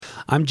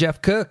I'm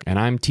Jeff Cook, And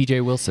I'm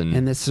TJ Wilson.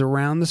 and this is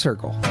Around the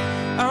Circle.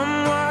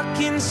 I'm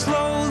walking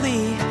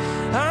slowly,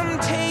 I'm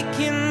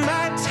taking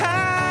my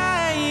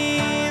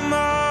time. All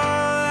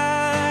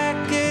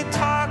I could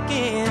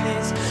talking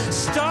is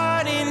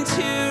starting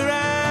to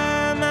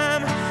rhyme.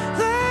 I'm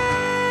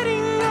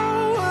letting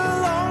go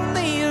of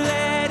lonely,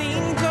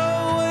 letting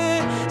go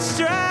of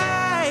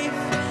strife.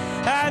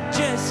 I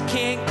just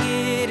can't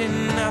get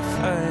enough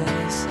of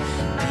this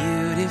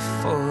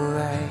beautiful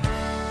life.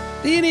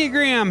 The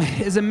Enneagram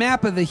is a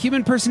map of the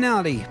human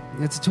personality.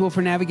 It's a tool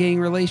for navigating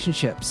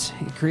relationships.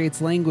 It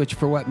creates language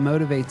for what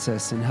motivates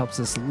us and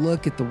helps us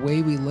look at the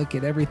way we look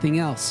at everything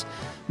else.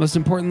 Most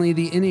importantly,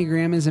 the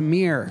Enneagram is a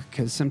mirror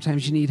because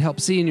sometimes you need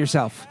help seeing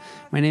yourself.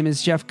 My name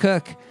is Jeff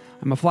Cook.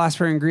 I'm a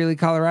philosopher in Greeley,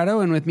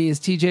 Colorado, and with me is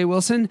TJ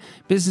Wilson,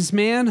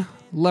 businessman,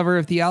 lover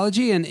of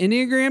theology, and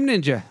Enneagram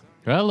ninja.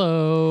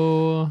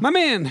 Hello. My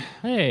man,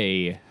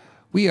 Hey.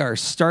 we are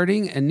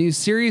starting a new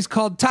series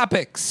called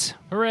Topics.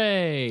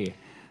 Hooray.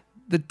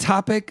 The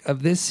topic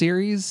of this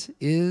series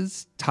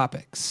is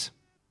topics,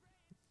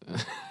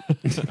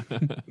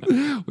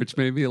 which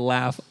made me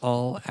laugh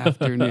all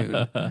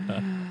afternoon.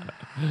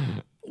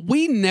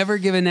 We never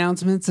give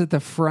announcements at the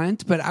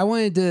front, but I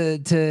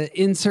wanted to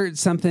insert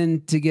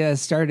something to get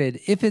us started.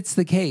 If it's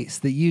the case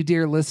that you,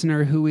 dear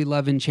listener, who we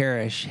love and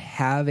cherish,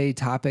 have a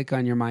topic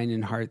on your mind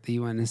and heart that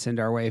you want to send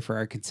our way for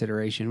our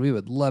consideration, we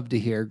would love to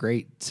hear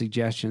great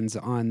suggestions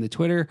on the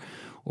Twitter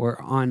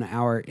or on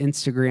our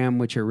Instagram,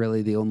 which are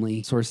really the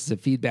only sources of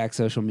feedback,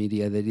 social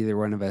media that either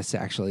one of us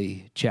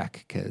actually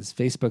check, because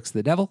Facebook's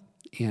the devil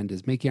and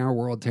is making our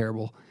world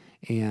terrible.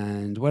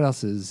 And what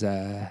else is,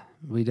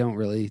 we don't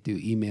really do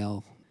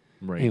email.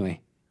 Right. Anyway,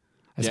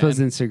 I Yeah, suppose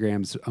and-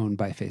 Instagram's owned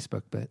by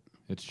Facebook, but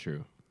It's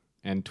true.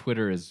 And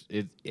Twitter is,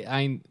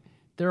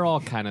 they're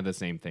all kind of the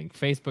same thing.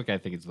 Facebook, I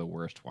think, is the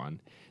worst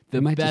one. The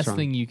You might be best wrong.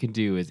 thing you can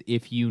do is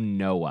if you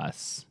know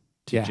us,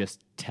 to Yeah.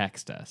 just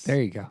text us.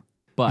 there you go.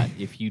 But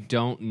if you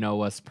don't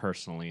know us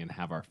personally and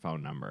have our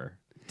phone number,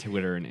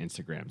 Twitter and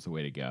Instagram's the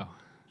way to go.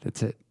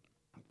 That's it.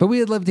 But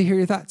we'd love to hear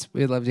your thoughts.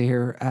 We'd love to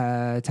hear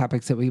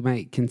topics that we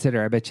might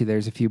consider. I bet you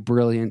there's a few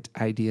brilliant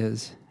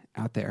ideas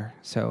out there.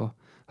 So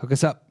hook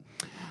us up.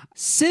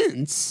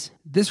 Since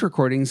this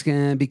recording is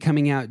going to be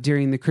coming out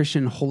during the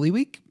Christian Holy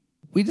Week,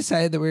 we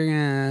decided that we're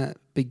going to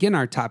begin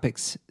our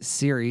topics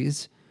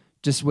series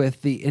just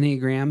with the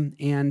Enneagram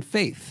and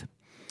faith.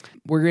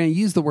 We're going to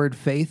use the word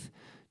faith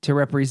to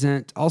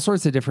represent all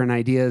sorts of different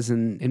ideas.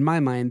 And in my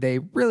mind, they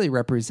really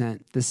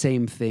represent the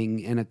same thing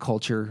in a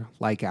culture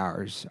like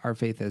ours. Our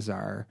faith is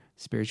our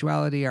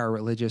spirituality, our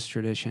religious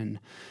tradition,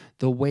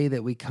 the way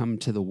that we come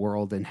to the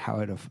world and how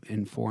it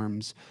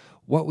informs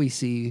what we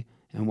see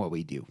and what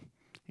we do.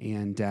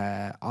 And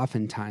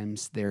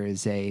oftentimes there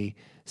is a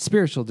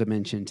spiritual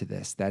dimension to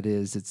this. That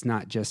is, it's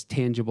not just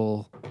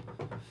tangible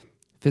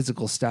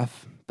physical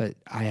stuff, but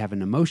I have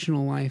an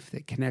emotional life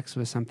that connects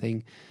with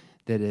something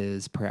that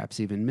is perhaps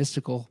even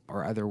mystical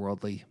or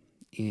otherworldly.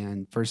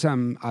 And for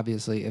some,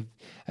 obviously,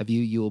 of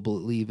you, you will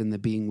believe in the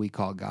being we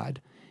call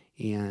God.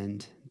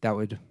 And that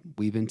would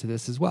weave into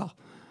this as well.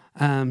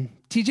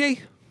 TJ,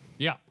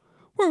 Yeah.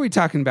 what are we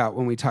talking about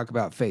when we talk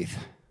about faith?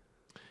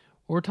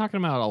 We're talking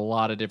about a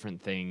lot of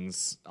different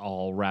things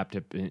all wrapped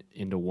up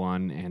into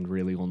one, and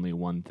really only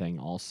one thing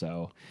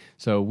also.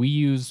 So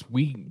we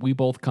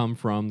both come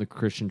from the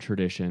Christian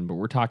tradition, but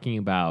we're talking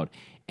about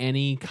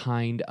any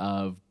kind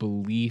of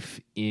belief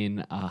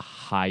in a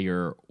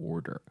higher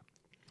order.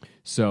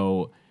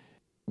 So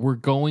we're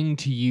going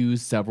to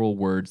use several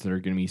words that are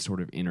going to be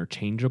sort of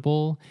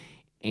interchangeable,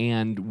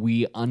 and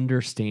we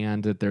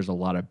understand that there's a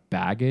lot of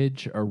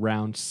baggage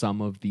around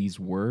some of these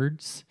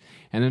words,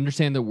 and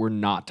understand that we're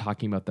not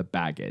talking about the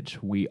baggage.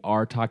 We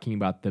are talking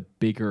about the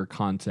bigger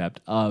concept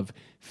of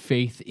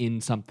faith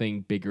in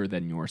something bigger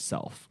than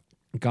yourself.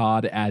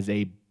 God as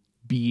a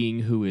being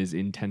who is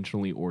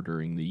intentionally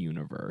ordering the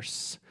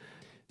universe.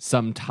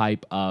 Some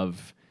type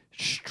of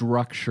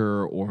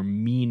structure or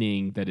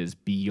meaning that is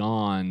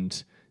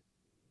beyond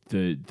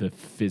the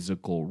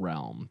physical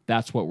realm.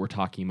 That's what we're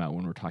talking about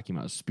when we're talking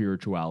about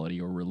spirituality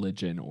or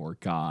religion or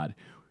God.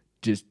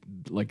 Just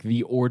like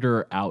the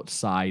order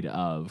outside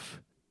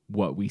of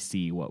what we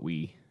see, what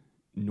we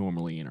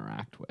normally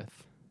interact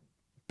with.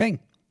 Bang.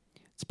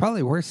 It's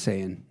probably worth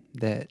saying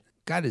that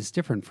God is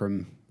different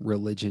from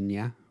religion,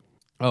 yeah?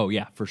 Oh,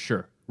 yeah, for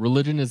sure.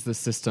 Religion is the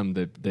system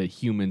that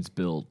humans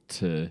build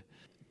to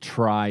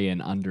try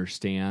and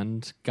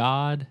understand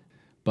God,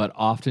 but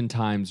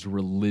oftentimes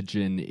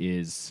religion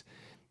is,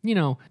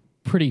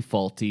 pretty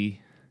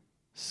faulty.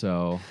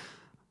 So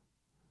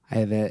I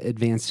have an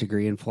advanced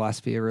degree in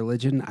philosophy of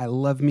religion. I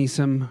love me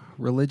some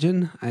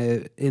religion.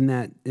 In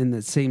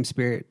the same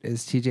spirit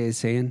as TJ is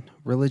saying,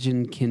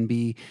 religion can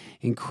be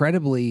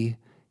incredibly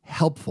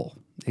helpful.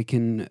 It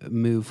can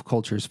move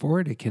cultures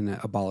forward. It can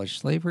abolish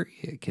slavery.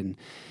 It can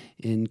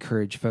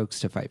encourage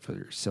folks to fight for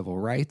their civil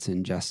rights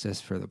and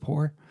justice for the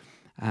poor.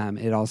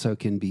 It also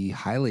can be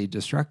highly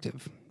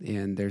destructive,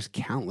 and there's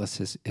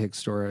countless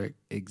historic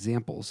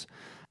examples.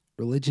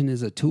 Religion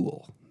is a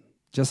tool,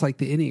 just like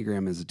the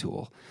Enneagram is a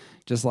tool.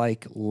 Just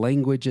like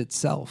language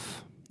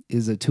itself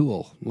is a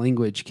tool.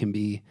 Language can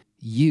be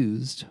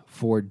used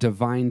for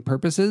divine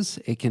purposes.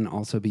 It can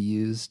also be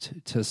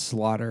used to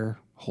slaughter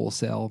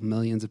wholesale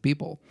millions of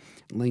people.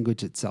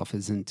 Language itself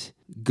isn't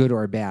good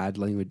or bad.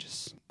 Language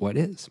is what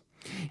is.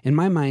 In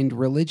my mind,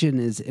 religion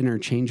is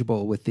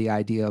interchangeable with the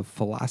idea of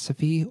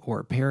philosophy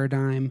or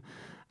paradigm.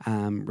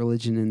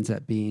 Religion ends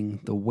up being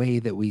the way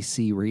that we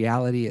see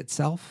reality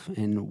itself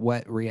and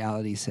what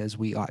reality says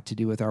we ought to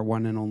do with our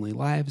one and only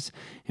lives.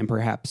 And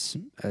perhaps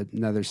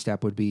another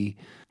step would be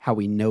how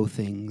we know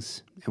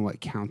things and what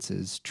counts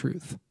as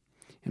truth.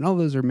 And all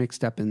those are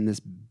mixed up in this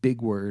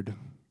big word,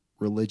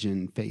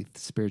 religion, faith,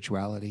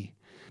 spirituality.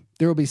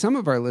 There will be some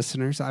of our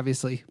listeners,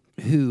 obviously,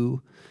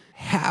 who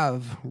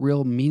have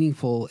real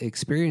meaningful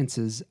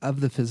experiences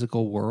of the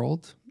physical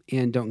world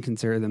and don't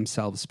consider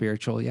themselves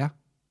spiritual, yeah?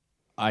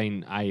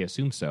 I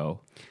assume so.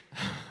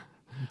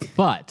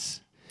 But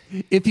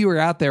if you were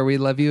out there, we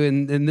love you,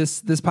 and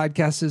this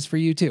podcast is for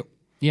you too.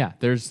 Yeah,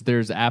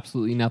 there's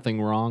absolutely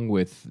nothing wrong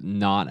with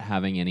not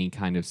having any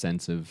kind of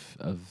sense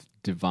of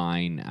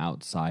divine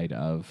outside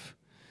of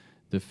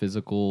the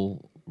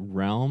physical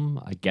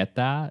realm. I get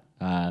that.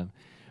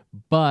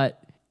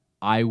 But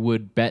I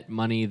would bet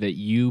money that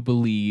you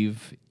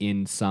believe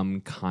in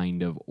some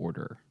kind of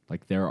order.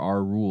 Like there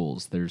are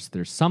rules.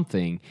 There's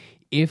something.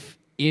 If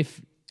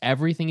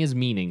everything is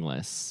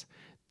meaningless,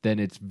 then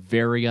it's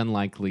very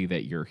unlikely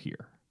that you're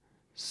here.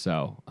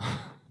 So,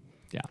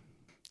 yeah.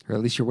 Or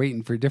at least you're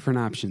waiting for different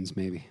options,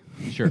 maybe.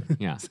 Sure,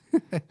 yeah.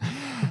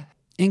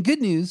 In good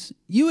news,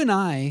 you and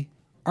I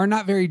are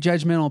not very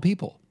judgmental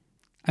people.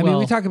 I mean,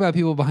 we talk about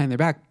people behind their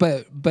back,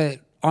 but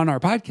on our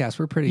podcast,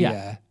 we're pretty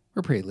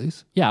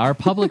loose. Yeah, our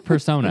public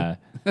persona,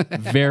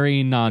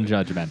 very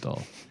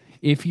non-judgmental.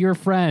 If you're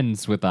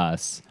friends with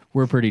us,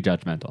 we're pretty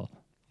judgmental.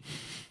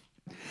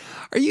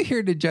 Are you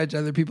here to judge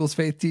other people's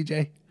faith,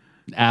 TJ?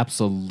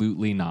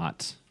 Absolutely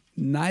not.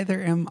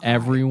 Neither am I.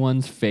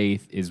 Everyone's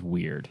faith is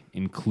weird,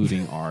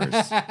 including ours.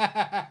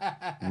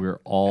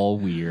 We're all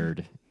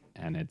weird,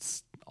 and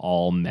it's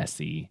all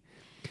messy.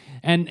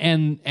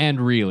 And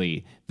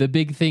really, the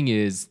big thing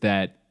is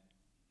that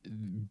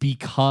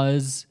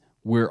because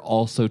we're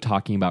also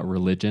talking about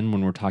religion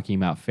when we're talking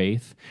about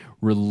faith,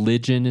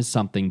 religion is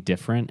something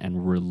different,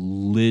 and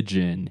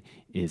religion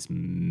is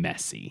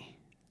messy.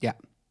 Yeah.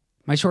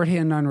 My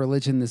shorthand on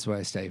religion, this is what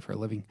I study for a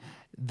living.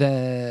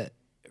 The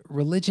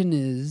religion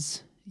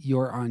is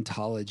your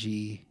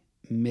ontology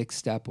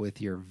mixed up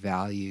with your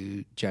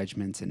value,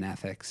 judgments, and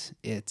ethics.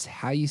 It's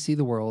how you see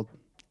the world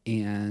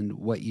and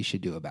what you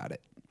should do about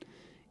it.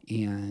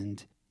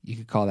 And you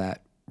could call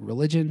that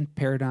religion,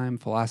 paradigm,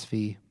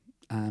 philosophy.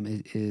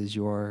 It is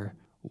your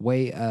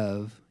way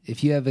of,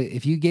 if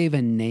you gave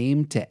a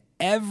name to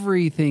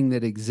everything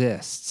that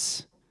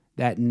exists,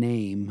 that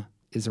name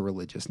is a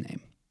religious name.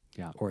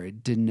 Yeah. Or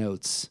it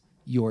denotes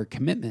your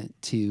commitment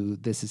to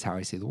this is how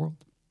I see the world.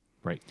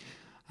 Right.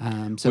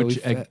 So which,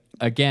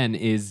 again,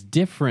 is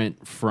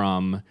different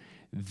from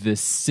the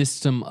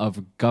system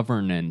of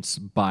governance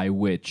by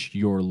which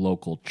your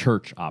local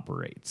church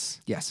operates.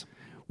 Yes.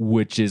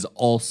 Which is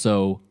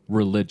also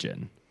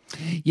religion.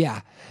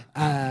 Yeah.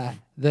 How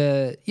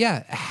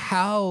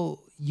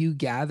you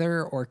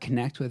gather or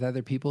connect with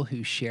other people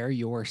who share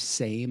your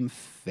same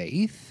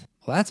faith,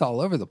 well, that's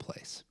all over the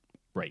place.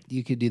 Right.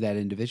 You could do that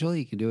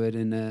individually. You can do it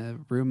in a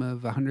room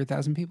of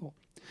 100,000 people.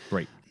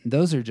 Right.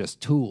 Those are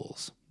just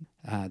tools.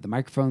 The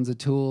microphone's a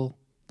tool.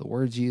 The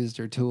words used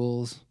are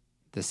tools.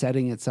 The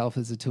setting itself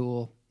is a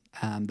tool.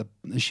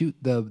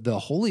 The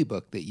holy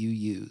book that you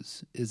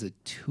use is a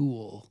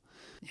tool.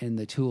 And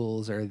the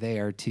tools are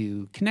there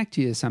to connect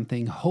you to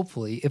something,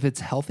 hopefully, if it's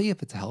healthy,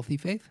 if it's a healthy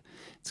faith,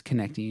 it's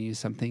connecting you to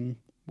something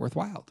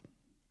worthwhile.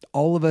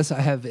 All of us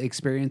have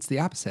experienced the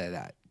opposite of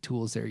that.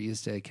 Tools that are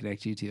used to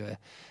connect you to a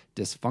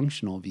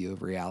dysfunctional view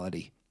of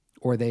reality,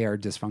 or they are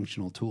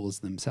dysfunctional tools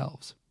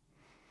themselves.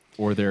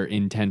 Or they're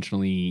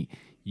intentionally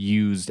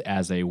used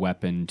as a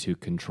weapon to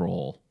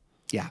control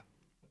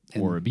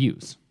or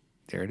abuse.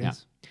 There it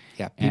is.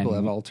 Yeah, people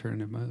have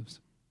alternative moves.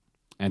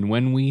 And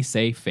when we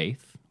say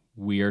faith,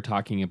 we are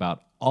talking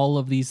about all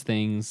of these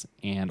things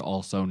and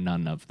also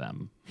none of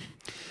them.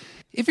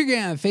 If you're going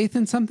to have faith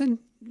in something,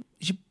 you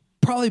should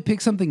probably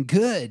pick something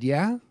good,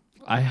 yeah?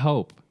 I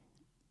hope.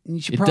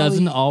 It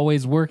doesn't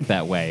always work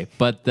that way,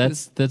 but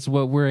that's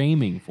what we're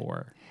aiming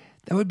for.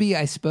 That would be,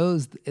 I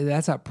suppose,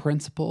 that's a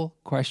principal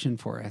question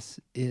for us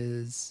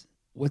is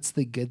what's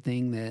the good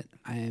thing that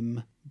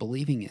I'm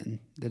believing in,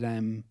 that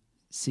I'm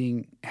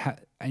seeing?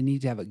 I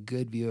need to have a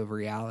good view of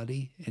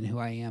reality and who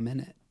I am in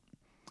it.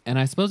 And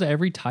I suppose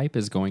every type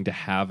is going to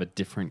have a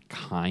different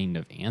kind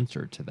of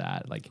answer to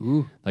that. Like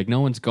no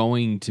one's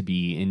going to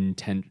be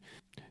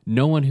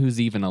no one who's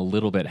even a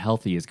little bit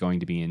healthy is going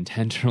to be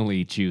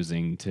intentionally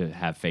choosing to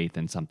have faith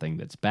in something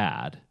that's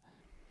bad.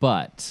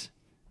 But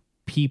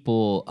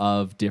people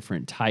of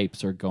different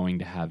types are going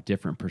to have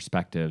different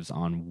perspectives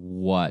on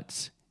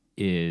what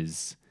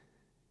is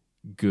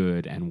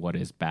good and what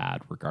is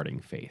bad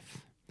regarding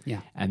faith.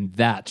 Yeah. And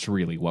that's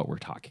really what we're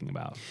talking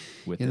about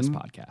with this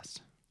podcast.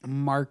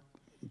 Mark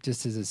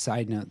just as a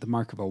side note, the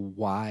mark of a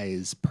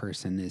wise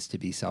person is to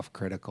be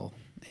self-critical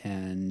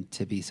and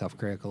to be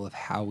self-critical of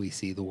how we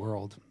see the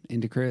world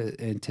and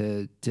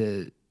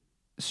to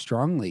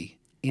strongly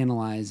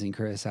analyze and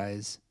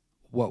criticize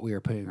what we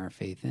are putting our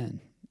faith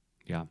in.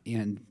 Yeah.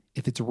 And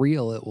if it's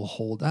real, it will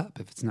hold up.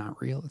 If it's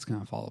not real, it's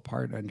going to fall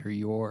apart under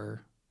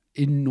your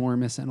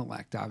enormous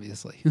intellect,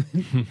 obviously.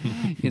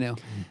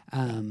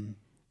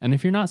 And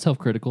if you're not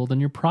self-critical, then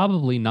you're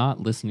probably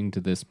not listening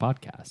to this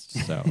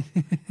podcast. So,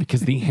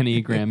 because the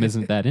Enneagram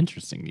isn't that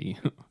interesting to you.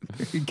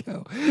 There you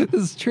go.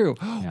 This is true.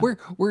 Yeah.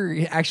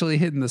 We're actually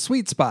hitting the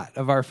sweet spot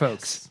of our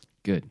folks. Yes.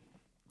 Good.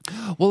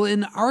 Well,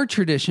 in our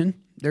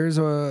tradition, there's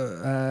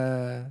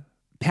a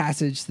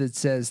passage that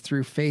says,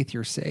 "Through faith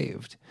you're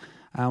saved."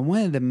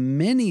 One of the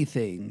many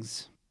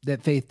things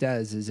that faith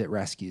does is it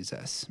rescues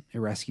us. It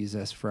rescues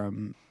us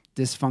from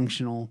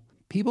dysfunctional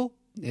people.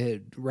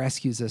 It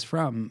rescues us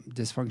from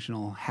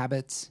dysfunctional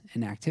habits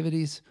and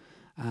activities.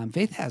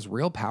 Faith has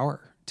real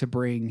power to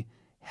bring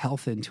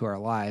health into our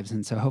lives.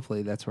 And so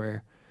hopefully that's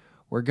where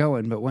we're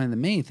going. But one of the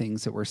main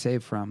things that we're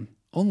saved from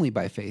only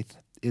by faith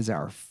is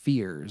our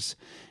fears.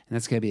 And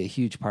that's going to be a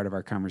huge part of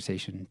our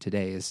conversation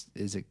today is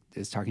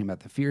talking about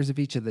the fears of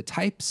each of the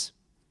types,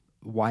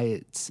 why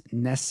it's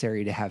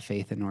necessary to have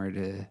faith in order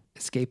to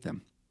escape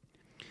them.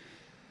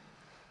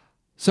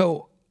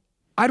 So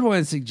I'd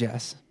want to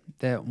suggest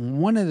that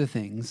one of the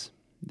things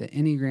that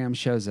Enneagram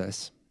shows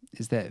us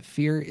is that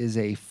fear is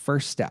a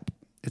first step.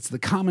 It's the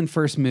common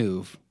first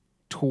move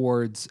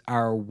towards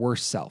our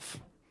worst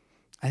self.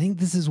 I think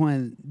this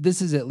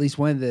is at least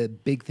one of the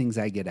big things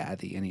I get out of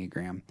the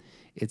Enneagram.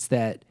 It's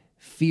that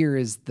fear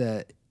is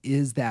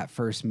that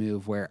first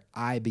move where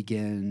I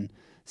begin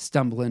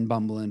stumbling,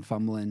 bumbling,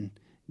 fumbling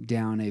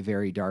down a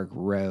very dark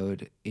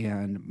road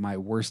and my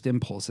worst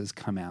impulses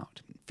come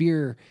out.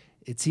 Fear,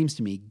 it seems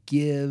to me,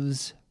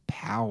 gives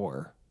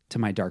power to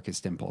my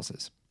darkest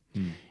impulses.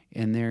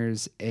 And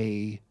there's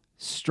a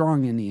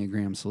strong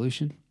Enneagram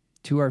solution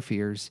to our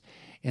fears.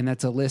 And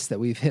that's a list that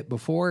we've hit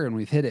before, and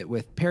we've hit it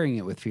with pairing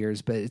it with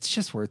fears, but it's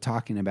just worth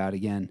talking about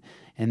again.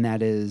 And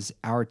that is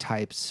our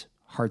type's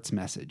heart's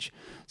message.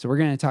 So we're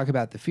going to talk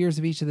about the fears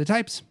of each of the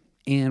types,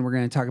 and we're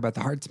going to talk about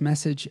the heart's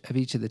message of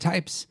each of the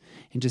types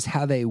and just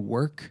how they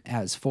work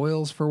as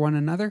foils for one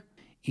another.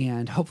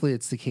 And hopefully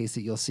it's the case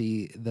that you'll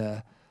see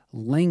the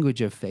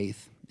language of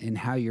faith and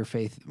how your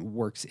faith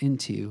works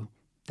into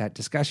that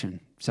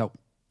discussion. So,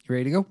 you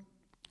ready to go?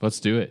 Let's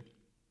do it.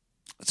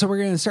 So we're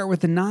going to start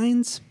with the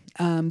 9s.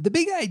 The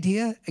big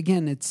idea,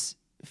 again, it's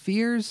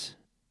fears,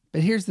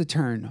 but here's the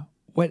turn.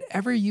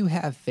 Whatever you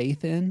have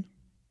faith in,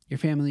 your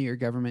family, your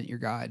government, your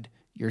God,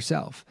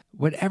 yourself,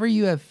 whatever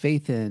you have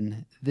faith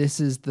in, this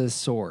is the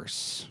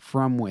source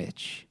from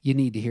which you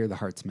need to hear the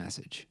heart's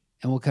message.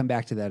 And we'll come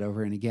back to that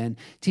over and again.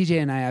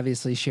 TJ and I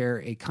obviously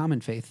share a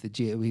common faith.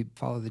 We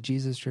follow the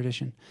Jesus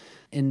tradition.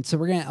 And so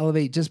we're going to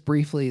elevate just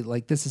briefly,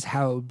 like this is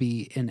how it would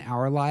be in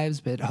our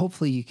lives, but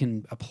hopefully you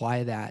can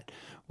apply that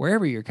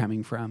wherever you're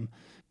coming from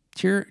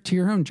to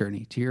your own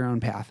journey, to your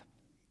own path.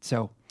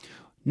 So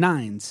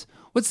 9s.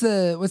 What's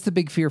the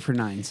big fear for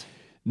 9s?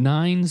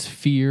 9s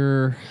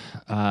fear,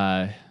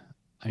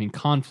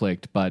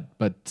 conflict,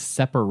 but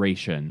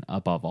separation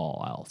above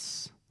all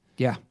else.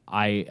 Yeah.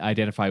 I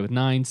identify with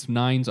 9s.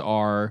 9s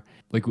are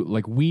like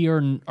we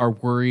are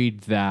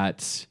worried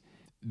that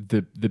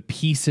the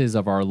pieces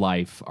of our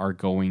life are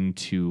going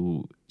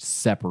to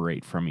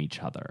separate from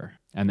each other,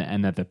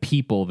 and that the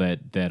people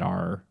that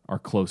are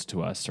close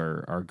to us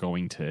are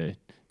going to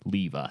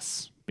leave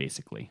us,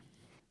 basically.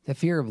 The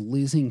fear of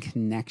losing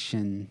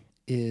connection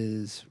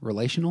is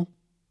relational.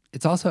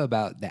 It's also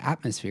about the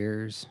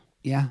atmospheres.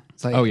 Yeah.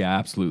 It's like, oh yeah,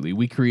 absolutely.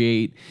 We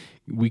create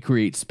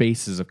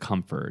spaces of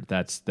comfort.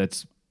 That's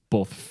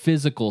both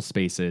physical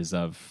spaces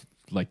of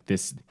like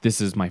this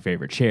is my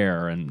favorite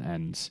chair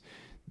and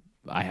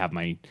I have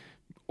my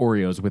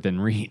Oreos within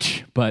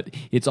reach, but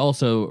it's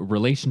also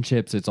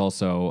relationships. It's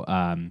also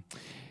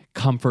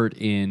comfort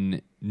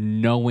in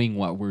knowing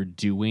what we're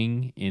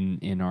doing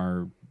in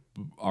our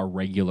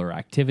regular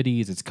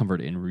activities. It's comfort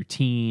in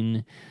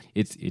routine.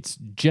 It's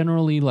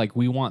generally like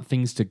we want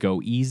things to go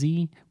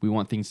easy. We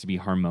want things to be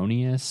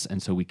harmonious.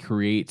 And so we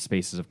create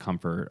spaces of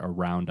comfort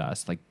around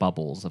us, like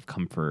bubbles of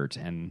comfort.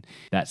 And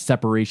that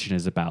separation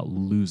is about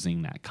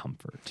losing that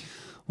comfort.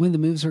 One of the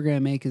moves we're going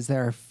to make is that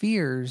our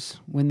fears,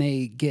 when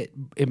they get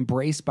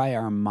embraced by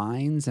our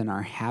minds and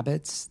our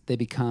habits, they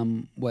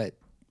become what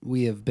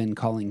we have been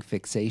calling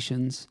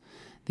fixations.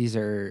 These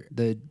are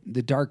the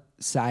dark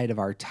side of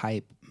our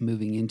type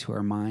moving into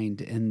our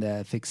mind. And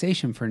the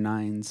fixation for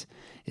 9s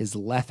is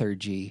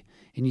lethargy.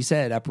 And you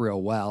set it up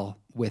real well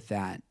with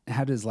that.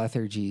 How does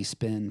lethargy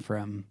spin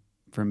from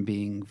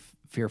being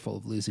fearful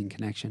of losing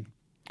connection?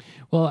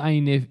 Well, I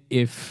mean,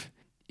 if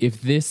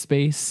this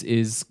space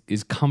is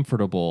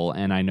comfortable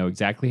and I know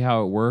exactly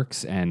how it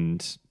works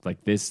and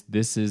like this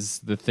is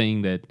the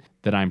thing that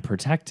I'm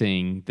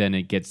protecting, then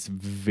it gets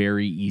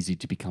very easy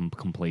to become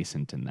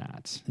complacent in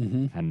that.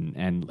 Mm-hmm.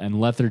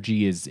 And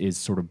lethargy is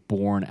sort of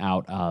born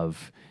out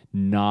of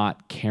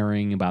not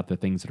caring about the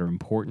things that are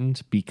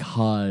important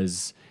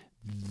because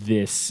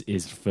this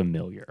is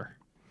familiar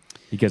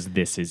because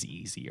this is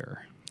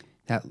easier.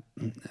 That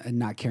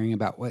not caring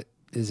about what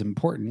is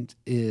important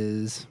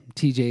is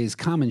TJ's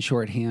common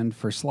shorthand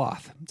for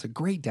sloth. It's a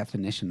great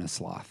definition of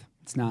sloth.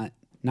 It's not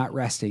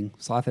resting.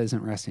 Sloth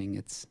isn't resting.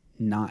 It's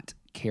not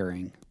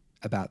caring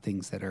about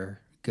things that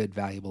are good,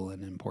 valuable,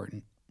 and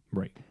important.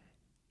 Right.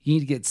 You need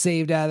to get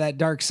saved out of that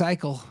dark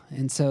cycle.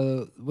 And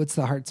so what's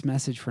the heart's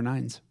message for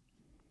nines?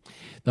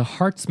 The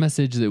heart's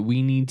message that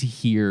we need to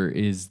hear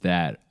is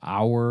that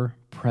our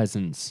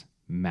presence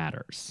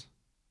matters.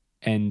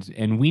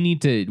 And we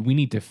need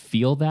to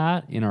feel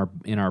that in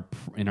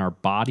our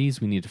bodies.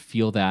 We need to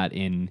feel that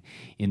in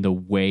the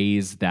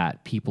ways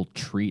that people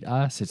treat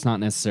us. It's not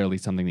necessarily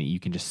something that you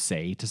can just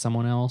say to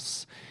someone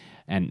else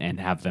and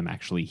have them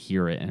actually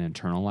hear it and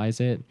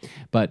internalize it.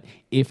 But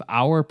if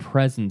our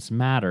presence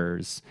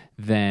matters,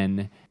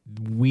 then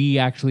we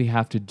actually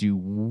have to do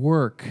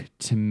work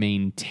to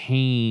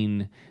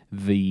maintain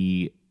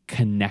the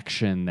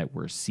connection that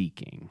we're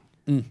seeking.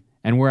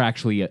 And we're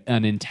actually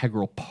an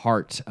integral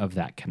part of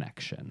that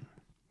connection.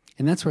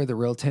 And that's where the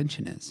real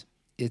tension is.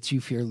 It's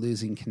you fear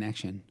losing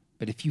connection.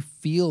 But if you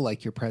feel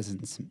like your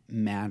presence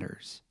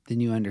matters, then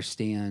you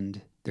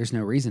understand there's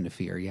no reason to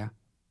fear, yeah?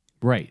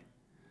 Right.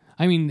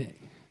 I mean,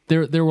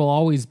 there will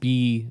always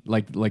be,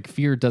 like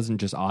fear doesn't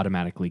just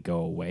automatically go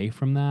away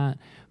from that.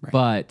 Right.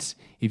 But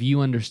if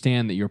you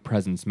understand that your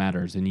presence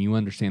matters and you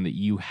understand that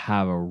you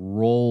have a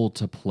role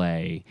to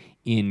play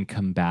in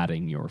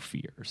combating your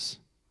fears.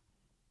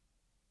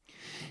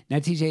 Now,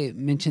 TJ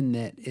mentioned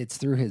that it's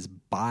through his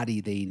body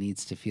that he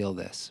needs to feel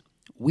this.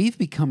 We've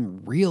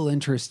become real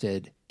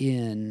interested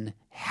in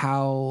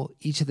how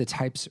each of the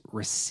types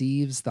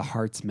receives the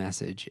heart's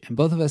message. And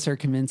both of us are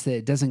convinced that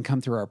it doesn't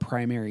come through our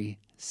primary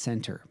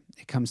center.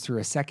 It comes through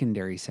a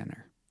secondary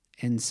center.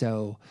 And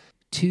so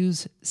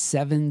 2s,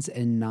 7s,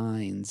 and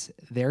 9s,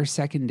 their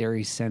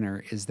secondary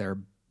center is their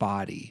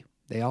body.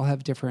 They all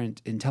have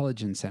different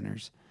intelligence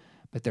centers,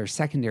 but their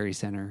secondary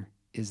center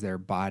is their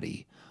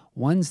body.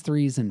 1s,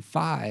 3s, and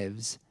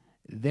 5s,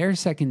 their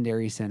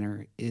secondary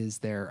center is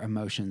their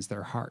emotions,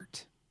 their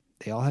heart.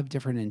 They all have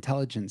different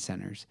intelligence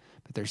centers,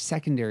 but their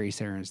secondary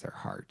center is their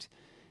heart.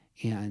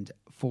 And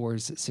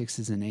 4s,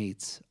 6s, and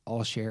 8s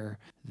all share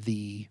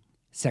the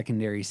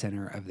secondary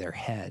center of their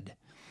head.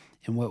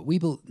 And what we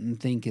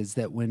think is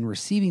that when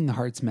receiving the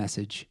heart's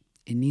message,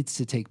 it needs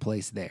to take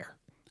place there.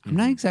 I'm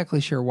not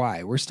exactly sure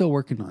why. We're still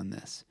working on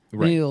this.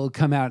 Right. Maybe it'll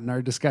come out in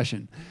our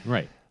discussion.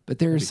 Right. But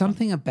there is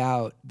something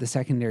about the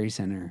secondary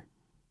center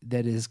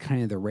that is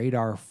kind of the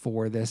radar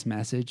for this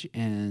message.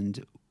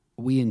 And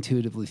we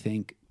intuitively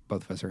think,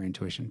 both of us are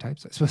intuition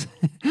types, I suppose.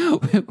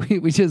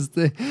 we just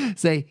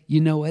say, you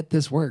know what,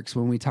 this works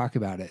when we talk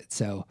about it.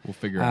 So we'll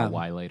figure out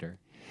why later.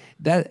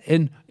 That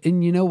and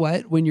you know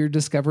what, when you're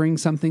discovering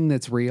something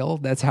that's real,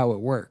 that's how it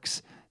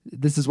works.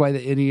 This is why the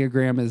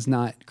Enneagram is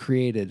not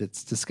created,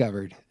 it's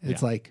discovered.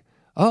 It's like,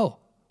 oh,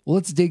 well,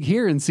 let's dig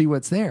here and see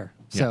what's there.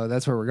 So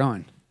that's where we're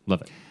going.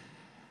 Love it.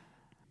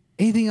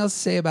 Anything else to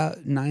say about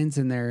 9s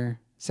in their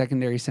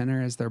secondary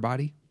center as their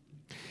body?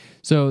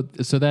 So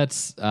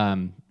that's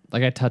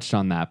like I touched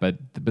on that,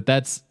 but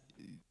that's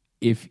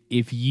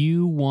if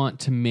you want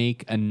to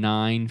make a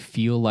 9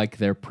 feel like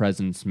their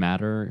presence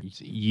matter,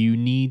 you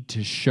need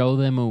to show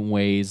them in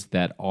ways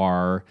that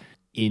are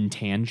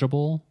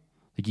intangible.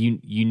 Like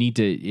you need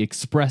to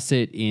express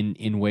it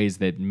in ways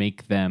that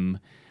make them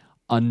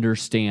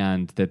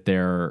understand that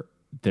their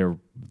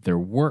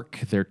work,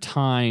 their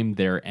time,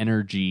 their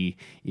energy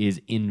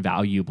is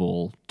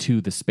invaluable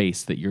to the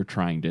space that you're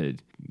trying to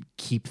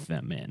keep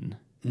them in.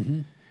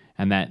 Mm-hmm.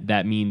 And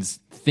that means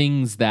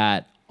things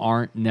that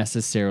aren't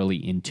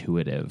necessarily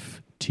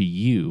intuitive to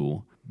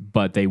you,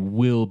 but they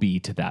will be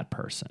to that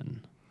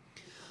person.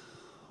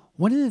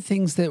 One of the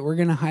things that we're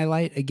going to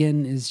highlight,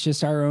 again, is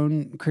just our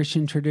own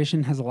Christian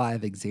tradition has a lot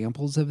of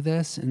examples of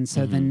this. And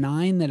so the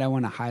 9 that I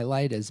want to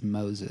highlight is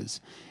Moses.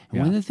 And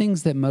one of the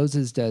things that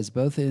Moses does,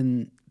 both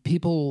in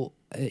people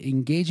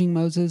engaging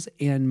Moses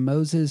and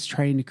Moses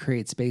trying to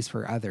create space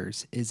for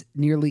others, is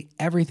nearly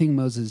everything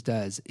Moses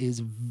does is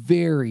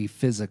very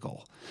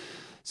physical.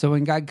 So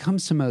when God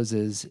comes to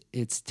Moses,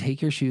 it's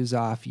take your shoes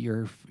off,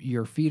 your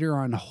feet are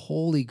on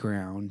holy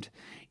ground,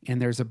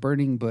 and there's a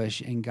burning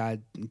bush, and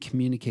God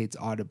communicates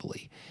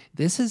audibly.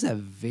 This is a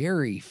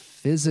very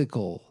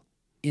physical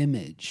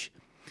image.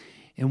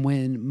 And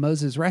when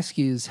Moses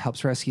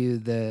helps rescue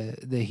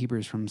the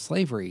Hebrews from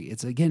slavery,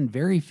 it's again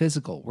very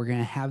physical. We're going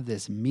to have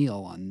this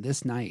meal on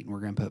this night, and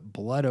we're going to put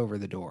blood over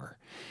the door.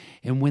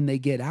 And when they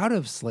get out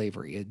of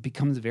slavery, it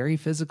becomes very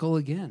physical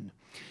again.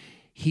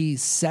 He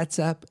sets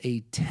up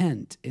a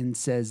tent and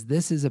says,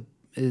 this is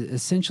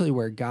essentially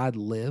where God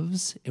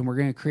lives, and we're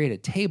going to create a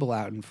table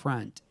out in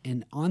front.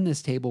 And on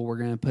this table, we're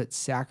going to put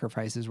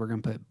sacrifices. We're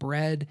going to put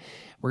bread.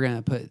 We're going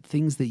to put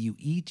things that you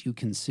eat, you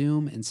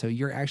consume. And so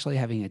you're actually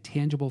having a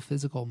tangible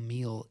physical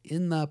meal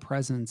in the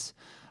presence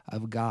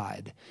of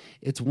God.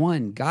 It's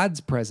one,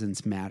 God's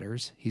presence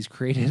matters. He's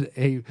created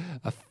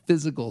a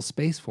physical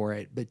space for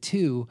it. But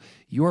two,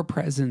 your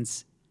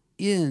presence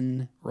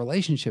in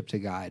relationship to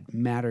God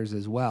matters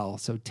as well.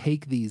 So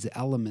take these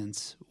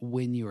elements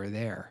when you are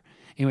there.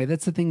 Anyway,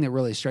 that's the thing that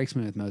really strikes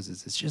me with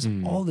Moses. It's just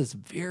all this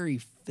very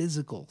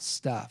physical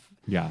stuff.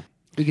 Yeah.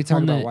 We could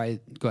talk about why.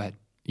 Go ahead.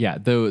 Yeah.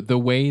 The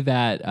way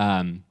that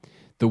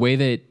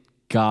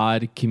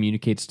God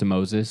communicates to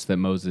Moses that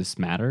Moses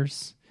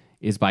matters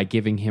is by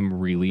giving him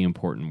really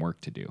important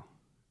work to do.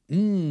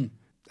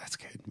 That's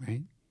good,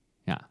 right?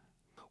 Yeah.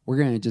 We're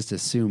going to just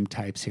assume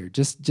types here.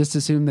 Just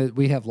assume that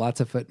we have lots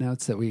of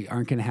footnotes, that we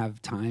aren't going to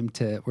have time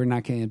to, we're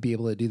not going to be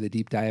able to do the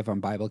deep dive on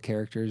Bible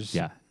characters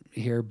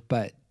here,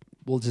 but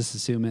we'll just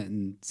assume it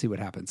and see what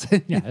happens.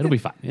 Yeah, it'll be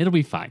fine. It'll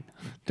be fine.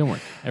 Don't worry.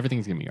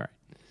 Everything's going to be all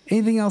right.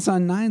 Anything else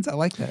on nines? I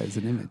like that as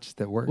an image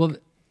that works. Well,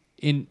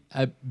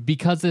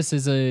 because this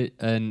is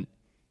an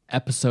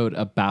episode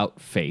about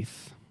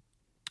faith,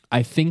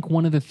 I think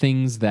one of the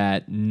things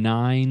that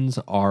nines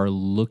are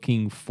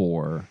looking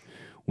for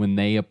when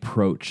they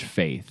approach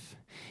faith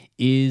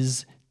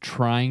is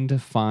trying to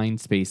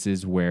find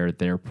spaces where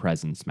their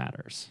presence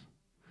matters.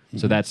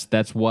 So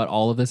that's what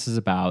all of this is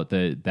about.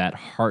 That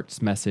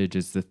heart's message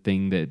is the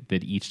thing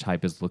that each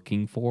type is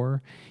looking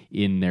for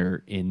in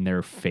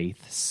their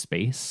faith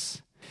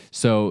space.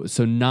 So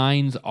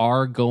nines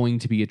are going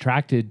to be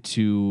attracted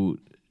to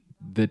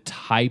the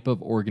type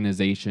of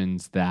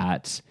organizations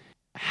that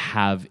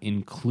have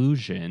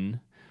inclusion,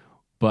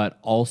 but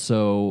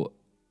also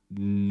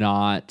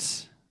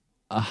not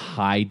a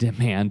high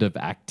demand of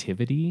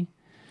activity.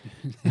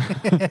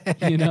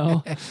 You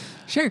know?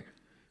 Sure.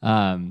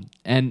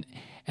 And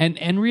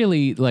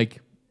really,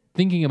 like,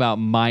 thinking about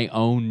my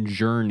own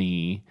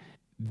journey,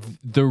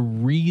 the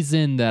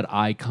reason that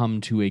I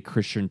come to a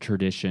Christian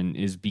tradition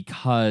is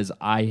because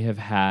I have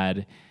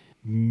had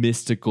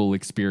mystical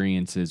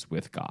experiences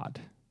with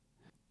God.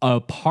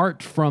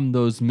 Apart from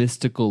those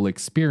mystical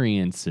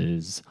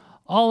experiences,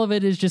 all of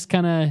it is just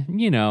kind of,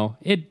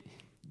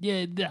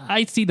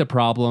 I see the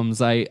problems.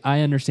 I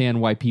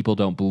understand why people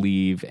don't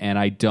believe, and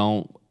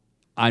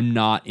I'm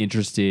not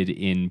interested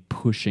in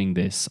pushing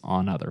this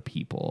on other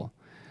people.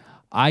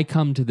 I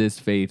come to this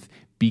faith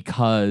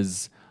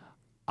because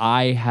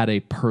I had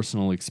a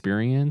personal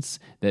experience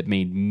that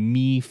made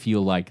me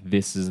feel like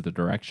this is the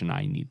direction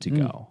I need to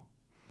go.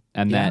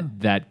 And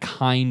that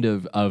kind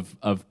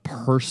of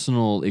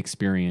personal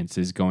experience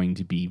is going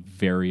to be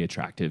very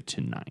attractive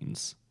to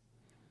nines.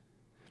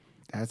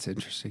 That's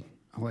interesting.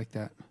 I like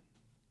that.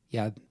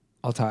 Yeah,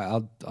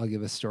 I'll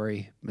give a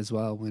story as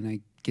well when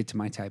I get to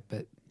my type,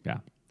 but yeah,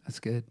 that's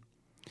good.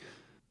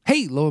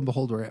 Hey, lo and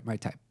behold, we're at my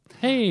type.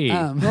 Hey,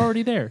 we're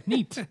already there.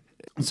 Neat.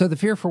 So the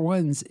fear for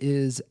ones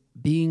is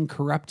being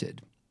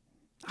corrupted.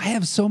 I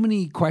have so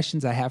many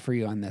questions I have for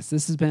you on this.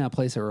 This has been a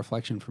place of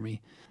reflection for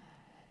me.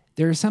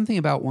 There is something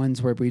about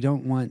ones where we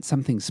don't want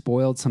something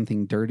spoiled,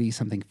 something dirty,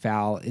 something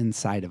foul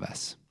inside of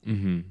us.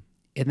 Mm-hmm.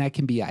 And that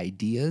can be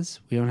ideas.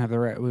 We don't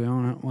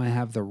want to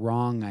have the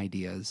wrong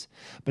ideas,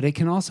 but it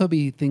can also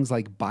be things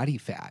like body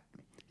fat.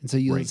 And so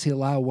you'll see a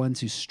lot of ones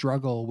who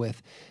struggle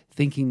with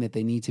thinking that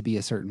they need to be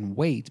a certain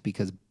weight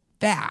because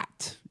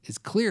fat is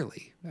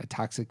clearly a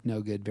toxic,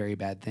 no good, very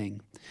bad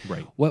thing.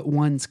 Right. What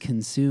ones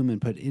consume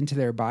and put into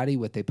their body,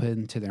 what they put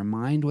into their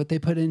mind, what they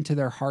put into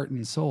their heart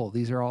and soul.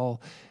 These are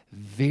all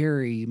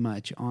very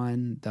much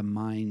on the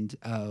mind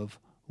of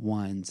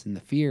ones. And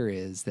the fear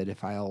is that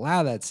if I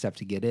allow that stuff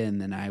to get in,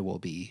 then I will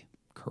be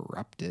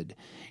corrupted.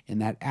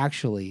 And that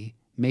actually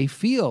may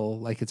feel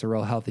like it's a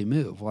real healthy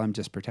move. Well, I'm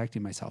just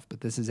protecting myself.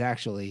 But this is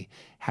actually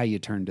how you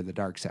turn to the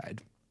dark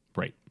side.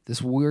 Right.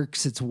 This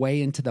works its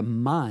way into the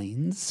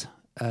minds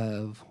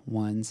of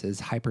ones as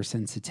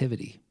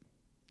hypersensitivity.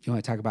 You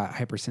want to talk about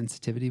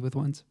hypersensitivity with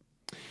ones?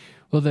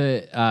 Well,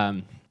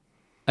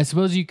 I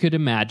suppose you could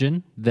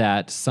imagine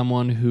that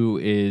someone who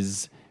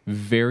is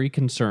very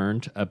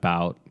concerned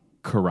about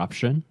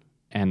corruption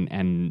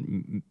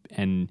and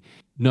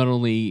not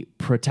only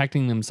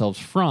protecting themselves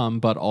from,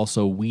 but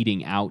also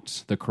weeding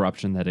out the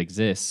corruption that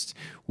exists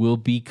will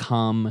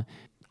become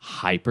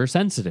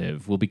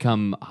hypersensitive, will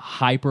become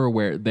hyper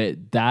aware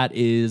that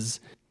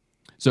is.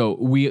 So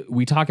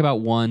we talk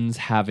about ones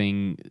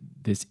having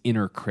this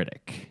inner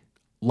critic.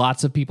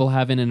 Lots of people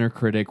have an inner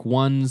critic.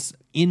 Ones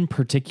in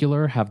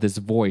particular have this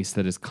voice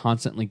that is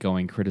constantly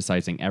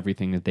criticizing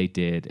everything that they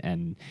did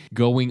and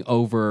going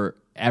over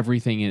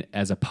everything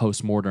as a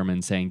postmortem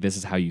and saying, this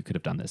is how you could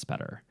have done this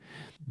better.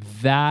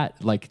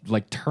 That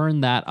like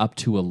turn that up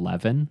to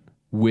 11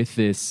 with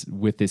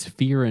this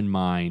fear in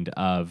mind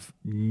of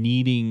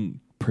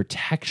needing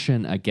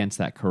protection against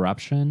that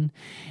corruption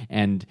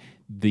and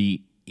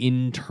the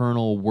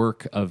internal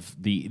work of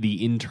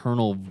the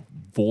internal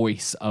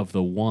voice of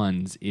the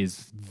ones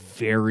is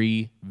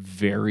very,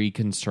 very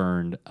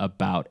concerned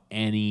about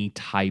any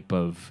type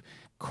of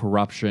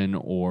corruption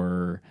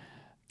or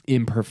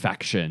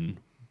imperfection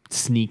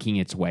sneaking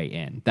its way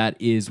in. That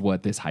is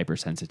what this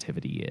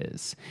hypersensitivity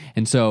is.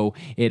 And so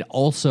it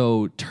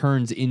also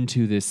turns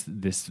into this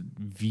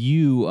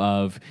view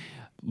of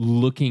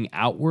looking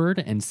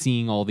outward and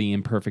seeing all the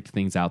imperfect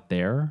things out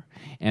there,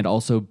 and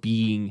also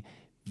being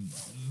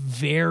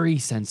very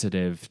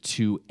sensitive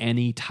to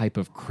any type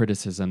of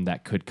criticism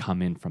that could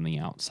come in from the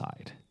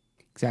outside.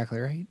 Exactly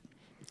right.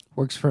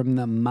 Works from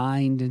the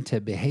mind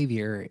into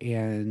behavior,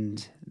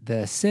 and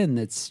the sin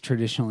that's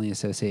traditionally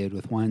associated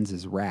with ones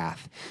is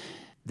wrath.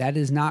 That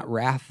is not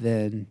wrath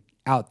then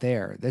out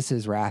there. This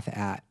is wrath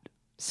at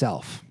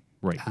self.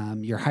 Right.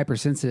 You're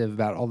hypersensitive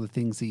about all the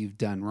things that you've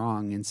done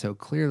wrong, and so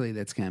clearly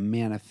that's going to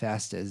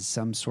manifest as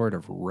some sort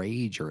of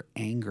rage or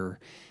anger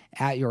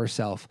at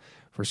yourself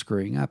for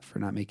screwing up, for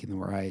not making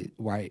the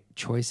right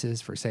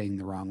choices, for saying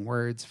the wrong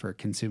words, for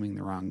consuming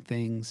the wrong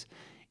things,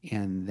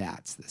 and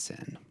that's the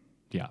sin.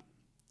 Yeah.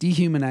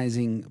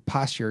 Dehumanizing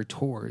posture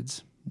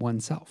towards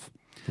oneself.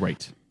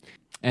 Right.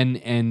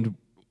 And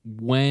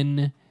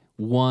when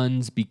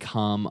ones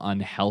become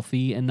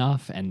unhealthy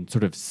enough and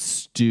sort of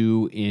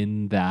stew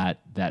in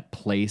that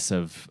place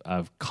of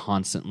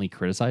constantly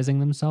criticizing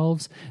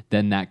themselves,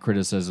 then that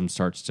criticism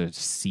starts to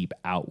seep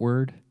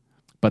outward.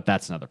 But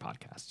that's another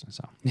podcast.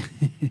 So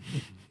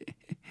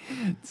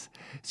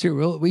Sure,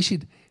 we'll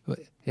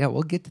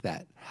get to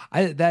that.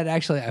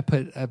 I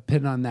put a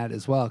pin on that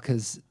as well,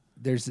 because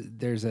there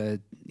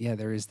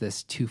is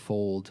this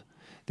twofold.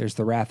 There's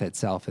the wrath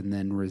itself, and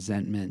then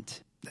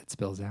resentment that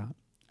spills out.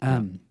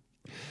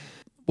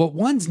 What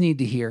ones need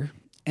to hear,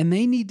 and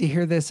they need to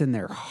hear this in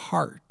their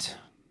heart.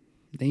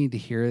 They need to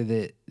hear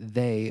that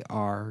they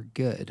are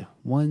good.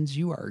 Ones,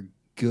 you are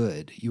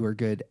good. You are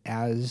good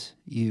as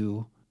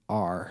you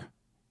are,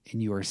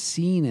 and you are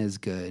seen as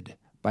good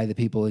by the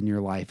people in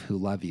your life who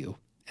love you.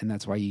 And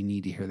that's why you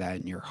need to hear that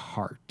in your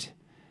heart.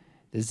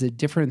 This is a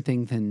different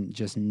thing than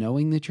just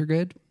knowing that you're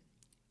good,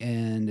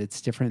 and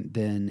it's different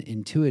than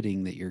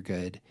intuiting that you're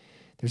good.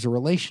 There's a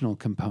relational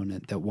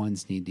component that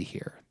ones need to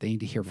hear. They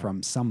need to hear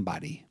from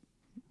somebody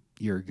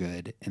you're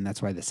good, and that's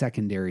why the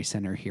secondary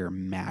center here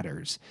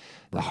matters.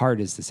 The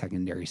heart is the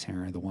secondary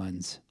center of the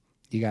ones.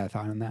 You got a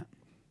thought on that?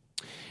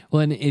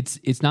 well, and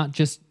it's not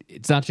just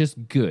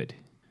good.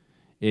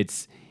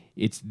 It's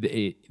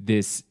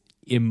this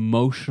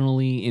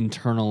emotionally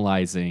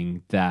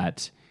internalizing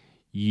that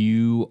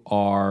you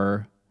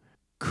are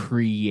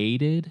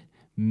created,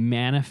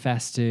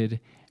 manifested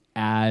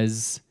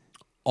as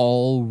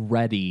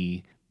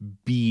already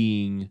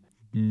being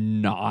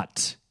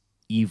not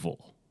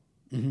evil.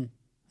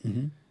 Mm-hmm.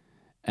 Mm-hmm.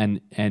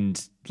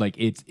 And like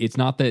it's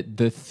not that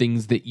the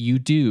things that you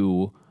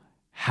do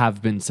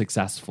have been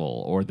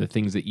successful or the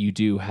things that you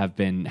do have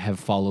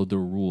followed the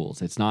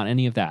rules. It's not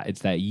any of that.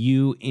 It's that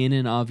you in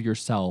and of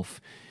yourself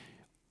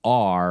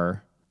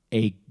are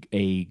a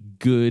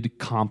good,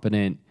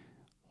 competent,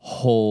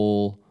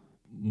 whole,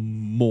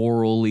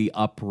 morally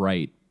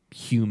upright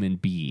human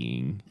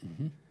being.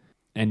 Mm-hmm.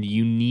 And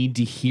you need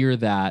to hear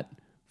that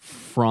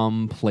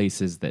from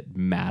places that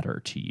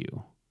matter to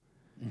you.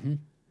 Mm-hmm.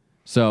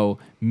 So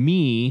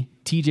me,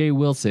 TJ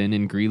Wilson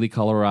in Greeley,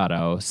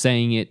 Colorado,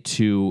 saying it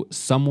to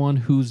someone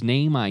whose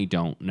name I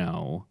don't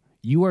know,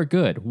 you are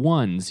good.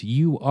 Ones,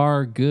 you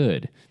are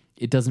good.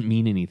 It doesn't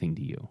mean anything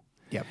to you.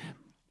 Yep.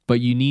 But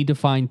you need to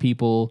find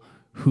people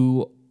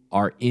who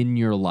are in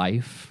your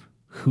life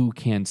who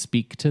can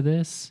speak to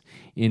this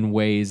in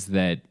ways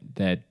that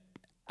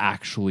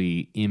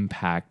actually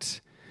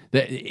impact.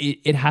 That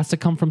it has to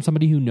come from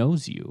somebody who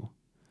knows you.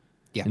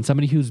 Yeah. And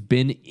somebody who's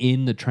been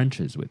in the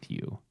trenches with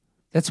you.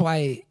 That's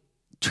why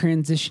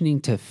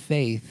transitioning to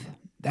faith,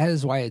 that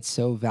is why it's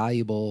so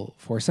valuable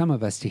for some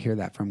of us to hear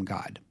that from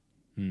God.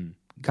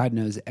 God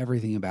knows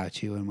everything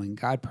about you, and when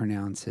God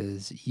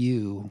pronounces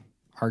you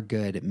are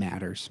good, it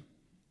matters.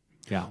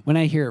 Yeah. When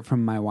I hear it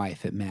from my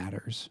wife, it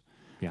matters.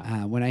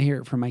 Yeah. When I hear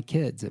it from my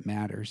kids, it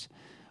matters.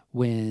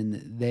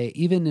 When they,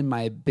 even in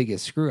my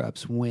biggest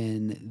screw-ups,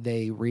 when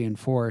they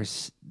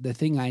reinforce, the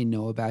thing I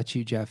know about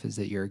you, Jeff, is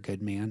that you're a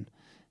good man.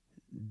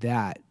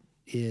 That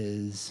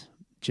is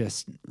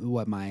just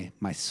what my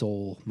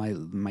soul,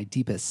 my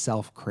deepest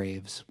self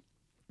craves.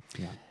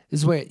 Yeah. This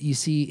is what you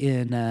see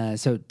in,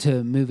 so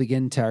to move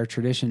again to our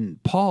tradition,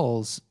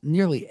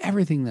 nearly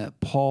everything that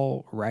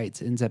Paul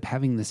writes ends up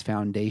having this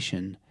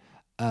foundation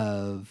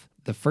of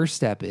the first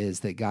step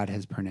is that God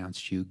has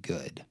pronounced you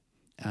good.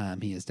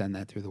 He has done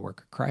that through the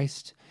work of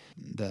Christ.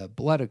 The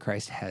blood of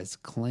Christ has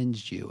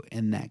cleansed you,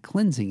 and that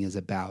cleansing is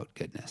about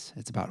goodness.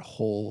 It's about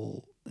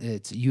whole.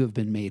 You have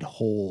been made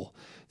whole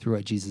through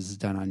what Jesus has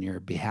done on your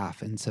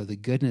behalf. And so the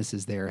goodness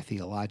is there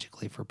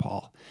theologically for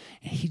Paul.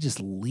 And he just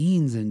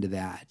leans into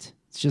that.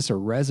 It's just a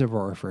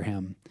reservoir for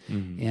him.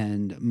 Mm-hmm.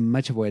 And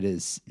much of what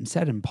is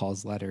said in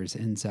Paul's letters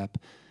ends up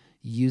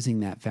using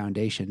that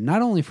foundation,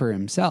 not only for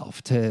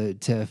himself to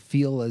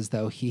feel as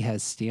though he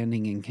has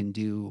standing and can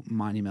do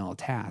monumental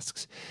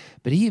tasks,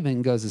 but he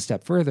even goes a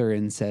step further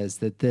and says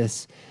that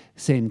this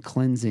same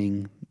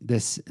cleansing,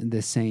 this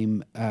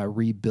same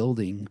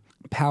rebuilding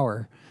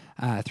power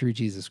through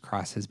Jesus'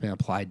 cross has been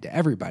applied to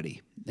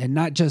everybody, and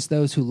not just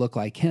those who look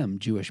like him,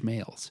 Jewish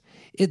males.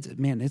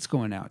 It's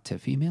going out to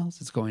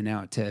females. It's going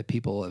out to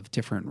people of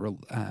different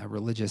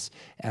religious,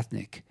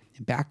 ethnic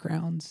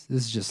backgrounds.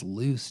 This is just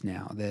loose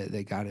now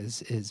that God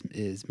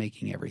is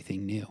making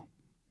everything new.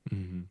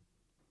 Mm-hmm.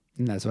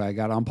 And that's why I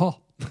got on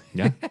Paul.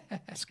 Yeah,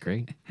 that's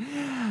great.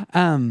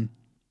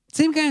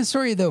 Same kind of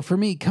story though for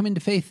me. Coming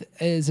to faith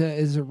is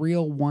a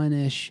real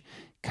one-ish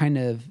kind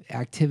of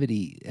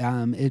activity.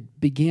 It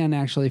began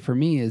actually for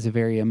me as a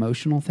very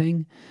emotional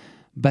thing,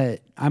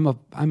 but I'm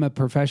a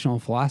professional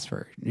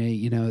philosopher.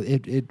 You know,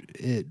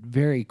 it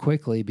very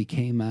quickly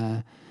became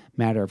a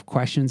matter of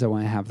questions. I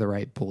want to have the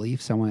right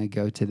beliefs. I want to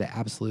go to the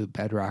absolute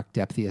bedrock,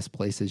 depthiest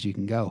places you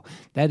can go.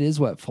 That is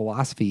what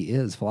philosophy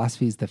is.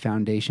 Philosophy is the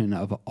foundation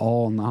of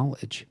all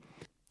knowledge.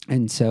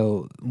 And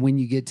so when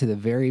you get to the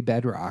very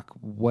bedrock,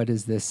 what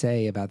does this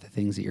say about the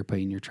things that you're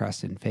putting your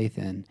trust and faith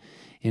in?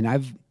 And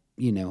I've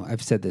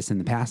said this in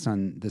the past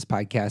on this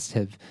podcast,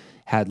 have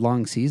had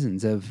long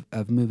seasons of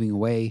moving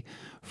away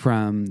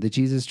from the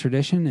Jesus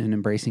tradition and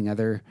embracing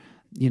other,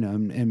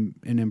 and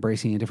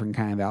embracing a different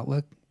kind of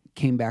outlook.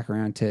 Came back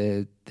around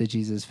to the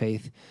Jesus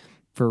faith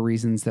for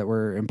reasons that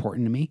were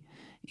important to me.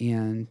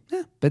 And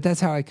but that's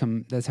how I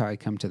come to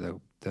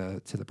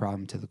the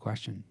problem, to the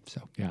question.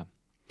 So yeah.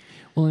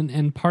 Well,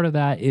 and part of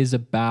that is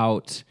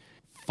about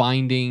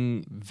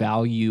finding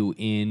value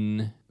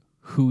in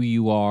who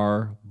you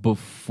are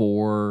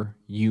before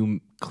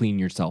you clean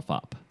yourself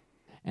up.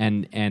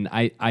 And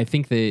I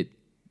think that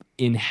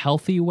in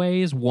healthy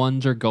ways,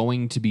 ones are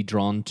going to be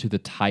drawn to the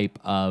type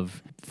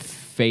of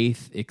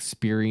faith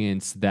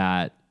experience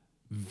that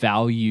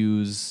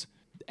values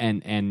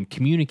and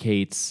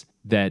communicates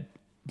that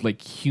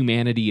like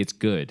humanity is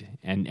good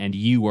and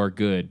you are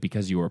good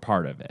because you are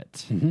part of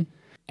it. Mm-hmm.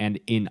 And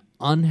in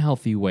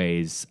unhealthy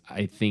ways,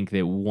 I think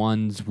that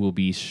ones will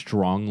be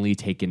strongly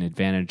taken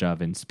advantage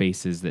of in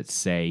spaces that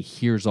say,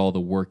 here's all the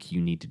work you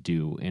need to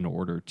do in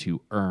order to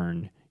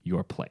earn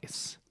your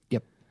place.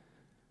 Yep.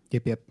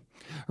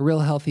 A real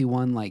healthy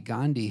one like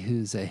Gandhi,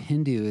 who's a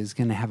Hindu, is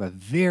going to have a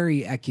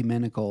very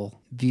ecumenical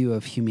view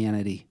of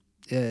humanity.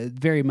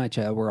 Very much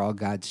we're all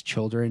God's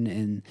children,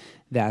 and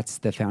that's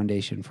the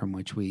foundation from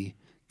which we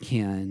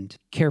can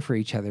care for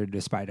each other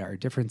despite our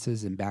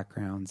differences and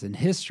backgrounds and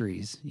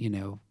histories.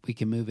 We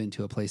can move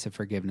into a place of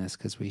forgiveness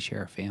because we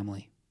share a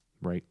family.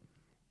 Right.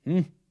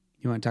 You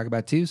want to talk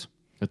about twos?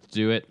 Let's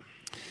do it.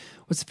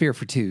 What's the fear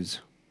for twos?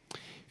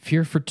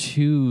 Fear for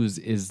twos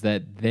is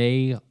that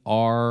they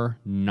are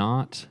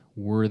not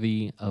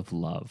worthy of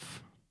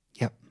love.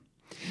 Yep.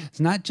 It's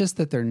not just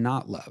that they're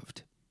not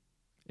loved.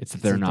 It's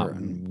that they're not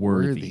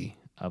worthy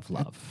of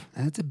love.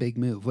 That's a big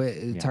move.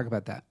 Talk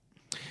about that.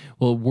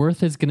 Well,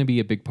 worth is going to be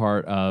a big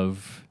part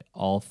of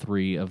all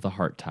three of the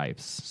heart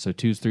types. So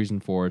 2s, 3s,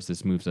 and 4s,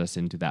 this moves us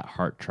into that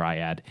heart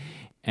triad.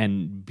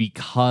 And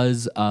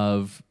because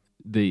of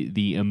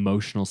the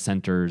emotional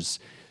center's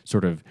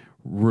sort of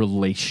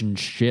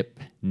relationship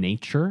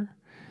nature,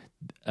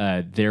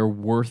 their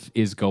worth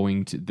is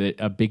going to,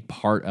 a big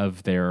part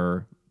of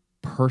their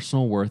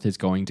personal worth is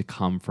going to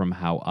come from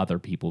how other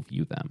people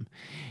view them.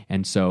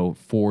 And so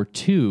for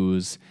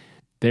 2s,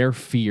 their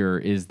fear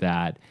is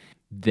that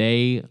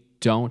they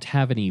don't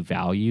have any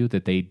value,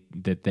 that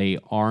they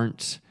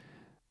aren't,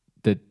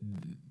 that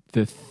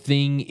the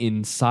thing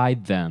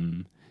inside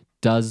them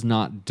does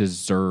not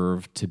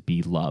deserve to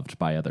be loved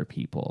by other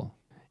people.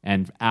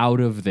 And out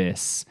of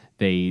this,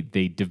 they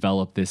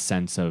develop this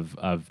sense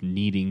of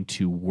needing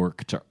to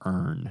work to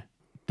earn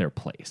their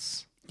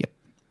place. Yep.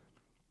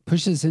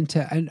 Pushes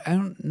into, I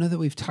don't know that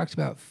we've talked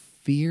about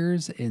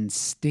fears and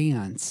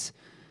stance,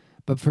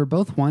 but for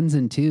both 1s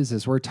and 2s,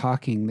 as we're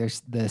talking,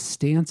 there's the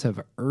stance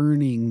of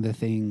earning the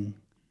thing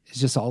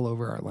is just all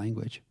over our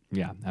language.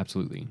 Yeah,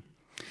 absolutely.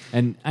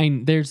 And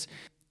this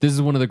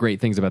is one of the great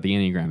things about the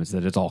Enneagram is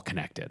that it's all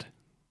connected.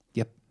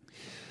 Yep.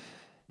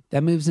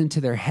 That moves into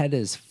their head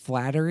as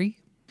flattery.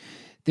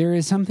 There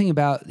is something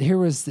about, here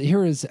was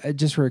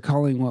just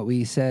recalling what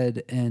we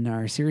said in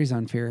our series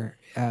on fear.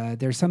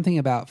 There's something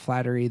about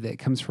flattery that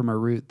comes from a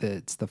root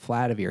that's the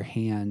flat of your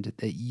hand,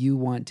 that you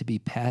want to be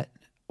pet,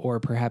 or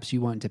perhaps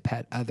you want to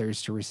pet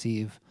others to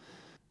receive.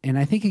 And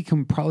I think it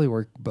can probably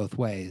work both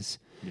ways.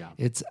 Yeah.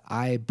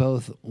 I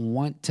both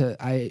want to,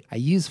 I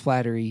use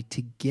flattery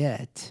to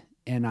get,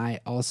 and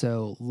I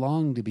also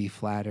long to be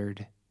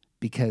flattered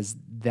because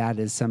that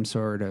is some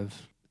sort of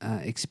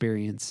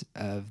experience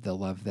of the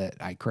love that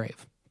I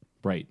crave.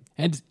 Right.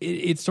 And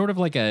it's sort of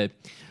like a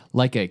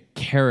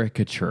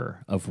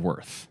caricature of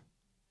worth.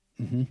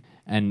 Mm-hmm.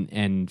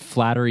 And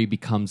flattery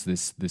becomes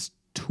this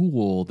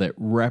tool that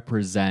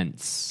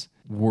represents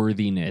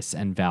worthiness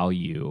and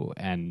value,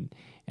 and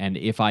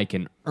if I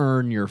can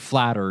earn your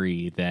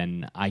flattery,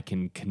 then I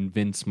can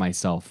convince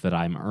myself that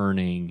I'm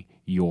earning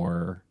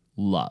your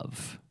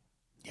love.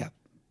 Yep.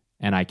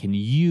 And I can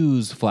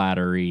use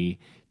flattery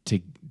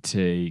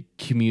to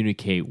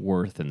communicate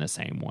worth in the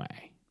same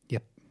way.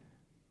 Yep.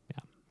 Yeah.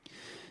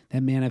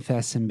 That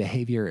manifests in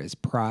behavior as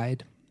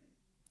pride.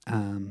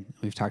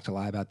 We've talked a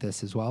lot about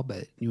this as well,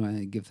 but you want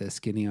to give the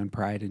skinny on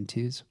pride in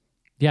 2s?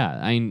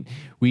 Yeah,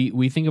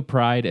 we think of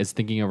pride as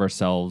thinking of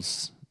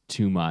ourselves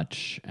too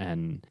much,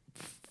 and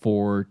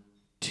for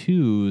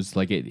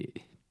 2s,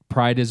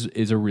 pride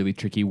is a really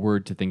tricky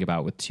word to think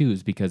about with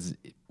 2s, because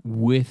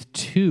with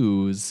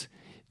 2s,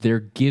 their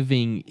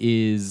giving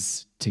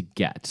is to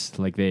get.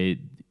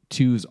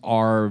 twos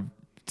are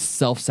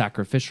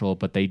self-sacrificial,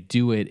 but they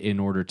do it in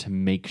order to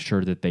make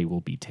sure that they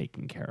will be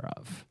taken care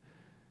of.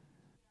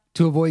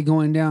 To avoid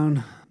going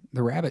down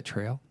the rabbit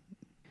trail,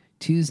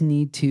 twos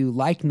need to,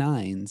 like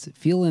nines,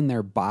 feel in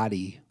their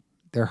body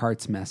their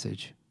heart's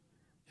message.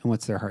 And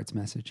what's their heart's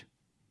message?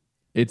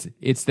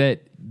 It's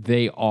that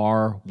they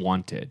are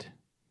wanted.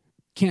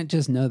 Can't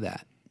just know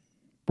that.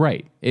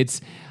 Right.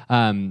 It's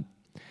I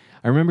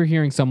remember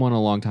hearing someone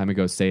a long time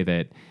ago say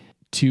that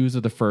twos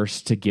are the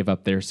first to give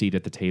up their seat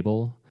at the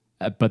table,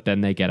 but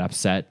then they get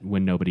upset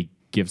when nobody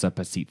gives up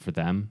a seat for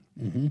them.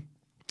 Mm-hmm.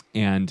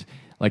 And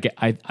like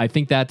I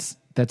think that's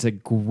a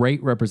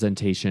great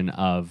representation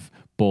of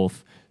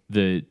both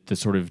the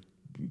sort of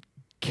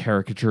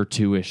caricature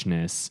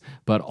two-ishness,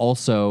 but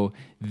also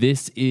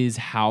this is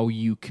how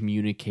you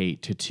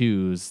communicate to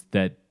twos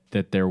that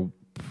their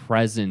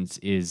presence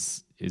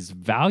is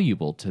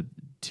valuable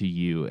to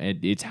you,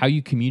 and it's how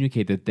you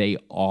communicate that they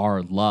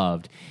are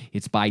loved.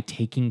 It's by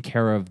taking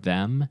care of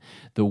them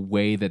the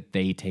way that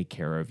they take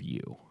care of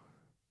you.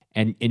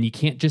 And you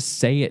can't just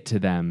say it to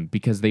them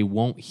because they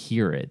won't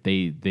hear it.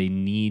 They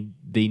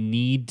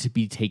need to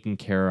be taken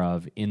care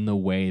of in the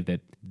way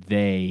that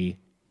they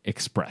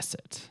express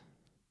it.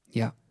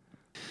 Yeah.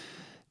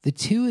 The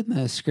two in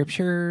the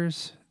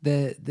scriptures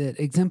that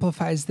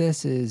exemplifies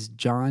this is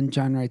John.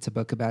 John writes a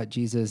book about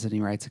Jesus, and he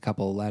writes a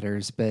couple of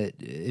letters. But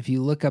if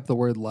you look up the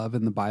word love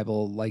in the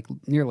Bible, like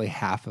nearly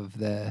half of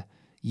the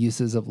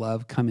uses of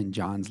love come in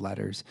John's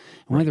letters.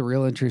 And one of the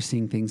real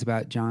interesting things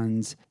about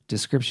John's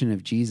description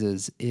of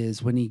Jesus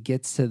is when he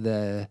gets to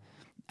the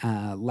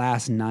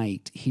last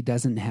night, he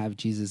doesn't have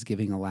Jesus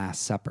giving a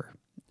Last Supper.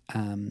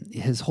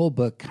 His whole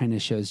book kind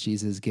of shows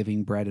Jesus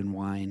giving bread and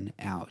wine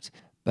out.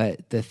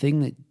 But the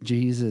thing that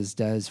Jesus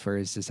does for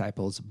his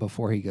disciples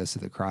before he goes to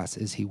the cross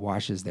is he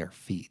washes their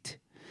feet.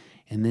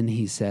 And then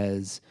he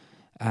says,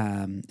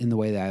 in the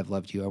way that I've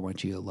loved you, I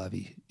want you to love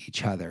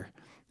each other.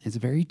 It's a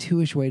very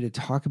two-ish way to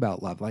talk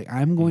about love. Like,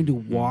 I'm going to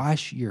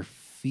wash your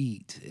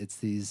feet. It's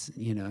these,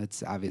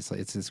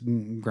 it's this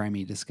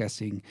grimy,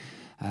 disgusting,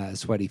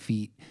 sweaty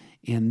feet.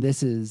 And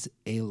this is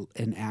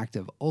an act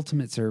of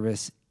ultimate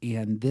service.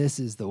 And this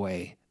is the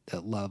way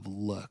that love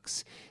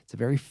looks. It's a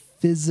very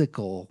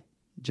physical,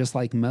 just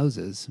like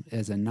Moses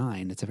as a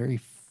 9, it's a very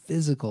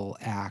physical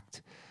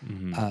act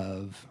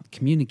of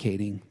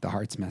communicating the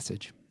heart's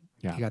message.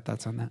 Yeah. You got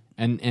thoughts on that?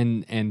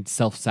 And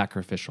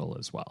self-sacrificial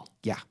as well.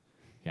 Yeah.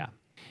 Yeah.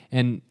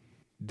 And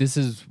this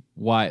is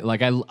why,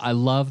 like, I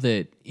love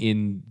that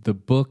in the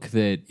book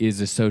that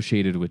is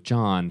associated with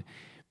John,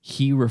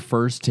 he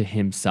refers to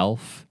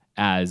himself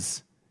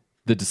as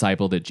the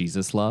disciple that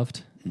Jesus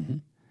loved. Mm-hmm.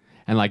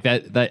 And like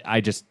that I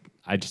just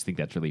think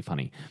that's really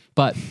funny.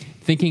 But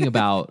thinking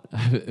about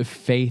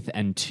faith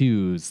and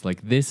twos,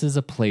 like, this is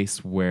a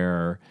place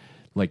where,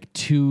 like,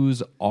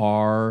 twos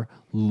are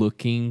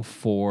looking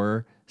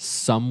for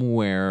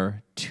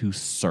somewhere to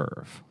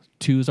serve.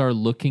 Twos are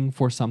looking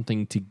for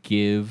something to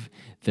give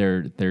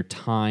their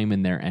time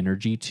and their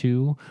energy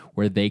to,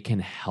 where they can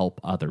help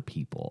other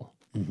people.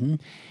 Mm-hmm.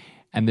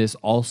 And this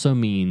also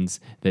means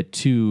that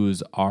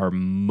twos are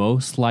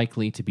most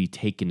likely to be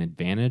taken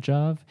advantage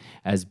of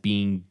as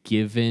being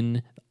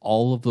given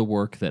all of the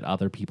work that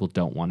other people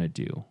don't want to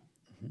do.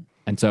 Mm-hmm.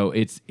 And so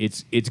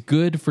it's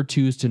good for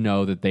twos to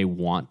know that they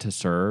want to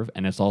serve,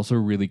 and it's also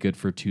really good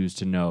for twos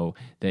to know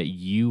that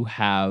you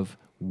have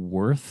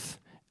worth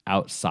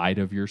outside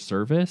of your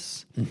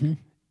service, mm-hmm.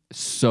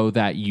 so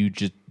that you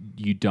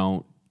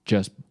don't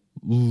just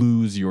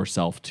lose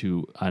yourself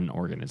to an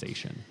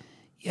organization.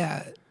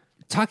 Yeah.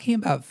 Talking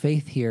about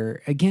faith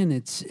here, again,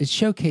 it's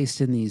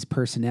showcased in these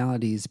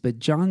personalities, but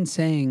John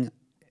saying,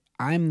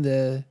 I'm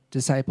the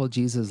disciple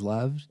Jesus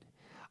loved,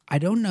 I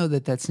don't know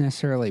that that's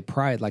necessarily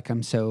pride, like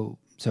I'm so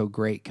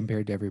great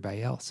compared to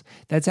everybody else.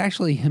 That's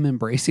actually him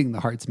embracing the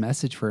heart's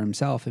message for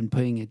himself and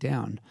putting it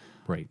down.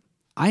 Right.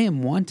 I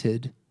am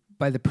wanted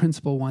by the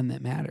principal one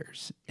that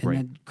matters. And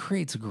right. that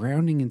creates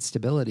grounding and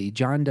stability.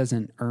 John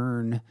doesn't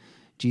earn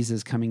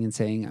Jesus coming and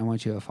saying, I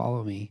want you to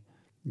follow me.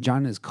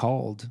 John is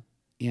called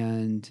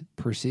and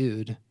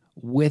pursued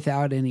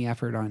without any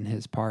effort on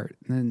his part.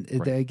 And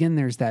then again,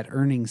 there's that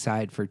earning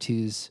side for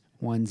twos,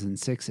 1s, and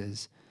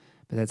 6s,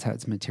 but that's how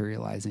it's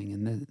materializing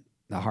in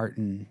the heart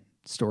and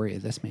story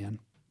of this man.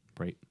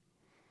 Right.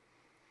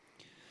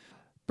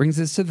 Brings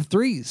us to the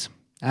 3s.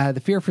 The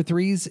fear for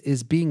 3s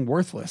is being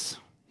worthless.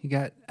 You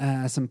got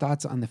some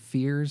thoughts on the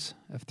fears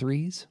of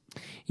 3s?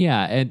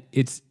 Yeah, and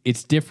it's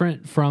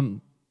different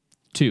from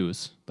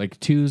 2s. Like,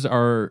 2s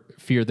are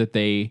fear that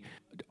they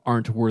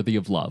aren't worthy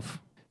of love.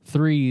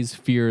 3s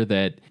fear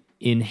that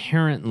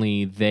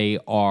inherently they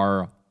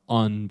are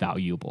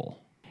unvaluable.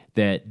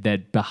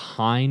 That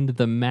behind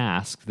the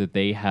mask that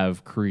they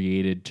have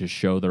created to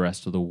show the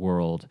rest of the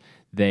world,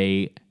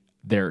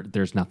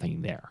 there's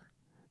nothing there.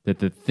 That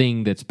the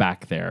thing that's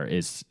back there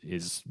is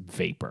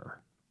vapor.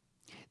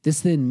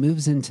 This then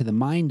moves into the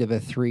mind of a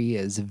 3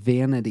 as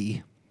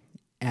vanity,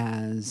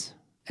 and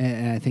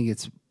I think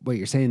it's what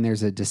you're saying.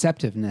 There's a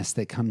deceptiveness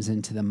that comes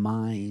into the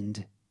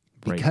mind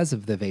because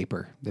of the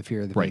vapor, the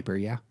fear of the vapor.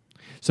 Yeah.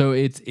 So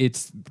it's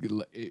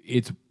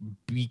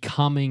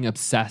becoming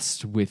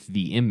obsessed with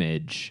the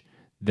image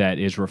that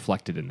is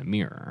reflected in the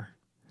mirror.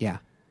 Yeah.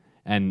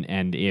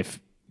 And if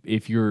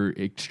you're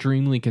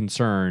extremely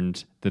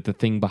concerned that the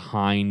thing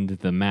behind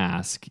the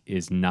mask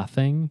is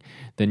nothing,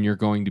 then you're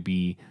going to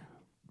be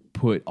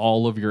put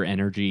all of your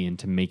energy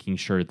into making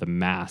sure the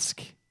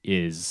mask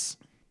is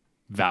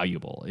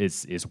valuable,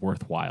 is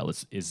worthwhile,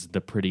 is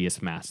the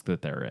prettiest mask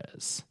that there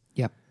is.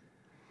 Yep.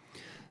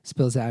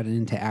 Spills out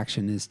into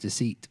action is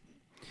deceit.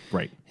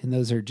 Right. And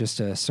those are just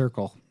a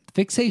circle.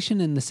 Fixation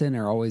and the sin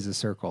are always a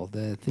circle.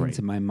 The things Right.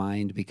 in my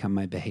mind become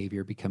my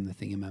behavior, become the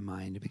thing in my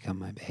mind, become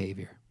my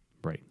behavior.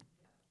 Right.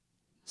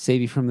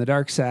 Save you from the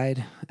dark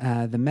side.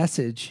 The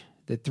message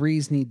that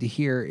threes need to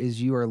hear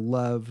is you are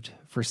loved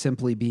for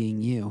simply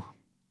being you.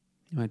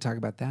 You want to talk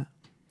about that?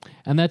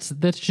 And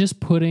that's just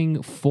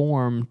putting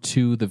form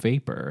to the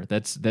vapor.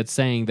 That's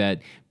saying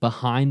that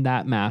behind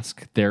that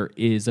mask there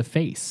is a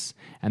face,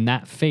 and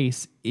that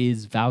face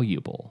is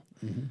valuable.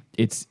 Mm-hmm.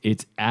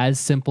 It's as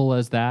simple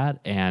as that,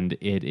 and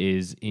it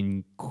is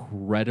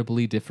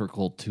incredibly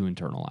difficult to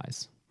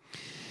internalize.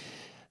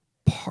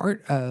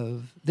 Part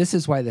of this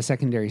is why the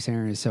secondary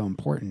center is so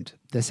important.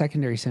 The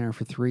secondary center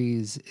for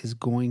threes is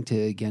going to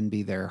again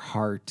be their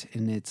heart,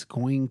 and it's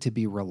going to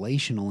be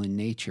relational in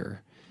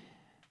nature.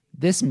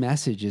 This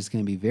message is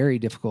going to be very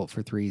difficult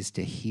for threes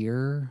to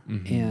hear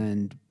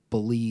and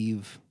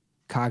believe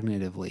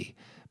cognitively.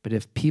 But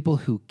if people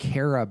who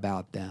care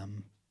about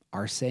them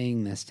are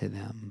saying this to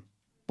them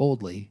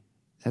boldly,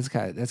 that's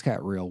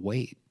got real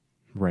weight.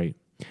 Right.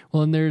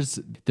 Well, and there's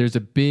a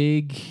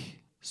big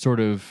sort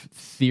of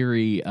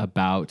theory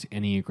about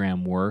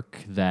Enneagram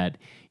work that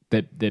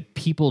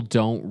people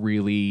don't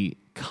really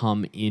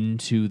come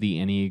into the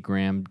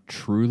Enneagram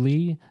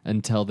truly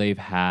until they've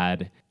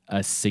had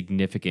a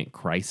significant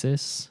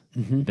crisis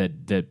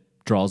that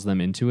draws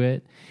them into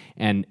it.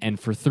 And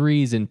for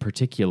threes in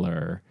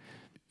particular,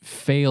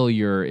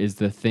 failure is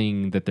the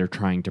thing that they're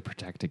trying to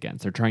protect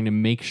against. They're trying to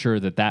make sure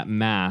that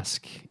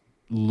mask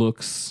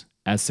looks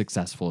as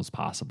successful as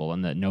possible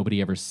and that nobody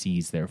ever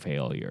sees their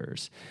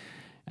failures.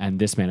 And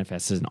this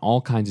manifests in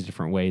all kinds of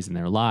different ways in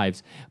their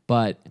lives.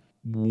 But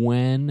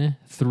when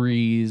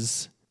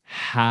threes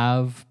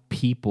have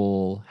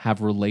people,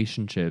 have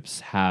relationships,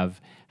 have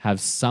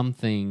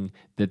something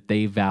that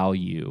they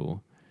value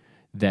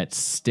that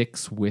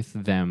sticks with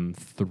them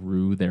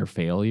through their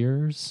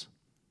failures,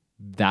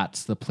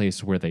 that's the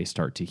place where they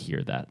start to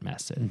hear that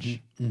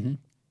message. Mm-hmm.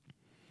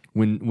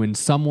 When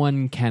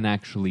someone can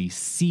actually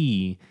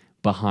see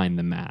behind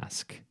the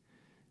mask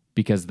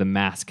because the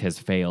mask has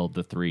failed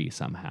the three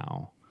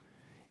somehow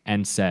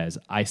and says,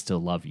 I still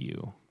love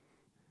you,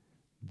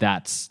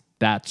 that's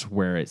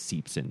where it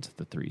seeps into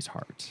the three's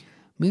heart.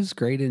 Moves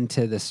great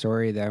into the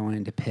story that I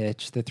wanted to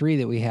pitch. The three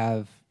that we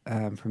have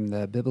from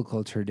the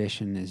biblical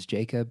tradition is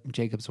Jacob.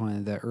 Jacob's one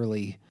of the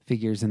early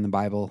figures in the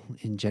Bible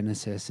in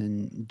Genesis,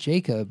 and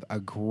Jacob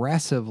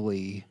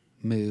aggressively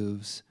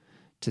moves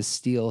to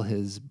steal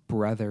his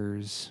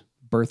brother's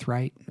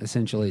birthright,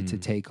 essentially to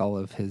take all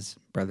of his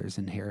brother's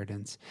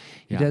inheritance.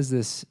 He does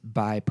this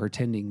by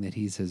pretending that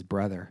he's his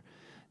brother.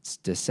 It's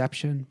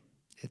deception.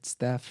 It's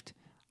theft.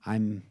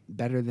 I'm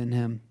better than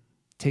him.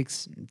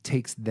 Takes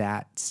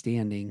that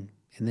standing,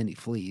 and then he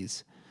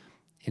flees.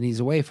 And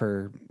he's away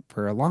for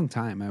a long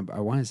time.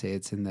 I want to say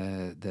it's in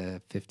the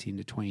 15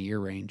 to 20 year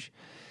range.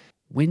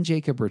 When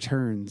Jacob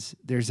returns,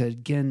 the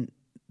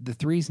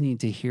threes need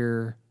to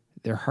hear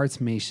their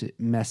heart's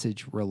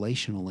message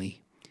relationally.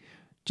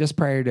 Just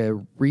prior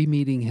to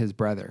re-meeting his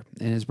brother,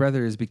 and his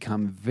brother has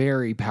become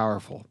very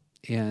powerful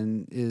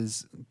and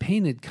is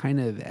painted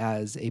kind of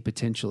as a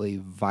potentially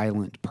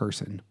violent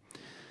person.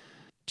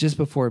 Just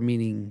before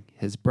meeting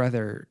his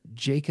brother,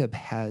 Jacob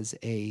has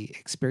a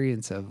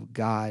experience of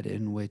God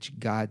in which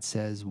God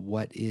says,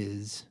 "What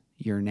is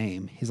your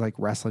name?" He's like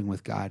wrestling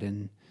with God,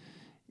 and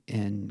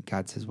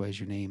God says, "What is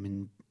your name?"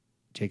 And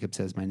Jacob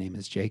says, "My name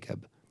is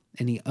Jacob."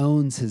 And he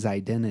owns his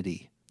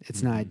identity.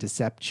 It's not a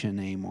deception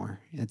anymore.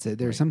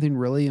 There's something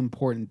really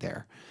important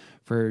there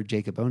for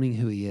Jacob owning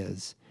who he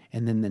is.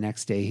 And then the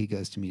next day he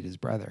goes to meet his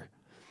brother.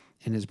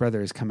 And his brother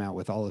has come out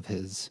with all of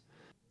his,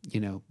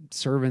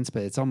 servants,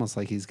 but it's almost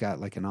like he's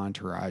got like an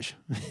entourage.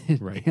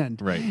 Right.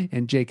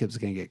 And Jacob's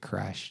going to get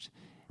crushed.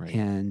 Right.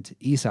 And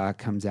Esau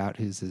comes out,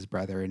 who's his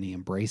brother, and he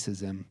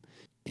embraces him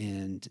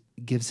and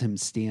gives him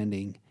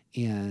standing.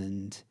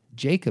 And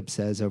Jacob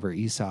says over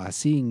Esau,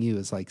 seeing you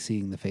is like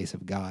seeing the face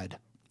of God.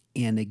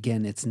 And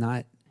again, it's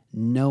not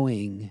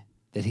knowing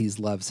that he's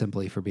loved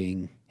simply for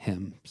being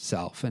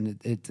himself. And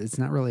it's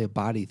not really a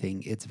body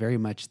thing. It's very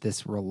much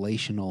this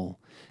relational.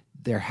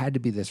 There had to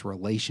be this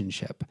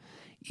relationship.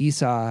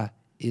 Esau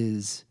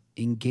is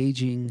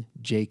engaging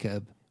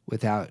Jacob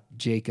without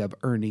Jacob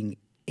earning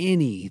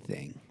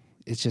anything.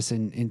 It's just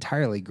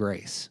entirely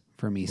grace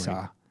from Esau.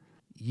 Right.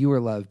 You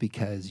are loved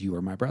because you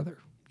are my brother.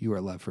 You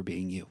are loved for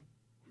being you.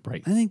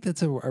 Right. I think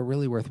that's a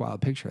really worthwhile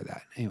picture of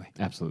that. Anyway.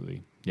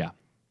 Absolutely. Yeah.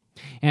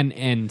 And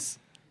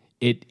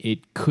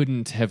it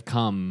couldn't have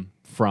come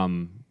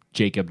from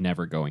Jacob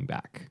never going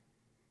back.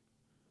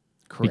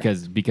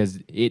 Correct. because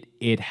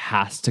it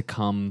has to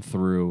come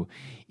through.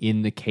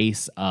 In the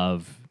case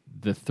of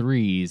the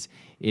threes,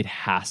 it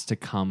has to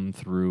come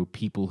through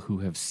people who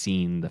have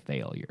seen the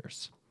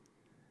failures.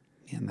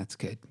 And that's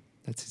good.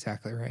 That's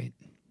exactly right.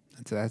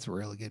 That's a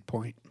really good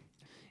point.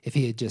 If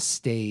he had just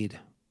stayed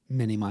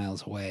many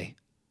miles away.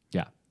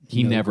 Yeah.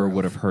 He No never growth.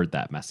 would have heard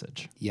that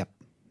message. Yep.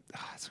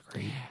 That's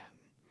great.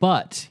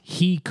 But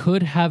he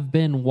could have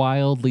been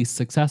wildly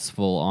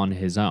successful on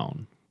his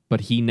own,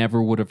 but he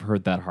never would have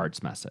heard that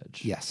heart's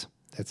message. Yes,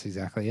 that's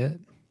exactly it.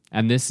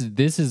 And this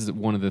is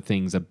one of the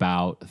things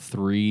about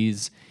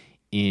threes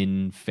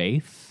in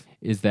faith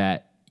is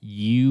that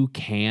you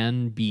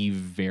can be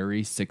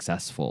very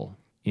successful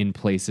in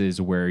places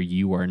where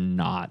you are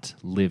not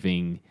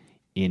living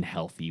in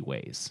healthy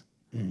ways.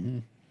 Mm-hmm.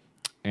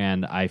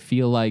 And I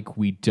feel like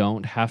we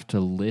don't have to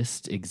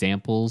list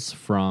examples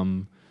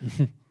from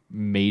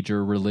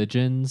major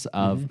religions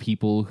of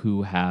people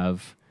who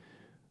have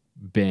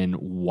been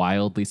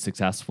wildly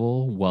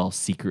successful while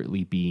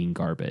secretly being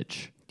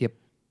garbage Yep.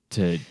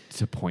 to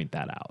point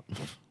that out.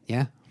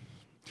 Yeah.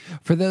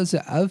 For those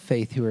of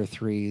faith who are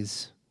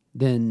threes,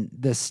 then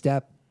the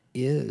step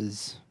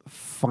is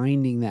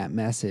finding that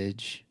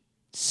message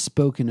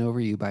spoken over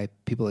you by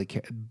people that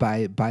care,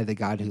 by the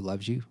God who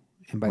loves you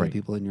and by Right. the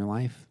people in your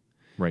life.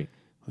 Right.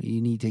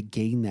 You need to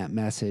gain that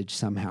message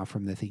somehow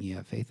from the thing you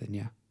have faith in.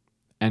 Yeah.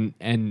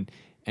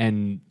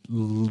 And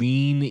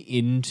lean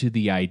into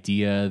the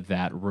idea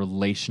that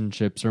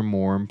relationships are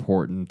more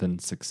important than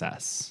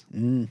success.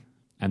 And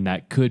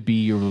that could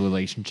be your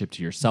relationship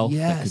to yourself.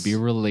 That could be a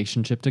Yes.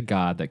 relationship to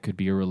God. That could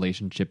be a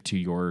relationship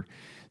to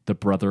the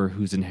brother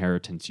whose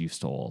inheritance you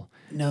stole.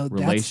 No,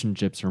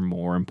 Relationships are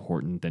more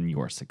important than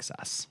your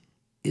success.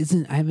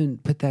 I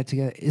haven't put that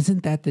together.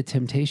 Isn't that the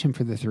temptation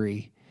for the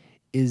three?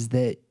 Is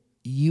that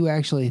you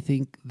actually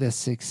think the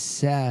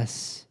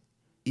success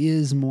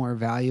is more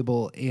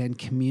valuable and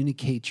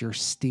communicates your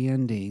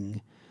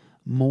standing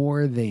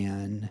more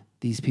than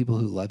these people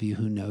who love you,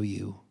 who know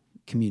you,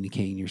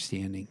 communicating your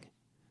standing.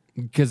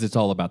 Because it's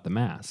all about the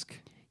mask.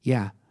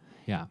 Yeah.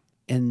 Yeah.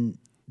 And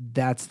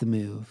that's the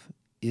move,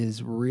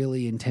 is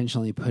really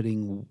intentionally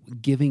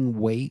giving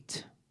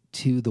weight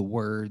to the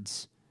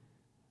words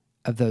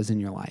of those in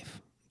your life,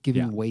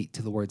 giving Yeah. weight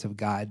to the words of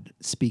God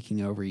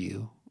speaking over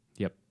you,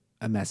 Yep.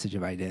 a message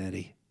of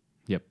identity.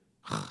 Yep.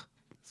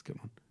 That's a good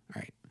one.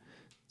 All right.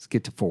 Let's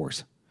get to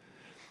fours.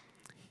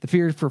 The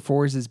fear for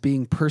fours is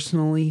being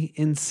personally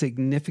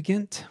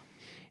insignificant.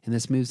 And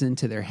this moves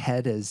into their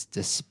head as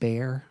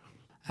despair.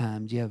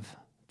 Do you have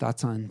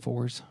thoughts on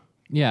fours?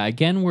 Yeah,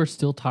 again, we're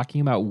still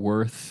talking about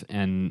worth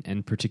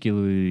and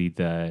particularly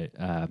the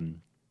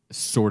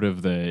sort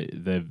of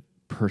the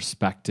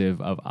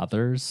perspective of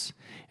others.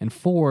 And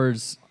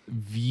fours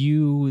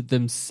view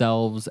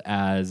themselves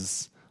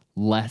as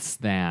less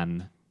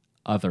than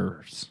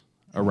others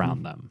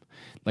around them.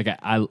 Like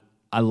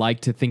I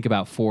like to think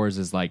about fours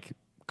as like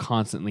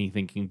constantly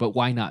thinking, but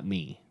why not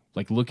me?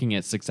 Like looking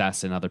at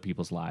success in other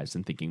people's lives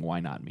and thinking, why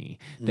not me?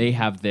 They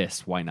have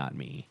this, why not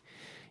me?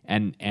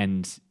 And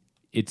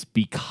it's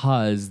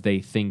because they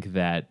think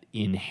that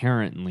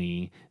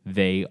inherently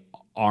they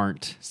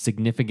aren't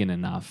significant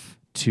enough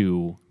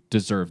to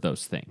deserve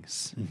those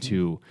things,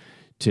 to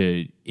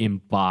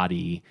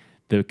embody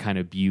the kind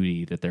of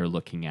beauty that they're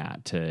looking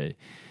at,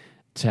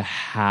 to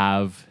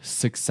have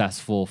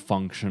successful,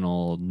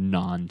 functional,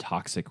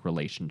 non-toxic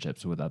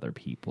relationships with other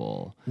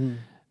people.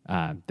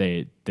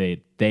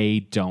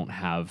 They don't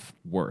have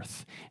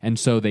worth. And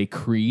so they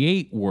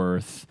create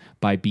worth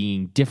by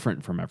being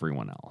different from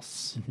everyone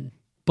else.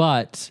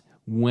 But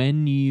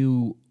when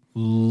you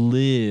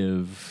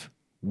live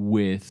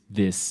with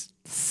this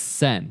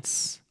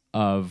sense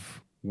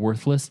of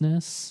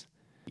worthlessness,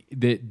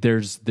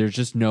 there's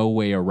just no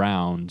way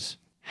around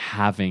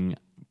having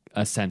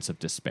a sense of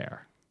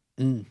despair.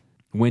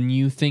 When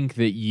you think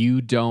that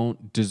you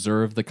don't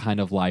deserve the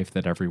kind of life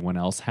that everyone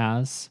else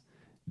has,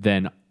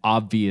 then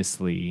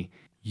obviously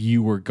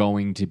you are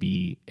going to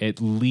be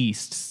at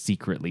least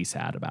secretly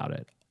sad about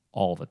it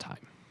all the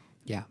time.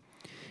 Yeah.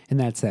 And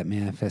that's that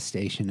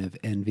manifestation of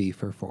envy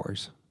for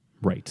fours.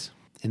 Right.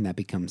 And that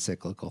becomes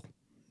cyclical.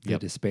 The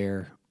Yep.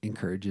 despair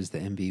encourages the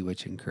envy,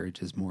 which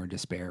encourages more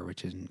despair,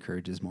 which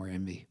encourages more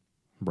envy.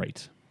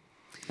 Right.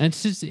 And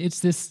it's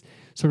this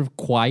sort of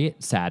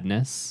quiet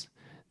sadness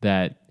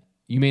that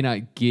you may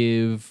not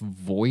give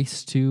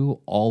voice to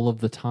all of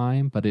the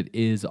time, but it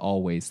is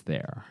always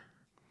there.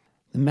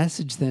 The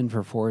message then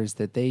for fours is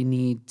that they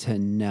need to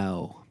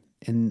know,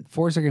 and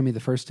fours are going to be the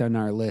first on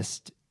our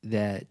list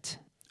that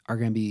are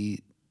going to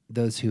be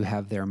those who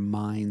have their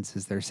minds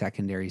as their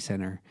secondary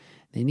center.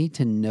 They need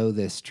to know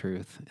this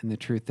truth, and the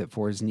truth that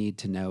fours need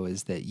to know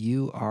is that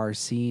you are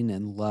seen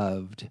and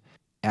loved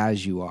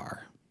as you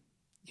are.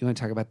 You want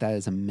to talk about that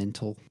as a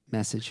mental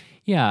message?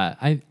 Yeah,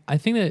 I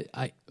think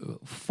that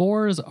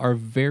fours are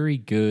very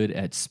good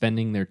at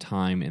spending their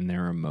time in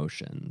their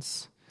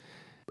emotions.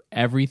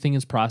 Everything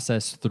is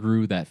processed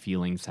through that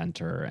feeling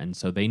center, and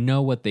so they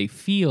know what they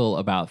feel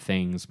about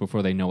things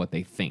before they know what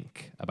they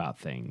think about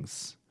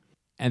things.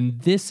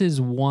 And this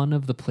is one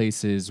of the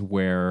places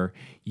where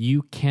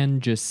you can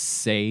just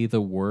say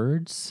the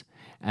words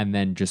and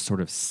then just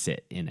sort of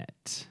sit in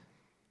it.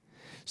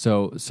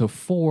 So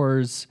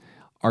fours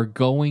are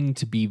going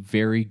to be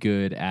very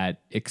good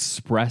at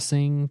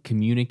expressing,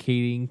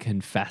 communicating,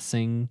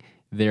 confessing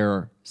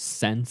their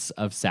sense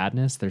of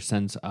sadness, their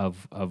sense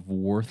of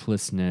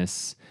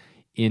worthlessness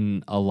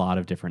in a lot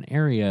of different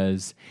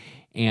areas.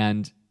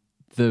 And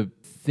the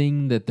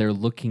thing that they're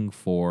looking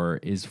for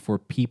is for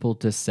people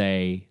to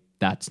say,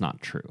 that's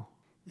not true.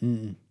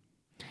 And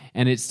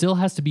it still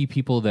has to be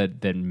people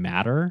that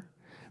matter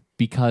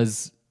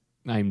because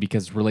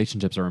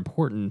relationships are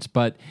important,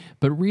 but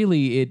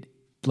really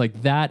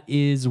that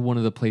is one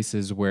of the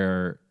places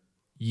where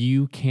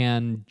you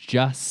can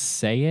just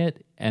say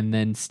it and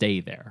then stay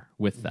there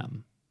with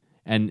them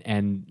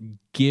and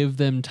give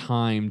them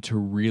time to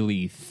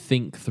really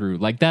think through.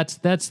 Like that's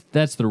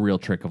the real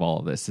trick of all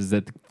of this, is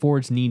that the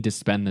fours need to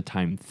spend the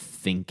time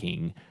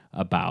thinking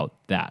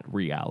about that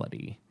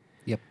reality.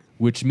 Yep.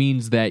 Which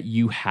means that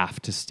you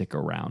have to stick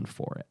around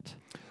for it.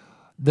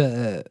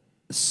 The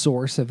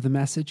source of the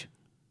message.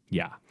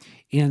 Yeah.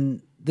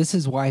 And this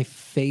is why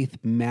faith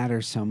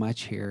matters so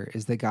much here,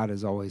 is that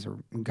God's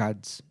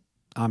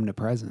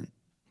omnipresent.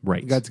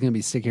 Right. God's going to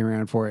be sticking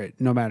around for it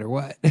no matter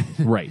what.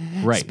 Right.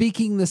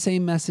 Speaking the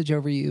same message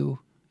over you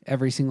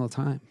every single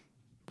time.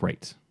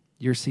 Right.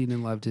 You're seen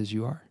and loved as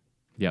you are.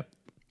 Yep.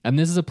 And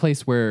this is a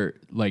place where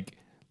like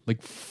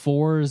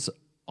fours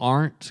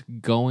aren't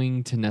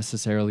going to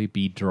necessarily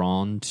be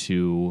drawn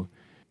to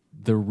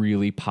the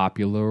really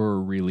popular or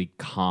really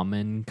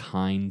common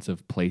kinds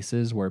of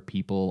places where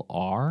people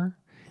are,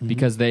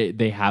 because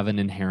they have an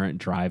inherent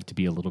drive to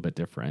be a little bit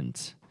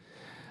different.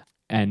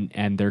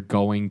 And they're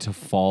going to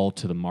fall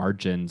to the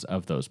margins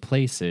of those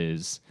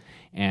places.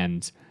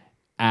 And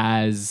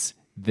as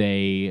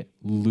they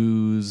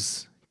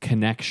lose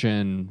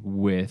connection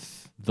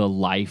with the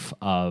life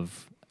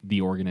of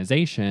the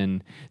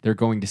organization, they're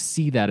going to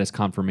see that as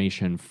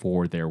confirmation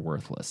for their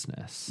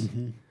worthlessness.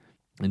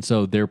 And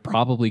so they're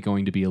probably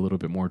going to be a little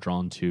bit more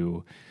drawn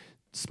to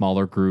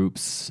smaller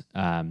groups,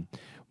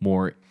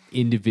 more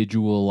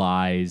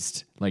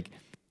individualized, like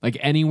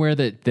anywhere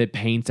that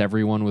paints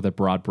everyone with a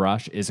broad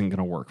brush isn't going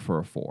to work for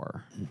a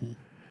four.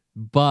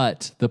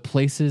 But the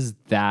places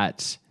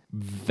that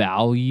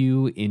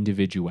value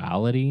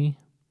individuality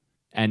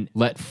and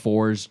let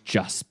fours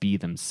just be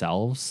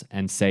themselves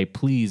and say,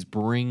 please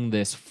bring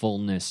this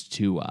fullness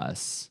to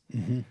us.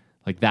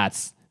 Like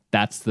that's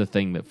the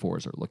thing that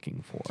fours are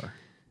looking for.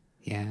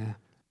 Yeah.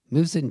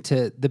 Moves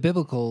into the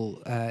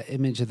biblical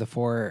image of the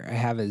four I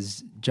have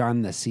is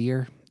John the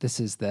Seer. This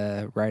is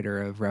the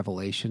writer of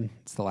Revelation.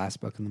 It's the last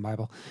book in the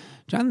Bible.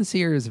 John the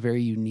Seer is a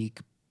very unique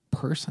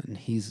person.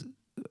 He's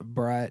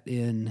brought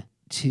in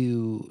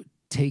to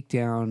take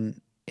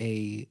down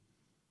a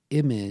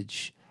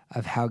image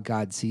of how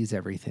God sees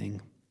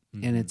everything.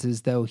 And it's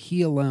as though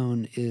he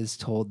alone is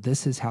told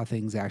this is how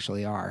things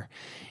actually are.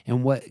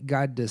 And what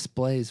God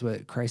displays,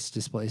 what Christ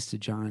displays to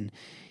John,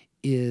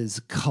 is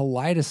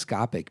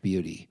kaleidoscopic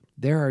beauty.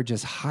 There are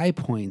just high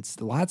points,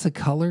 lots of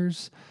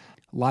colors,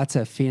 lots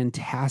of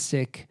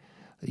fantastic,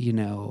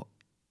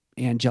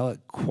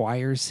 angelic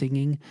choirs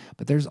singing,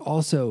 but there's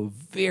also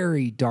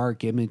very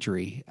dark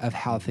imagery of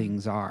how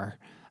things are.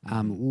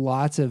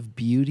 Lots of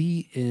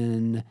beauty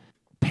in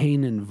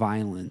pain and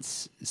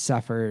violence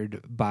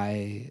suffered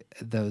by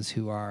those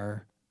who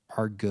are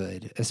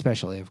good,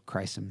 especially of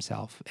Christ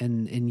himself.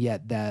 And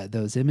yet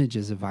those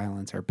images of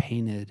violence are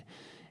painted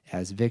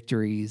as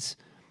victories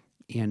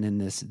and in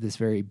this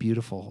very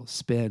beautiful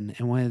spin.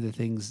 And one of the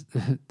things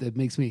that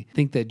makes me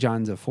think that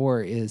John's a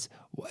four is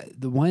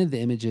one of the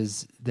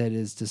images that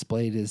is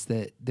displayed is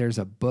that there's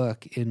a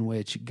book in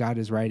which God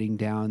is writing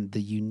down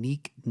the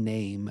unique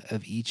name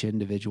of each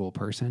individual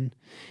person.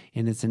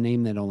 And it's a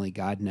name that only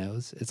God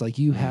knows. It's like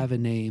you have a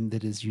name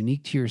that is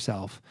unique to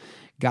yourself.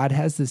 God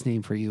has this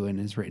name for you and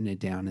has written it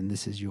down, and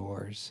this is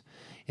yours.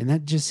 And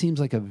that just seems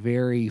like a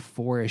very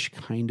fourish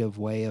kind of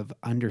way of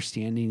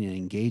understanding and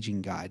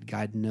engaging God.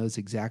 God knows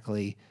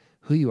exactly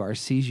who you are,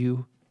 sees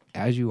you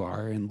as you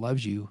are, and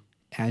loves you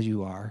as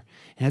you are,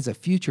 and has a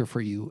future for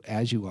you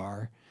as you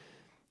are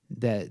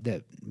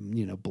that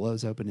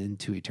blows open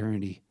into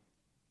eternity.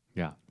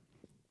 Yeah.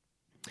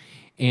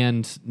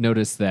 And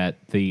notice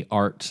that the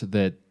art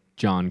that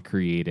John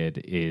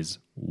created is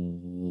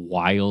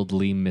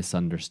wildly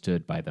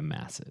misunderstood by the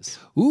masses.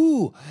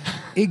 Ooh,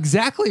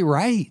 exactly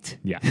right.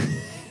 Yeah.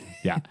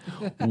 Yeah.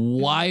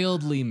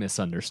 Wildly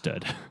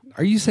misunderstood.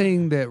 Are you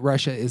saying that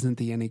Russia isn't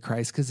the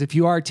Antichrist? Because if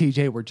you are,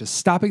 TJ, we're just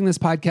stopping this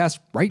podcast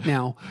right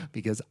now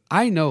because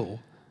I know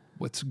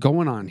what's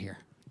going on here.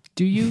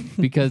 Do you?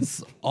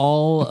 Because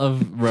all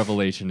of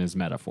Revelation is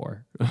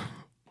metaphor.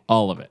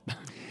 All of it.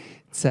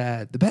 It's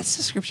the best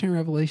description of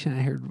Revelation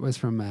I heard was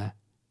from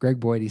Greg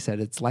Boyd. He said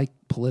it's like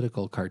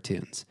political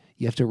cartoons.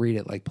 You have to read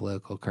it like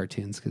political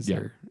cartoons because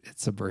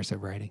it's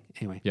subversive writing.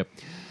 Anyway. Yep.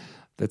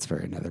 That's for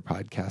another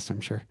podcast, I'm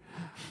sure.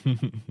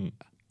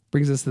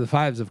 Brings us to the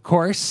fives, of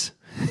course.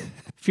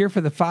 Fear for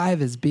the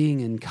five is being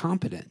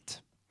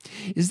incompetent.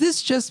 Is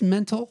this just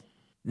mental?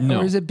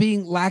 No. Or is it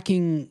being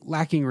lacking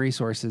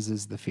resources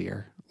is the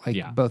fear? Like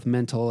Yeah. both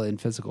mental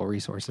and physical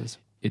resources.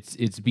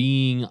 It's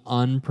being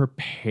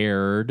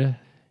unprepared,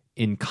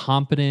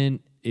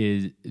 incompetent,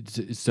 is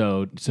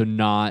so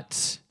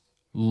not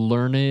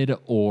learned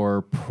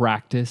or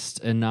practiced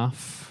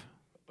enough,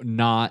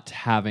 not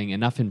having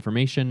enough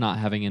information, not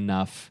having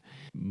enough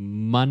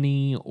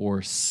money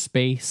or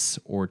space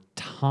or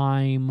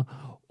time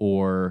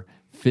or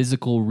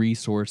physical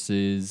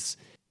resources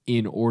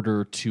in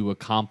order to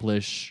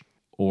accomplish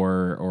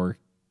or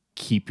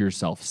keep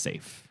yourself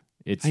safe.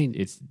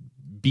 It's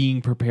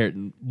being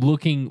prepared,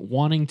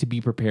 wanting to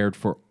be prepared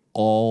for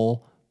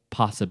all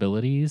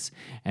possibilities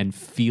and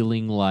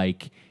feeling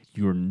like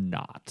you're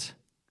not.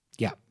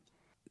 Yeah.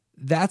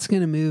 That's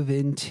going to move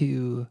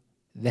into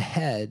the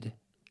head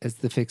as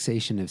the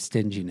fixation of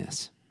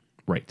stinginess.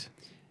 Right.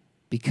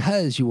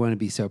 Because you want to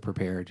be so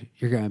prepared,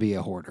 you're going to be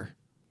a hoarder.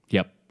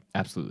 Yep.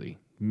 Absolutely.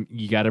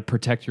 You got to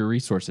protect your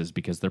resources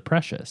because they're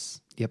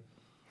precious. Yep.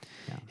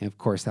 Yeah. And of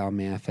course, that'll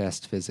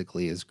manifest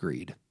physically as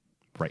greed.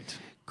 Right.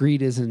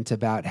 Greed isn't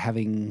about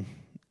having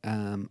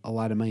a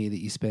lot of money that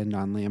you spend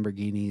on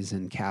Lamborghinis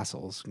and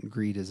castles.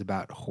 Greed is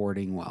about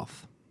hoarding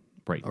wealth.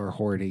 Right. Or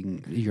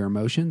hoarding your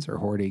emotions or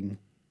hoarding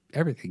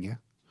everything. Yeah.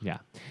 Yeah.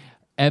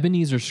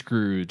 Ebenezer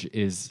Scrooge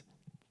is,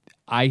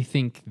 I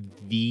think,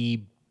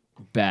 the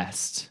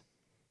best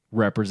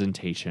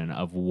representation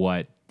of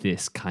what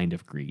this kind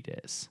of greed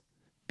is,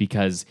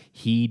 because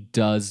he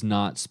does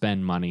not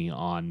spend money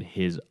on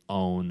his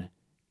own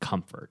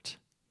comfort.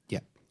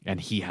 Yep. And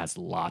he has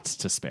lots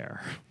to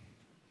spare.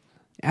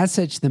 As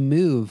such, the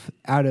move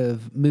out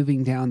of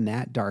moving down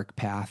that dark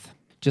path,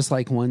 just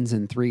like ones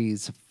and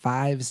threes,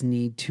 fives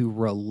need to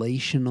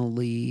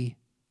relationally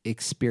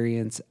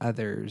experience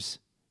others,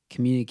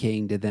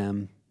 communicating to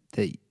them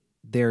that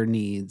their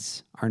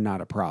needs are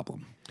not a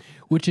problem.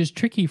 Which is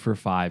tricky for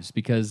fives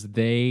because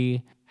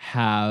they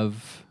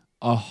have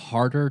a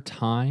harder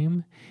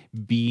time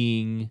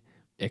being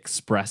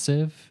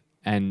expressive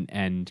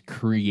and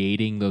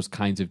creating those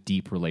kinds of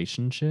deep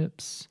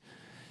relationships.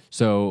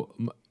 So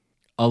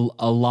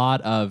a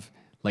lot of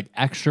like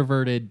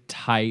extroverted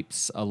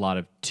types, a lot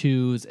of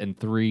 2s and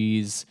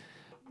 3s,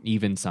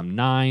 even some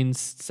 9s,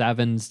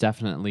 7s,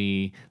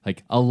 definitely.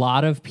 Like a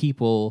lot of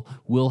people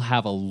will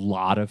have a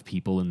lot of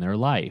people in their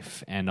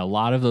life, and a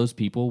lot of those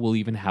people will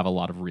even have a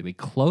lot of really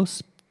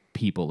close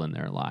people in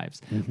their lives.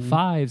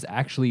 5s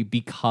actually,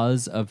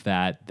 because of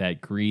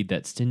that greed,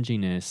 that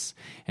stinginess,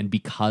 and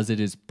because it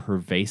is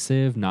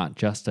pervasive, not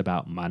just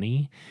about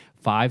money,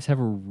 5s have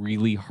a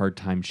really hard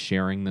time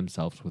sharing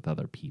themselves with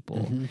other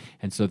people.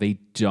 And so they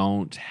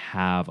don't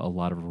have a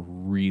lot of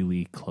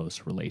really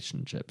close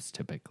relationships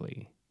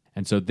typically.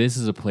 And so this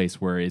is a place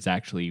where it's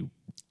actually,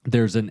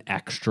 there's an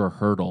extra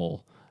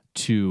hurdle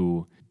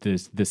to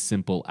the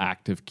simple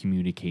act of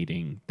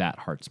communicating that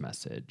heart's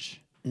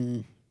message.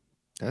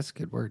 That's a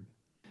good word.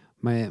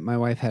 My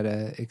wife had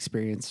a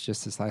experience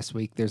just this last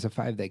week. There's a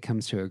 5 that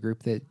comes to a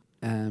group that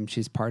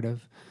she's part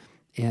of,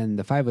 and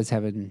the 5 was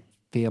having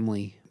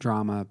family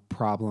drama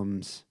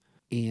problems,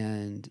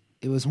 and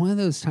it was one of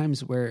those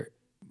times where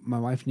my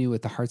wife knew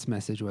what the heart's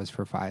message was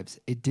for 5s.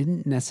 It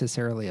didn't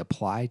necessarily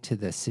apply to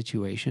the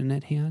situation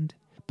at hand,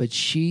 but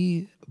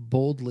she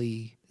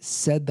boldly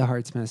said the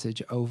heart's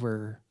message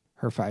over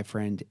her 5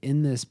 friend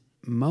in this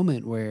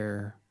moment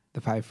where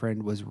the 5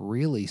 friend was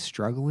really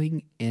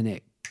struggling, and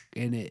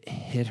it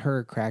hit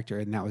her, cracked her,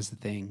 and that was the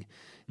thing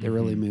that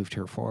really moved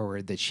her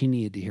forward, that she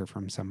needed to hear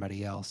from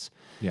somebody else.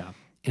 Yeah.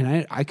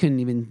 And I couldn't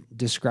even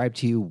describe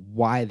to you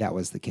why that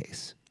was the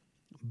case,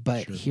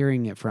 but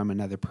hearing it from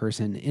another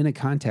person in a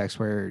context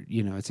where,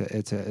 you know, it's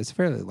a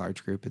fairly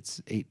large group.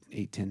 It's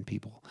 10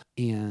 people,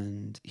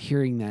 and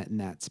hearing that in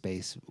that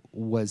space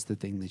was the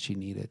thing that she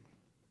needed.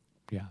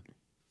 Yeah.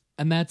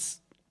 And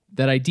that's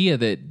that idea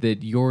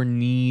that your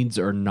needs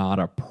are not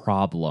a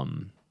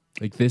problem.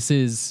 Like this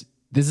is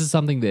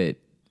something that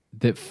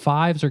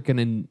 5s are going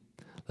to,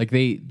 like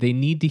they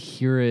need to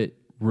hear it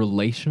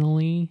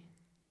relationally,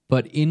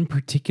 but in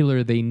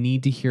particular, they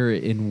need to hear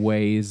it in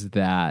ways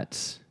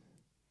that,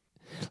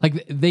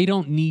 like, they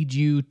don't need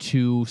you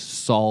to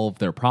solve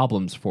their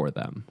problems for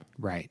them.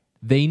 Right.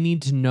 They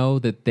need to know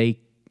that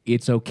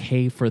it's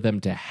okay for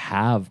them to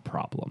have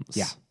problems.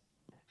 Yeah.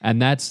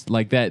 And that's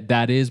like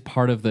that is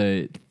part of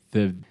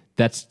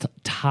that's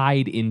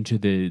tied into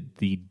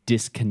the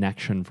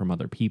disconnection from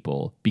other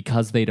people.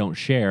 Because they don't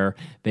share,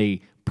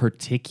 they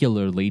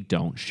particularly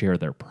don't share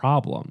their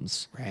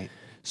problems. Right.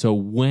 So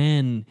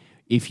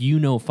if you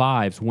know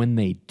 5s, when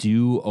they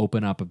do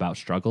open up about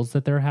struggles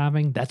that they're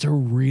having, that's a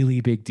really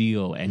big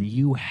deal, and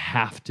you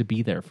have to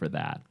be there for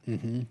that.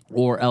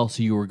 Or else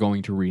you are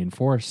going to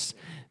reinforce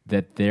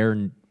that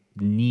their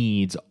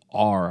needs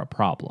are a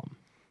problem.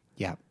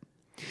 Yeah.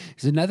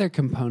 There's another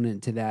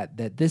component to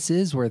that this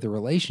is where the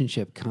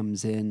relationship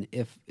comes in.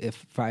 If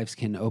 5s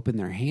can open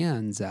their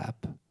hands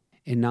up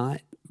and not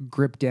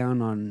grip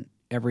down on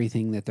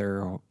everything that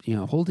they're, you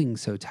know, holding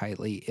so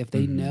tightly, if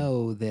they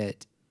know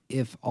that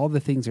if all the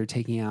things are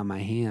taking out of my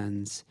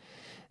hands,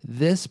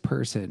 this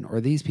person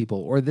or these people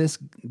or this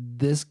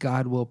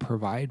God will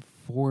provide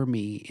for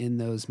me in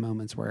those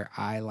moments where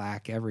I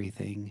lack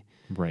everything.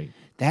 Right.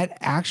 That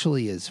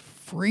actually is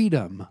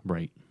freedom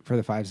Right. for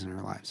the fives in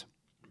our lives.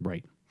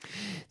 Right.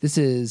 This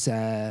is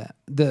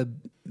the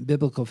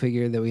biblical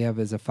figure that we have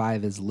as a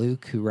five is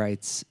Luke, who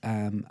writes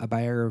a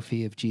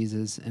biography of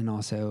Jesus and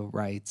also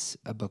writes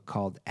a book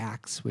called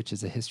Acts, which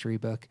is a history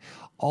book.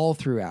 All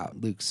throughout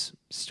Luke's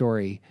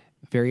story,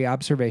 very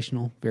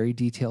observational, very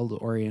detailed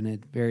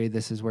oriented, very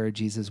this is where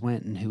Jesus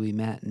went and who he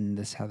met and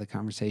this is how the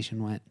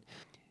conversation went.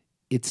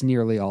 It's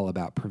nearly all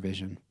about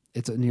provision.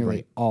 It's nearly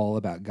Right. all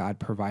about God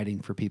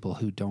providing for people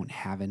who don't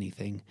have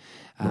anything.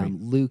 Right.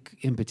 Luke,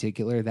 in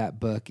particular, that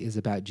book is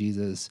about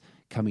Jesus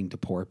coming to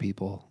poor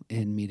people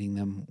and meeting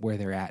them where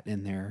they're at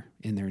in their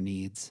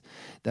needs.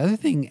 The other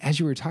thing, as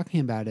you were talking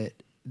about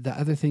it, the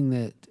other thing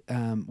that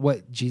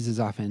what Jesus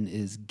often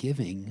is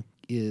giving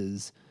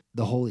is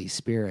the Holy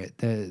Spirit.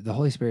 The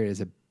Holy Spirit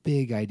is a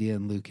big idea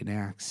in Luke and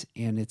Acts,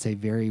 and it's a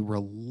very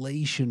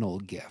relational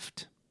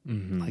gift.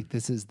 Mm-hmm. Like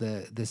this is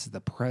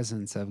the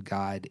presence of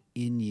God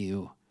in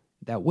you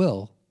that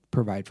will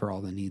provide for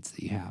all the needs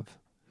that you have.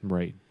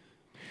 Right.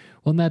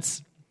 Well, and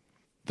that's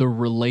the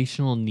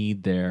relational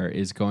need there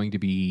is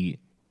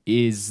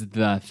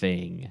the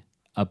thing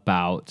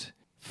about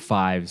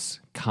fives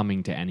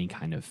coming to any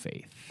kind of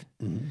faith.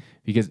 Mm-hmm.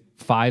 Because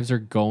fives are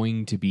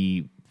going to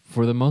be,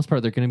 for the most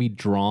part, they're going to be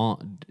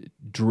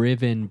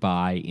driven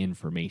by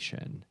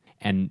information.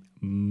 And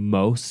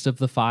most of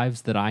the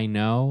fives that I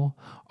know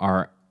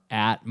are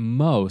at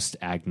most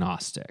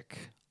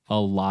agnostic. A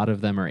lot of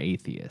them are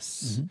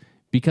atheists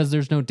because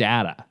there's no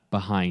data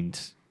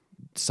behind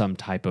some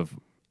type of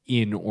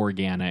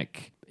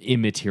inorganic,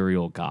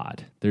 immaterial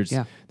God. There's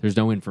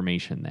no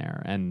information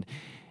there, and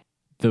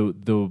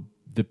the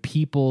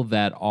people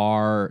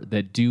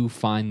that do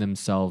find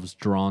themselves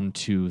drawn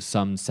to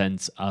some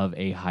sense of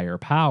a higher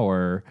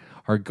power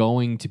are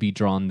going to be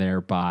drawn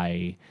there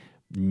by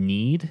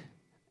need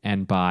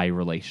and by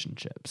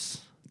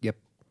relationships. Yep.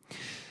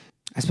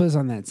 I suppose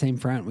on that same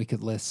front, we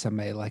could list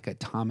somebody like a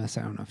Thomas.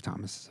 I don't know if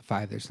Thomas is a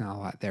five. There's not a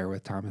lot there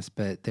with Thomas,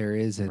 but there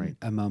is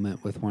a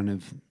moment with one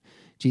of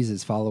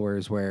Jesus'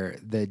 followers where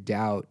the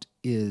doubt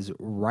is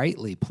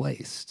rightly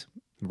placed.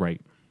 Right.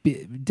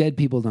 Dead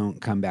people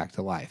don't come back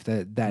to life.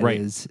 That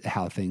Right. is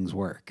how things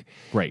work.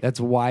 Right.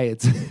 That's why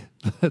it's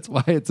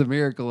a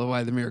miracle and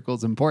why the miracle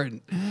is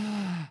important.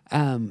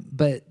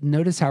 But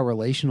notice how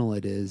relational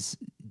it is.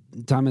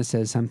 Thomas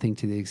says something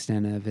to the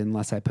extent of,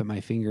 unless I put my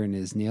finger in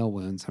his nail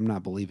wounds, I'm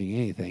not believing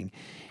anything.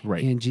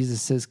 Right. And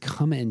Jesus says,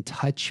 come and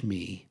touch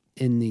me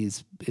in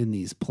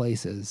these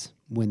places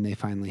when they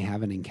finally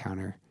have an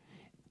encounter.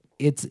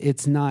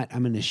 It's not,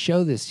 I'm going to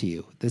show this to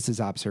you. This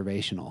is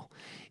observational.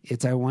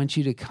 It's, I want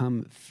you to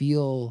come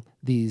feel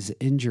these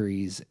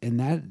injuries, and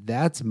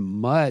that's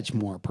much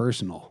more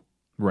personal.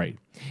 Right.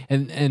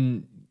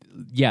 And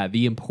yeah,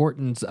 the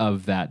importance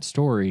of that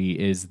story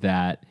is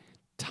that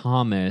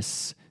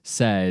Thomas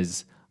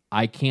says,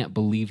 I can't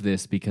believe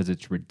this because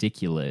it's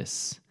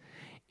ridiculous.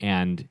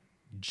 And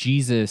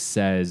Jesus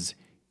says,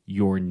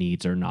 your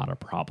needs are not a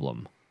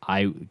problem.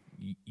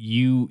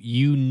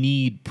 You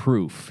need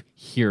proof.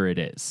 Here it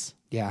is.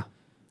 Yeah.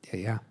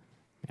 Yeah.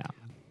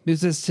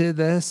 Moves us to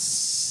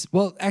this.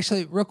 Well,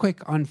 actually, real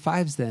quick on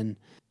fives then.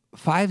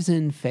 Fives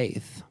in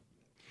faith.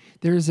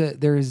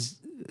 There's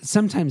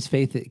sometimes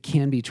faith that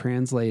can be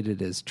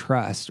translated as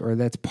trust, or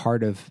that's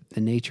part of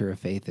the nature of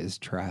faith is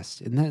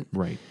trust. And that,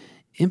 Right.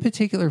 in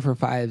particular for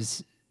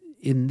fives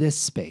in this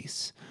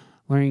space,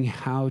 learning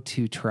how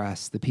to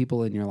trust the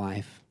people in your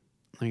life,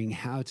 learning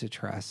how to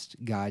trust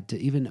God, to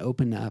even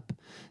open up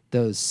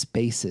those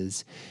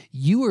spaces.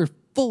 You are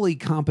fully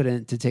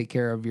competent to take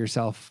care of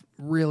yourself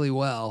really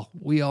well.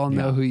 We all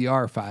know who you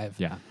are, five.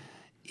 Yeah.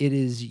 It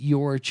is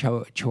your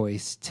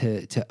choice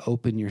to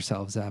open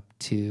yourselves up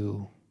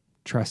to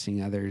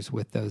trusting others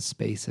with those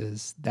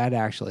spaces. That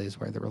actually is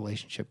where the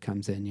relationship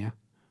comes in. Yeah.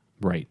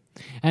 Right.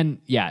 And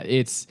yeah,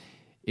 it's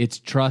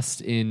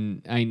trust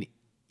in, I mean,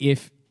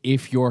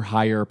 if your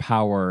higher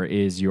power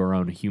is your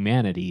own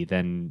humanity,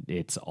 then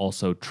it's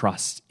also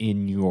trust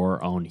in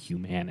your own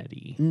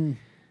humanity.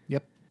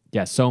 Yep.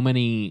 Yeah, so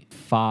many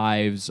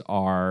fives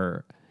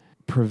are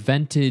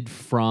prevented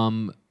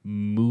from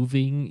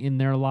moving in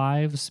their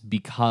lives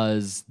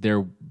because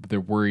they're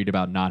worried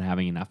about not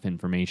having enough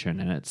information.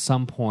 And at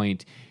some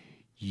point,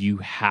 you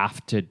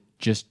have to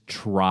just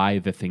try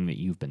the thing that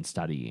you've been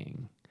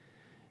studying.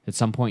 At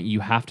some point, you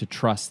have to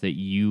trust that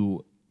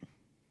you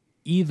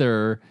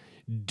either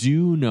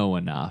do know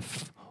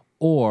enough,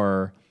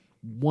 or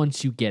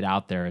once you get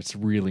out there, it's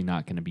really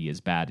not going to be as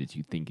bad as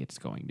you think it's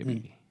going to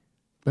be.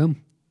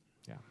 Boom.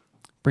 Yeah.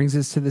 Brings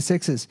us to the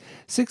sixes.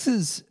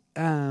 Sixes,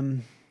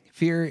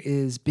 fear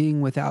is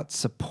being without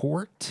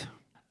support.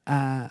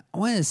 I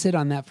want to sit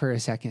on that for a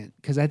second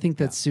because I think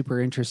that's super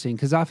interesting,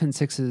 because often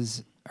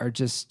sixes are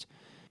just,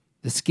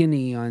 the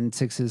skinny on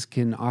sixes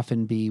can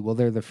often be, well,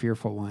 they're the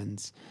fearful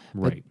ones.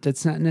 Right. But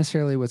that's not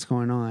necessarily what's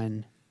going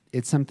on.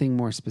 It's something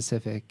more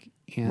specific.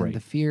 And Right. the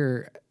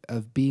fear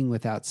of being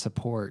without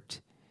support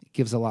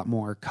gives a lot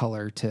more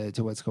color to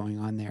what's going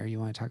on there. You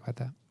want to talk about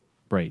that?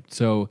 Right.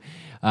 So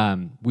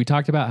we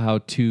talked about how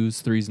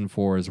 2s, 3s, and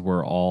 4s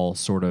were all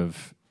sort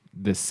of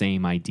the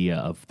same idea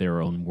of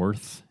their own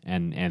worth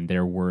and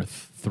their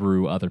worth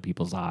through other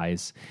people's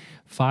eyes.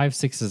 5,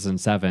 6s, and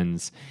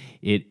 7s,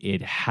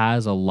 it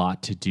has a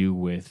lot to do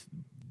with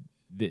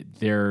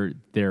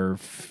their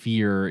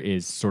fear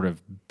is sort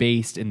of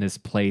based in this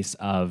place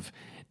of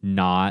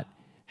not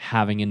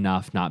having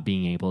enough, not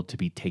being able to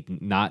be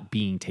not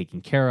being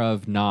taken care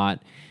of,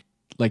 not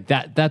like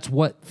that. That's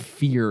what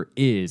fear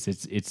is.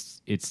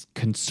 It's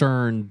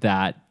concern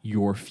that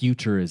your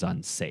future is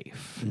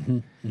unsafe.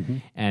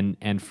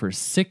 And for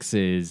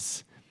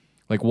 6s,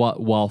 like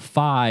while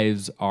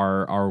 5s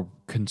are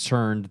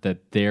concerned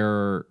that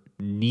their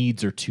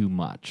needs are too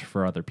much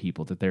for other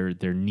people, that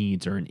their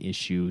needs are an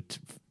issue.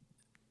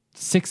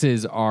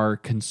 6s are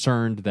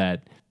concerned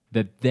that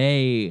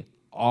they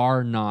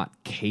are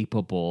not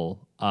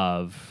capable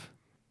of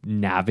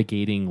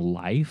navigating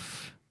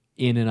life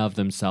in and of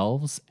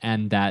themselves,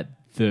 and that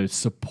the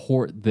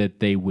support that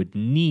they would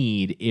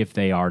need if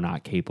they are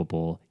not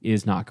capable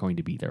is not going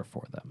to be there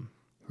for them.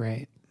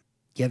 Right.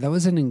 Yeah, that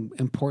was an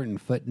important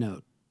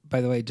footnote.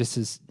 By the way, just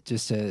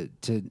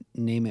to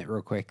name it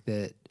real quick,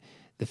 that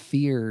the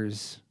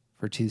fears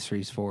for 2s,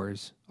 3s,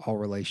 4s, all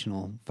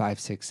relational, 5,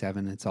 6,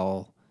 7, it's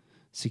all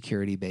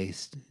security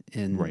based.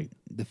 And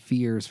the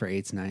fears for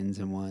 8s, 9s,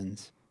 and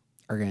 1s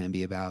are going to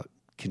be about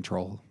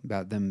control,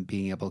 about them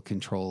being able to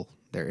control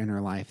their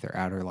inner life, their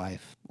outer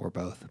life, or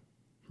both.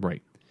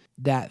 Right.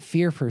 That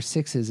fear for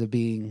 6s of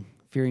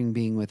fearing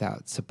being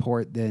without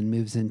support then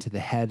moves into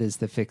the head as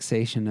the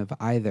fixation of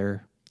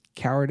either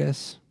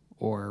cowardice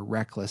or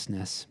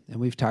recklessness. And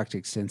we've talked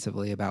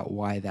extensively about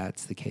why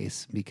that's the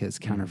case, because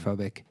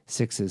counterphobic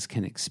 6s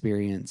can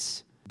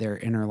experience their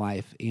inner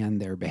life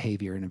and their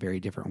behavior in a very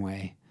different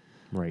way.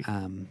 Right.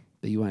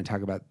 But you want to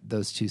talk about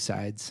those two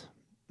sides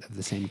of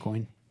the same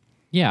coin?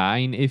 Yeah, I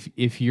mean,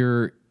 if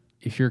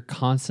you're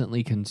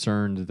constantly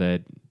concerned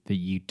that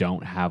you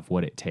don't have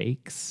what it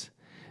takes,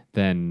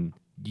 then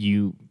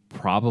you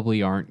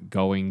probably aren't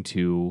going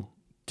to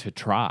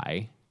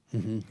try.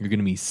 You're going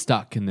to be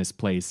stuck in this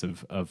place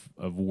of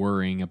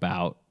worrying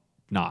about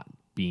not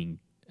being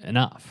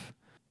enough.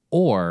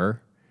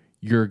 Or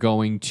you're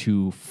going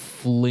to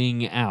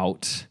fling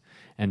out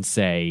and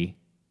say,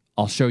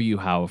 I'll show you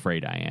how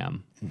afraid I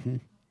am,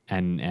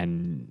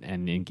 and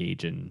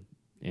engage in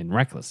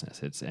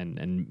recklessness.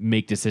 And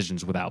make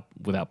decisions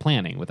without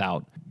planning,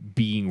 without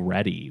being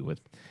ready, with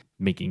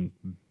making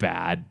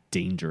bad,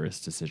 dangerous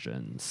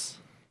decisions.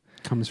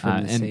 Comes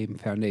from the same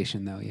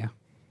foundation, though. Yeah.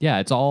 Yeah,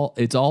 it's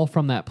all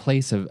from that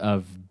place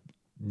of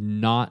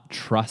not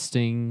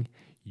trusting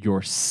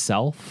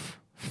yourself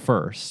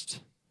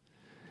first,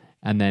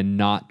 and then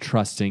not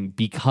trusting,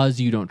 because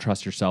you don't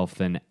trust yourself,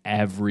 then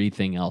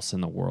everything else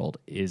in the world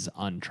is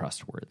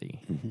untrustworthy.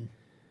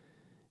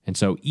 And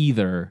so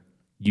either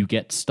you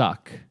get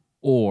stuck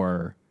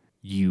or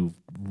you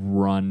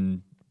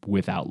run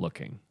without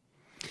looking.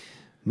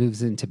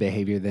 Moves into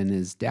behavior then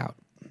is doubt.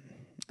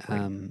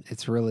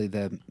 It's really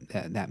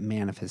that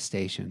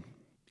manifestation.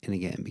 And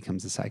again, it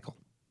becomes a cycle.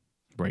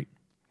 Right.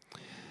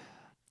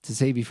 To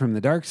save you from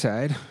the dark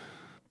side,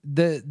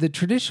 the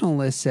traditional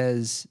list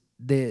says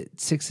that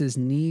 6s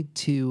need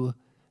to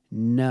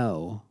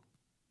know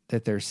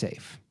that they're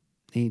safe.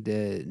 They need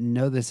to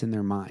know this in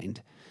their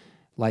mind.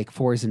 Like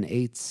 4s and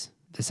 8s,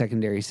 the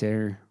secondary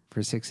center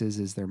for 6s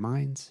is their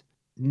minds.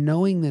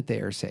 Knowing that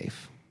they are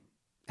safe.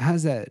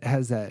 How's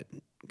that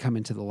come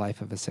into the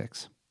life of a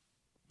 6?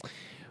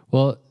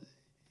 Well,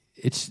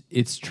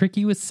 it's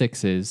tricky with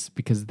 6s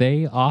because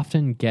they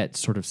often get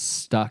sort of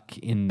stuck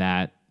in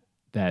that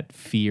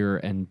fear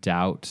and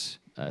doubt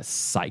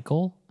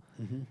cycle.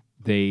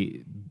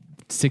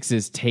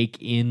 6s take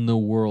in the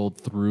world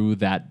through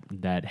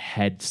that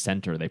head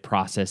center. They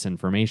process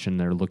information.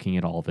 They're looking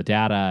at all the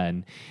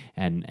data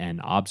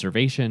and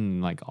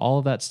observation, like all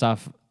of that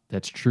stuff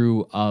that's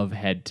true of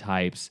head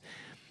types.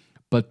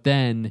 But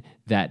then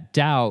that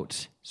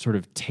doubt sort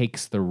of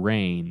takes the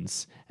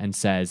reins and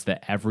says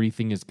that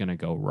everything is going to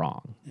go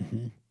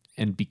wrong.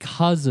 And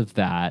because of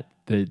that,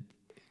 the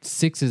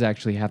 6s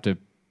actually have to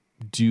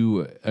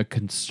do a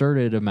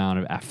concerted amount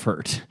of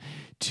effort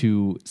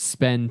to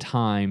spend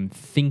time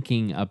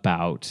thinking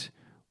about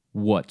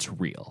what's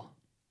real.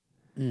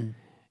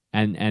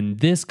 And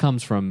this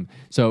comes from,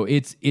 so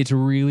it's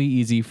really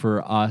easy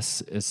for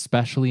us,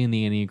 especially in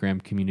the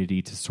Enneagram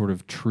community, to sort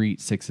of treat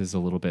 6s a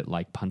little bit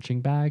like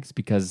punching bags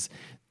because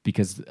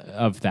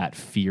of that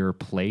fear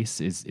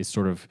place is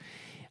sort of,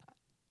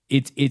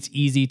 it's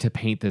easy to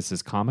paint this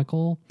as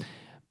comical,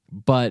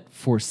 but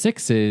for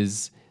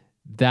 6s,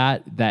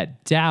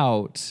 that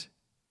doubt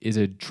is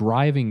a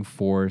driving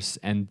force,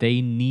 and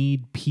they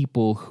need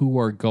people who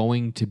are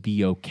going to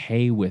be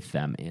okay with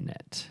them in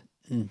it.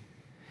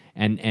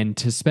 And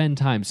to spend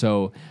time.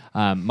 So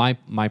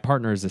my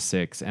partner is a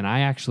 6, and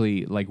I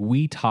actually, like,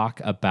 we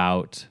talk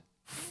about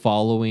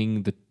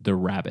following the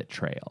rabbit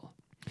trail.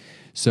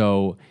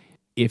 So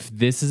if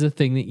this is a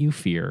thing that you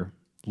fear,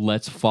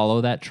 let's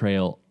follow that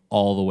trail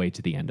all the way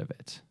to the end of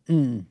it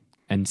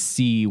and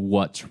see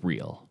what's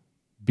real.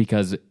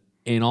 Because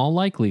in all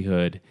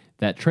likelihood,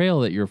 that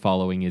trail that you're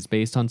following is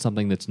based on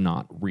something that's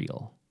not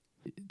real.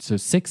 So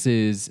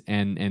sixes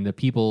and the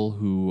people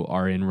who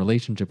are in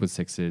relationship with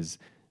sixes,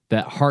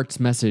 that heart's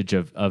message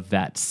of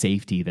that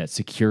safety, that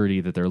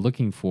security that they're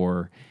looking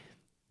for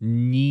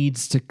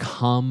needs to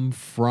come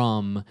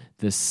from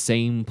the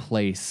same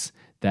place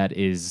that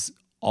is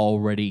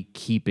already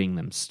keeping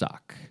them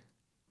stuck,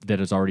 that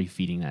is already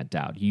feeding that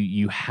doubt.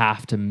 You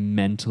have to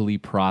mentally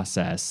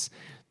process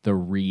the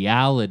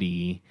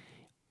reality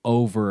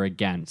over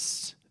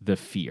against the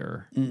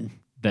fear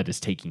that is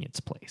taking its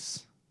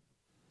place.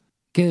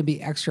 Going to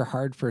be extra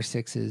hard for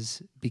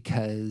sixes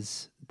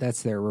because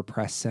that's their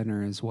repressed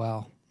center as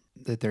well,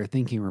 that they're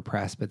thinking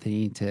repressed, but they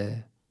need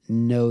to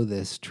know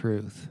this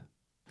truth.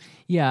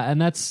 Yeah,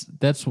 and that's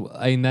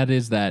I mean that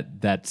is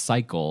that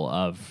cycle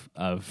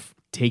of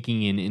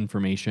taking in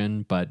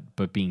information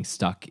but being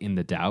stuck in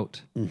the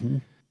doubt.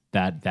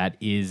 That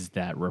is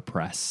that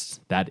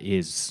repressed. That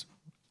is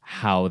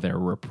how their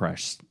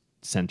repressed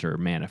center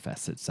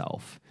manifests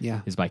itself.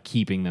 Yeah. Is by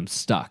keeping them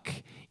stuck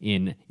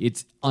in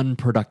its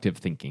unproductive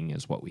thinking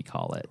is what we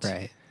call it.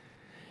 Right.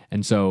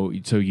 And so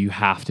you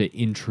have to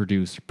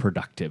introduce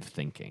productive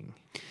thinking.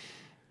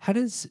 How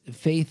does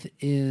faith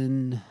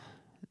in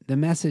the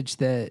message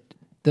that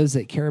those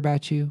that care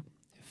about you,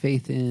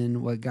 faith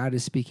in what God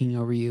is speaking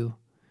over you,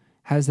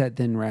 how does that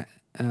then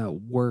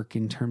work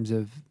in terms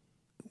of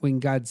when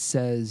God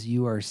says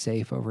you are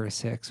safe over a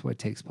six, what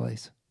takes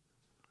place?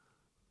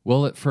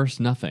 Well, at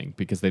first, nothing,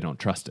 because they don't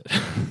trust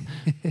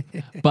it.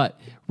 But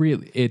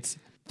really, it's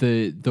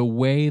the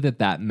way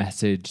that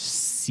message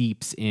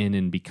seeps in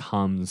and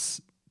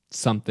becomes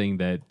something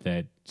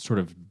that sort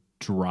of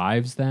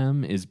drives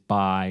them is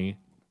by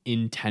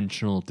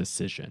intentional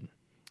decision.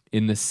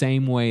 In the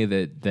same way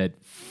that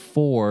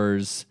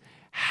fours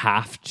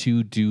have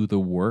to do the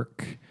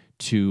work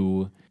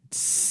to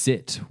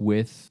sit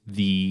with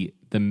the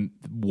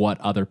what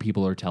other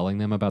people are telling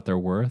them about their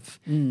worth,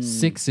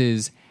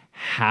 sixes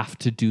have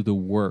to do the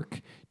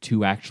work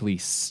to actually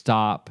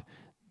stop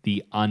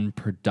the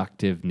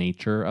unproductive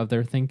nature of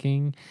their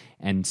thinking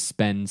and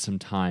spend some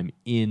time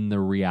in the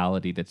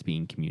reality that's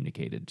being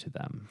communicated to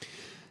them.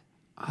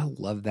 I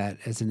love that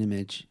as an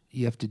image.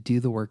 You have to do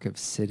the work of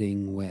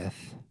sitting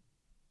with,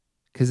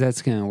 because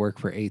that's going to work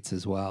for eights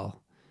as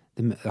well.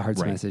 The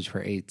heart's message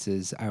for eights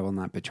is, I will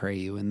not betray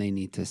you. And they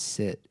need to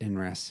sit and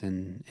rest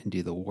and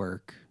do the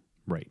work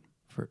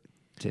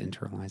to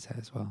internalize that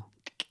as well.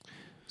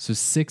 So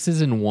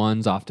sixes and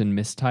ones often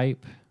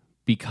mistype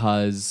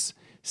because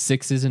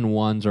sixes and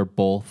ones are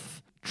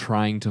both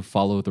trying to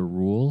follow the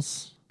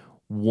rules.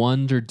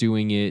 Ones are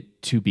doing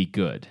it to be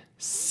good.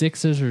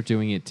 Sixes are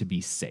doing it to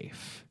be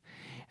safe.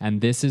 And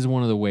this is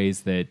one of the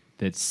ways that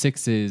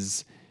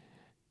sixes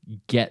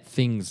get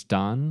things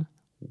done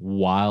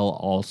while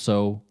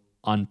also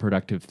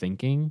unproductive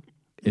thinking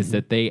is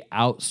that they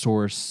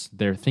outsource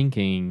their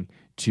thinking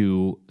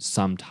to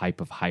some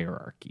type of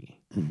hierarchy.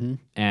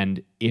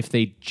 And if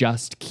they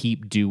just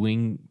keep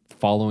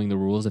following the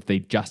rules, if they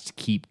just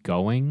keep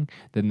going,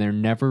 then they're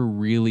never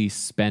really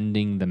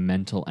spending the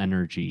mental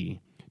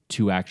energy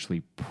to actually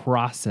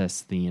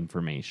process the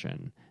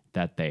information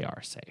that they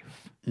are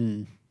safe.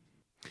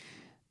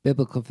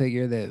 Biblical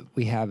figure that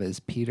we have is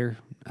Peter.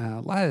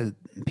 A lot of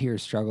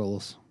Peter's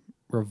struggles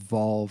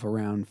revolve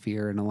around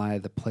fear, and a lot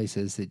of the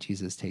places that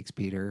Jesus takes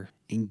Peter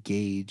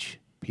engage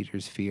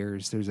Peter's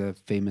fears. There's a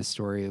famous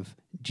story of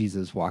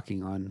Jesus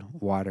walking on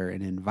water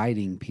and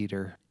inviting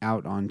Peter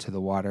out onto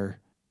the water,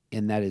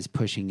 and that is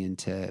pushing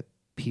into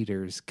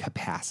Peter's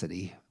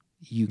capacity.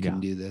 You can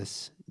do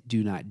this.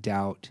 Do not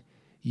doubt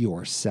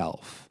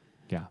yourself.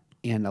 Yeah.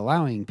 And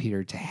allowing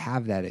Peter to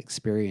have that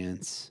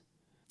experience,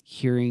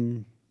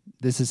 hearing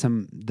this is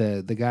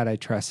the God I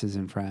trust is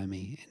in front of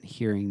me, and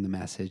hearing the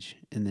message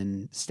and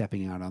then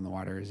stepping out on the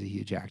water is a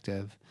huge act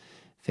of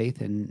faith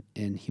and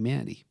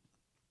humanity.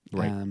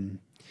 Right.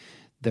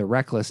 The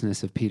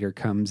recklessness of Peter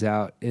comes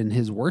out in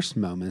his worst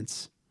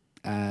moments.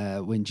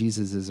 When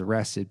Jesus is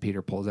arrested,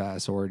 Peter pulls out a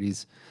sword.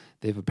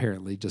 They've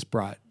apparently just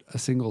brought a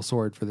single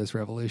sword for this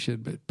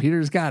revolution, but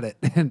Peter's got it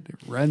and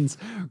runs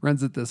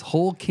at this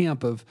whole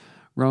camp of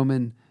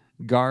Roman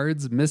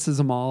guards, misses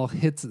them all,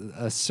 hits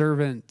a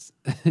servant,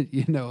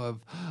 of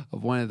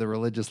one of the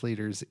religious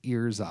leaders'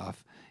 ears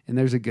off. And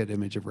there's a good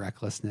image of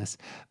recklessness.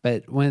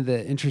 But one of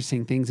the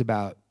interesting things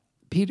about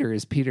Peter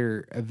is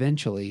Peter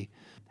eventually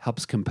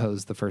helps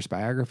compose the first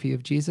biography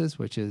of Jesus,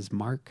 which is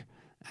Mark.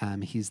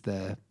 He's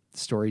the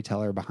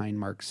storyteller behind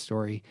Mark's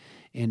story.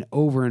 And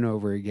over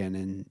again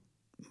in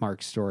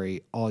Mark's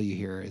story, all you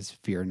hear is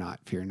fear not,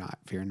 fear not,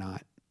 fear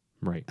not.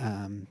 Right.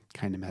 Kind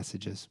of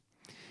messages.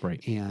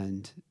 Right.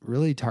 And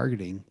really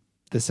targeting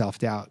the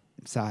self-doubt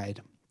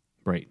side.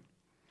 Right.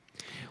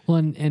 Well,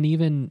 and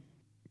even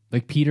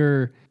like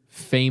Peter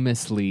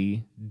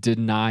famously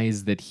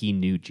denies that he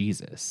knew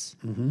Jesus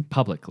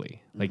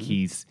publicly. Like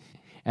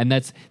and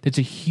that's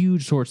a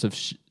huge source of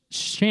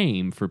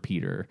shame for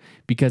Peter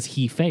because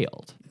he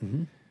failed.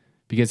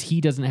 Because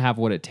he doesn't have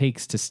what it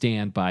takes to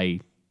stand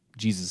by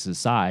Jesus'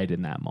 side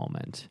in that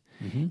moment.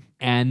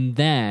 And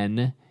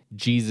then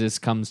Jesus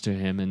comes to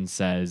him and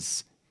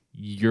says,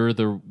 "You're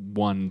the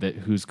one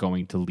who's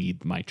going to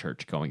lead my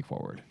church going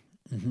forward."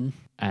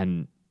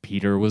 And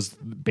Peter was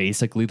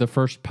basically the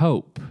first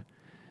pope.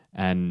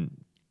 And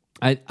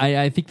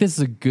I think this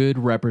is a good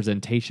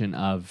representation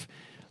of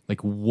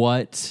like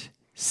what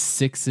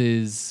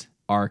sixes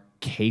are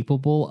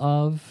capable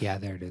of Yeah,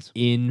 there it is.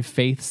 in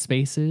faith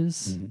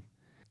spaces,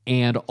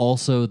 and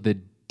also the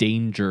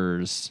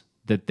dangers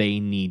that they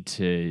need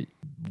to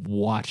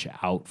watch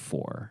out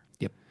for.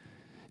 Yep.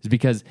 Is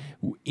because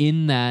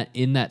in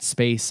that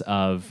space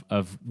of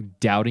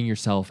doubting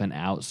yourself and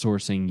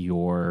outsourcing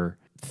your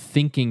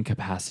thinking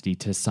capacity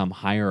to some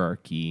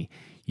hierarchy,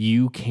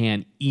 you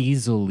can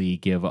easily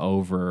give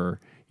over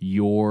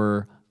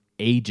your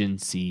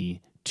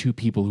agency to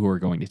people who are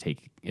going to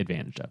take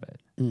advantage of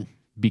it.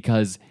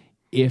 Because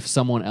if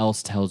someone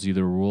else tells you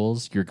the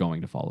rules, you're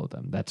going to follow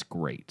them. That's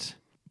great.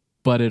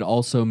 But it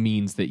also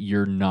means that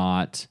you're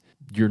not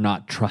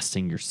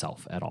trusting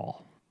yourself at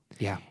all.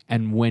 Yeah.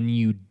 And when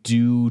you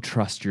do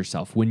trust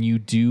yourself, when you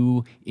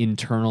do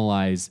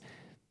internalize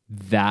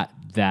that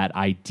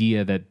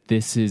idea that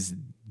this is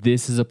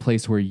a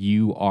place where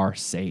you are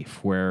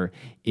safe, where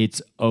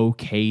it's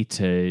okay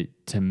to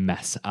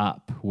mess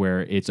up,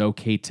 where it's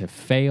okay to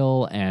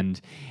fail,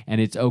 and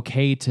it's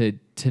okay to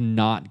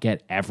not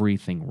get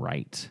everything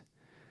right.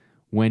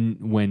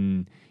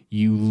 When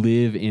you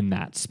live in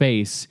that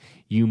space,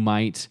 you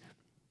might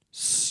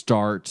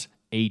start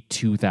a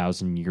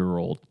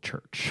 2,000-year-old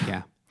church.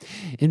 Yeah.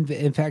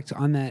 In fact,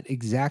 on that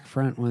exact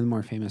front, one of the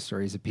more famous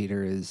stories of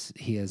Peter is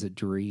he has a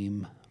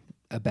dream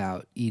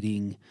about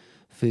eating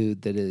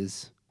food that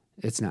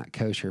it's not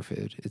kosher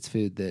food. It's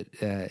food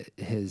that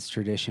his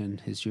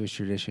Jewish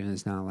tradition,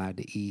 is not allowed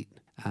to eat.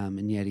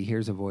 And yet he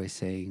hears a voice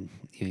saying,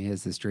 he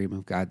has this dream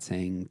of God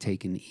saying,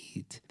 "Take and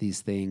eat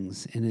these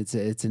things." And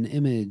it's an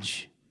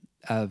image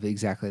of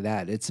exactly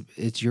that.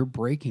 It's you're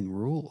breaking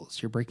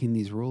rules. You're breaking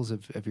these rules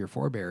of your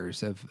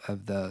forebears, of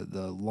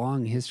the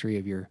long history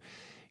of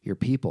your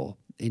people.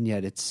 And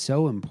yet it's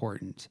so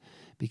important,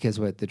 because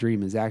what the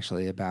dream is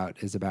actually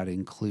about is about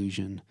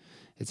inclusion.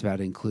 It's about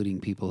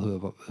including people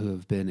who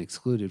have been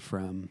excluded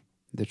from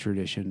the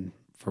tradition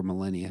for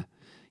millennia,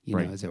 you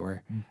Right. know, as it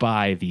were.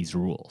 By these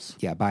rules.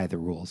 Yeah, by the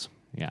rules.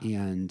 Yeah.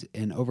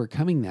 And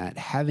overcoming that,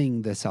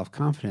 having the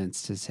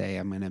self-confidence to say,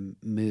 I'm going to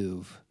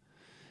move,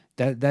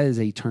 that is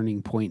a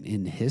turning point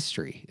in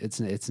history. It's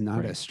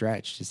not a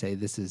stretch to say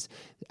this is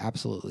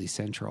absolutely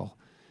central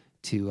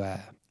to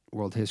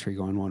world history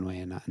going one way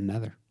and not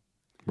another.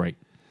 Right.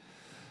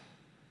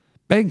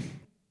 Bang.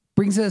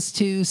 Brings us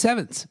to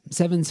sevens.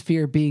 Sevens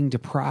fear being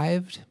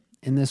deprived,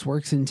 and this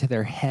works into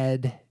their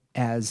head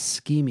as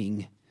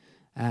scheming.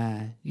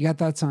 You got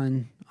thoughts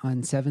on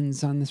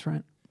sevens on this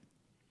front?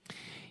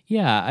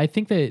 Yeah, I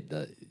think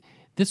that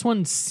this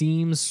one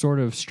seems sort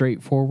of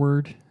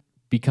straightforward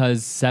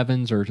because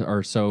sevens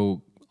are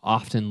so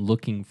often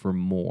looking for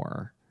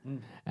more,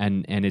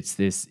 and it's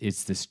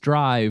this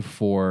drive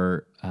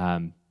for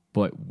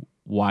but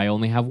why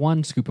only have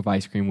one scoop of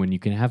ice cream when you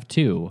can have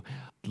two?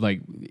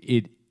 Like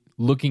it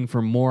looking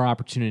for more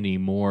opportunity,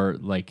 more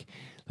like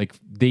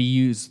they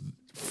use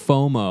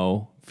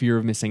FOMO, fear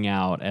of missing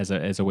out, as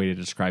a way to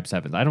describe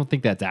sevens. I don't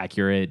think that's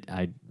accurate.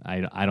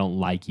 I don't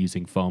like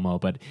using FOMO,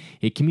 but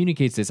it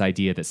communicates this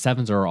idea that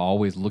sevens are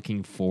always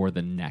looking for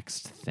the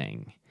next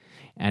thing.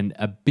 And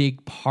a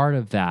big part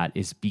of that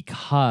is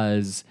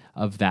because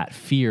of that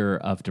fear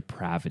of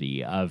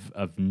depravity, of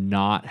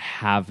not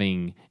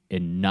having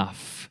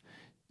enough.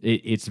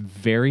 It's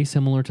very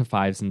similar to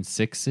fives and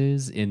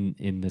sixes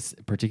in this,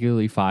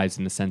 particularly fives,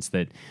 in the sense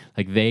that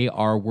like they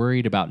are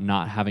worried about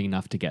not having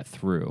enough to get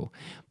through.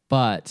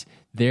 But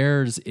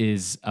theirs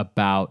is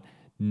about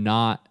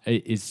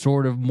is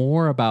sort of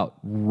more about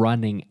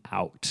running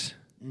out.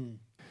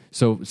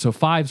 So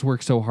fives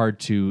work so hard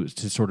to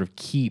sort of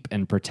keep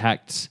and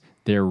protect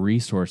their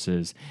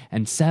resources,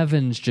 and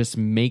sevens just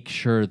make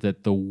sure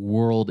that the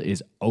world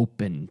is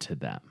open to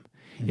them.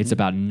 It's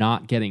about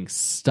not getting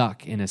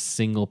stuck in a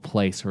single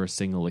place or a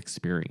single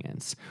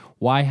experience.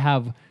 Why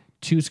have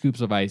two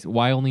scoops of ice?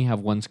 Why only have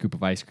one scoop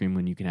of ice cream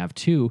when you can have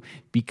two?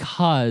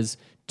 Because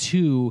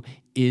two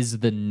is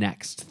the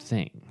next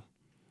thing.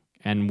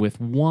 And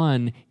with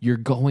one, you're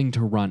going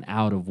to run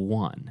out of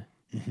one.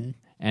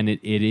 And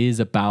it is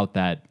about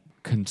that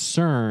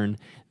concern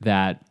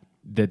that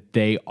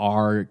they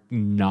are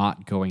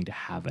not going to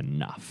have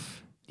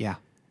enough. Yeah.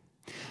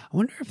 I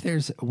wonder if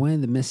there's one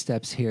of the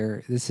missteps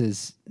here. This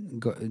is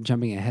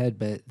jumping ahead,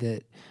 but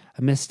that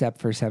a misstep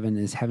for seven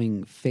is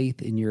having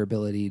faith in your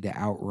ability to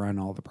outrun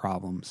all the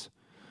problems.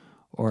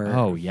 Or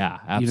Oh, yeah,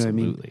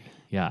 absolutely. You know what I mean?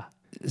 Yeah.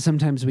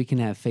 Sometimes we can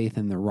have faith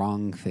in the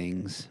wrong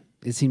things.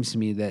 It seems to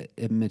me that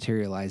it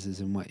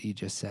materializes in what you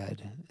just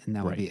said, and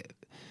that would be it.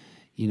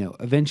 You know,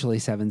 eventually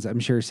sevens, I'm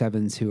sure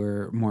sevens who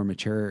are more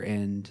mature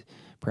and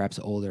perhaps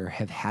older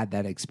have had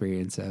that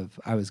experience of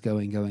I was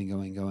going,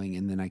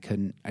 and then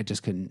I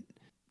just couldn't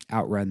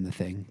outrun the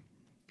thing.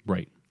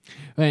 Right.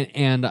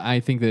 And I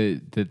think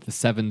that the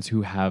sevens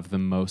who have the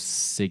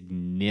most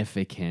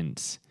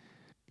significant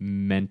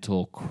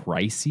mental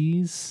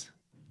crises,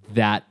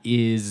 that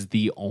is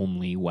the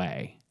only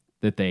way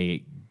that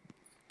they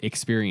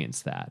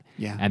experience that.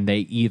 Yeah. And they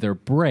either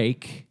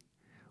break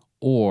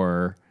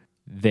or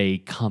they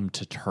come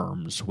to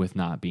terms with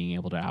not being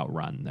able to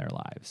outrun their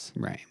lives.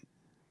 Right.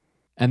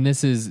 And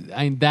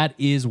that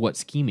is what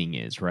scheming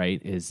is,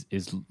 right? Is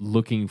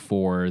looking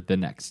for the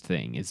next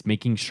thing. Is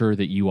making sure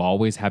that you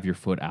always have your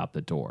foot out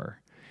the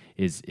door.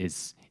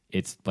 It's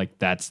like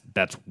that's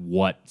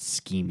what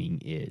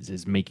scheming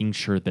is making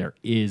sure there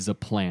is a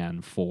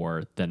plan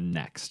for the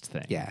next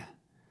thing. Yeah.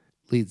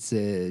 Leads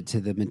to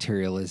the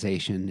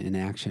materialization and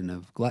action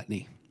of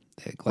gluttony.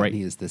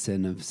 Gluttony is the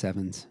sin of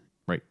sevens.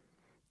 Right.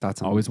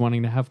 Thoughts on Always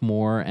wanting to have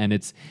more, and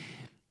it's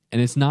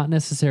not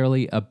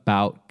necessarily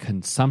about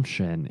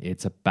consumption,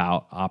 it's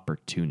about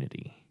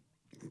opportunity.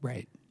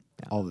 Right.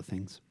 Yeah. All the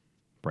things.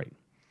 Right.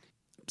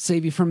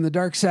 Save you from the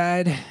dark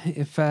side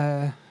if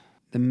the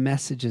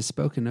message is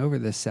spoken over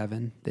the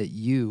seven that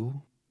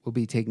you will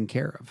be taken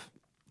care of.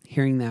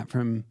 Hearing that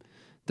from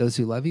those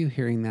who love you,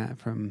 hearing that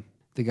from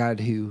the God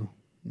who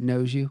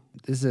knows you,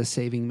 this is a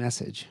saving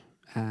message.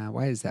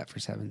 Why is that for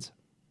sevens?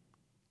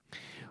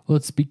 Well,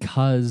 it's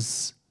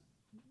because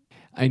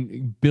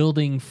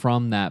building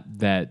from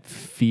that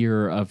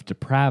fear of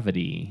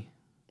depravity,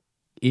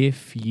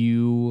 if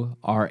you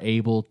are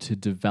able to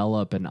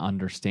develop and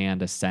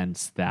understand a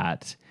sense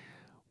that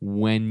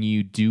when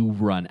you do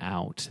run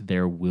out,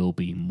 there will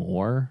be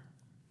more.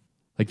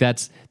 Like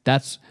that's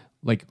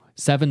like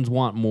sevens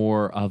want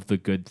more of the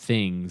good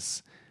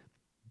things,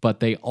 but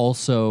they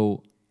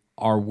also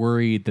are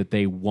worried that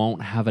they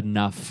won't have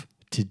enough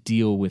to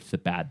deal with the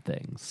bad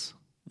things.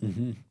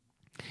 Mm-hmm.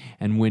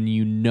 And when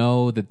you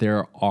know that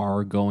there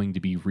are going to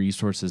be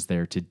resources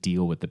there to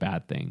deal with the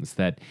bad things,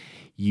 that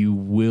you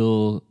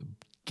will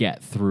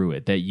get through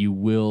it, that you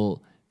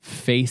will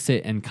face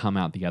it and come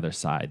out the other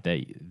side,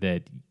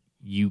 that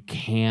you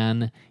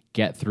can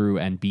get through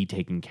and be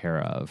taken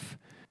care of.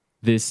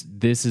 This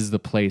is the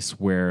place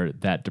where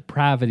that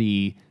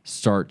depravity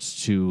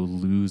starts to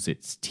lose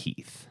its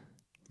teeth.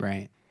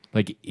 Right.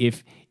 Like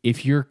if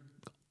you're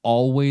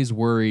always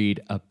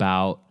worried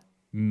about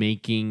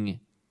making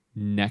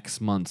next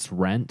month's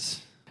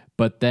rent,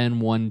 but then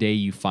one day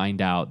you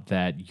find out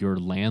that your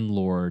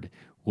landlord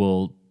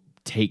will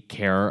take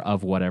care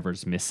of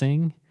whatever's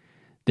missing,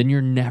 then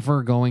you're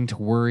never going to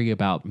worry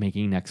about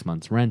making next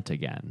month's rent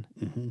again.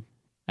 Mm-hmm.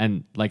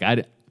 And like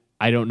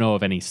I don't know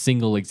of any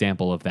single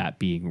example of that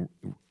being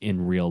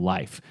in real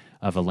life,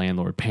 of a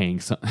landlord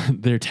paying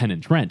their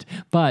tenants rent,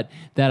 but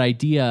that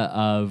idea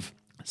of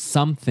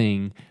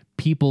something,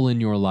 people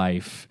in your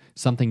life,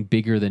 something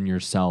bigger than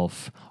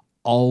yourself,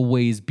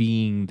 always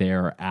being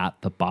there at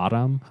the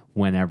bottom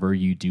whenever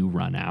you do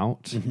run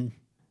out, mm-hmm.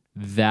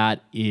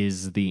 that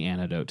is the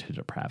antidote to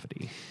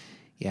depravity.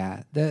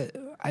 Yeah.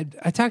 I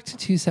talked to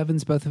two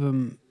sevens, both of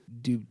them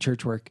do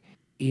church work,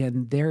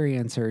 and their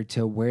answer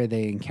to where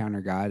they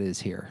encounter God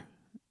is here.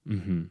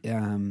 Mm-hmm.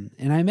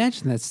 And I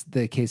imagine that's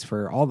the case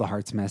for all the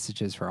heart's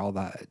messages, for all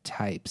the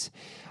types.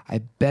 I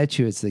bet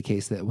you it's the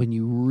case that when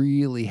you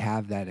really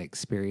have that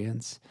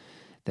experience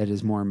that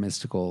is more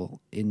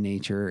mystical in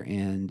nature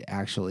and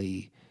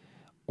actually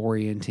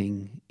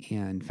orienting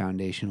and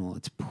foundational,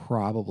 it's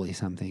probably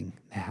something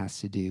that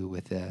has to do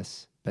with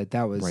this. But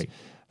that was right.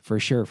 For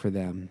sure for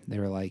them. They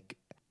were like,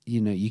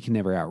 you can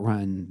never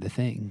outrun the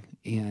thing.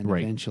 And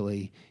right.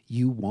 eventually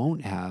you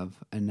won't have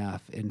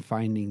enough, in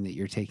finding that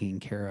you're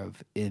taken care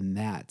of in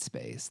that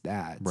space.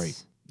 That's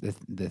right.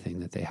 the thing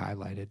that they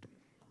highlighted.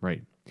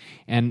 Right.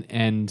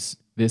 And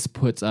this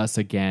puts us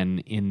again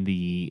in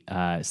the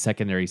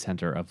secondary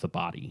center of the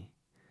body.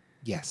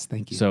 Yes,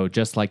 thank you. So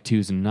just like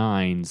 2s and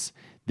 9s,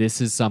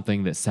 this is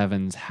something that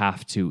 7s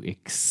have to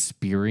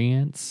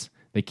experience.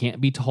 They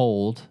can't be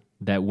told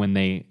that when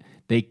they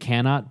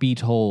cannot be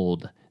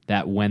told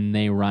that when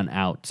they run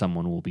out,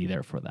 someone will be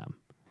there for them.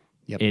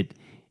 Yep.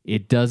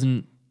 It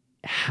doesn't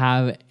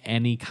have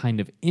any kind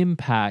of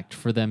impact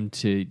for them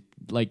to,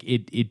 like,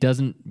 it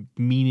doesn't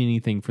mean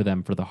anything for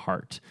them for the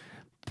heart.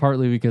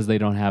 Partly because they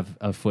don't have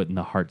a foot in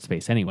the heart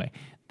space anyway.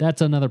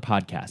 That's another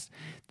podcast.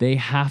 They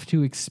have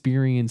to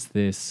experience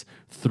this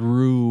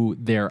through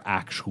their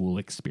actual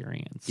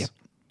experience. Yep.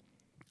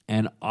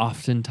 And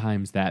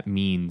oftentimes that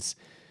means,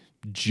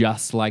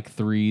 just like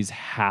 3s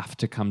have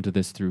to come to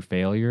this through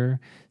failure,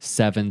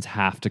 7s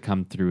have to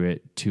come through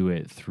it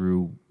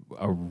through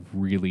a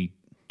really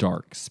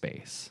dark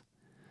space.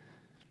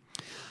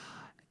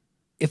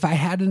 If I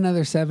had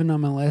another 7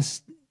 on my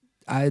list,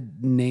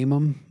 I'd name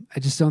them. I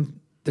just don't.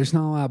 There's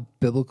not a lot of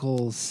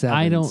biblical 7s.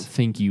 I don't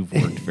think you've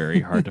worked very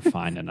hard to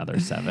find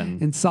another 7.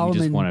 And Solomon,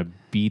 you just want to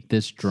beat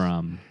this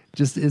drum.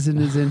 Just isn't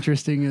as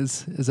interesting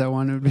as I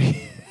want to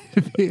be.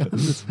 To be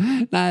honest,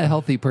 not a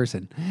healthy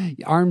person.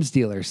 Arms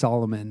dealer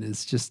Solomon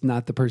is just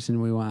not the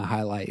person we want to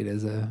highlight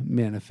as a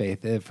man of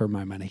faith, for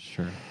my money.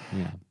 Sure.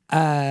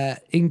 Yeah.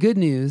 In good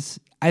news,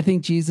 I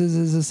think Jesus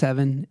is a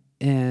 7,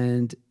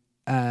 and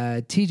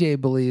TJ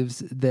believes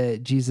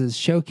that Jesus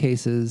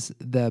showcases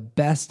the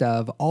best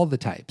of all the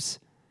types.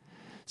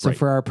 So Right.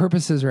 for our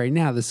purposes right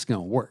now, this is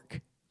going to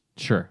work.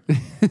 Sure.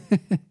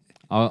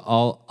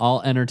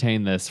 I'll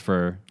entertain this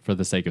for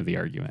the sake of the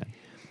argument.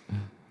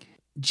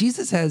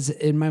 Jesus has,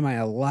 in my mind,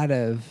 a lot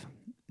of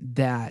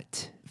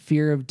that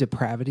fear of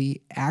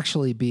depravity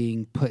actually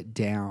being put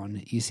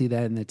down. You see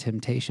that in the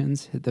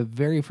temptations. The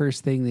very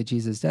first thing that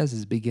Jesus does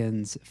is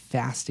begins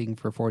fasting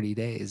for 40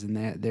 days.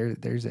 And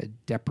there's a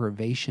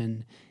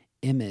deprivation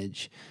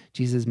image.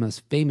 Jesus'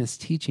 most famous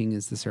teaching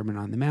is the Sermon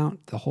on the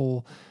Mount. The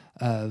whole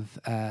of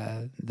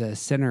the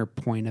center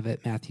point of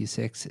it, Matthew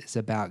 6, is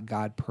about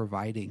God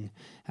providing.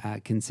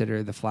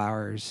 Consider the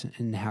flowers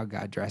and how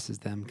God dresses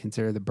them.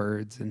 Consider the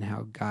birds and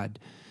how God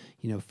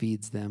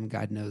feeds them.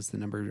 God knows the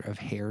number of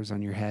hairs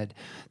on your head.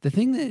 The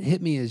thing that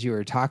hit me as you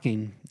were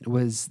talking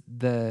was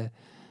the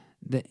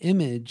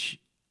image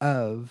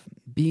of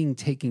being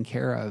taken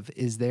care of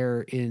is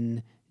there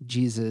in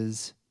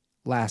Jesus'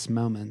 last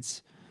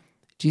moments.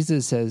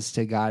 Jesus says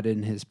to God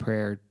in his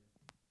prayer,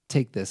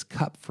 "Take this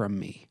cup from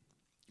me."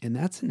 And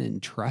that's an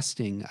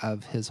entrusting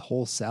of his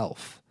whole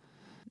self.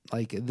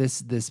 Like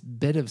this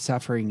bit of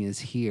suffering is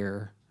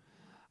here.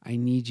 I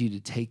need you to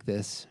take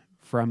this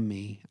from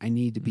me. I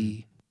need to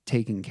be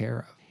taken care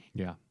of.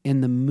 Yeah.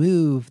 And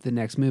the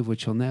next move,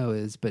 which you'll know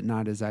is, but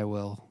not as I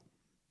will,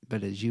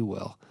 but as you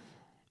will.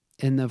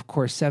 And of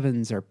course,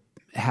 sevens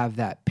have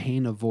that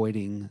pain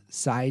avoiding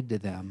side to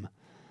them.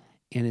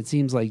 And it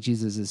seems like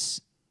Jesus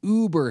is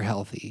uber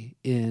healthy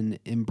in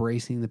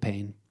embracing the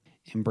pain,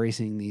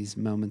 embracing these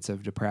moments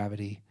of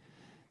depravity,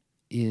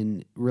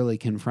 in really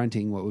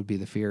confronting what would be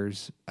the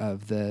fears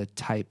of the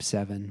type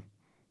 7.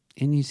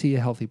 And you see a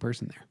healthy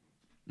person there.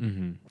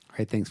 Mm-hmm. All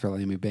right, thanks for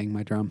letting me bang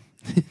my drum.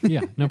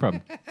 Yeah, no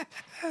problem.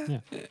 Yeah.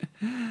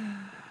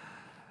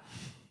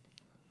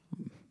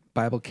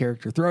 Bible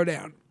character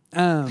throwdown.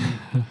 Well,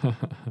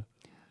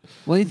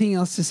 anything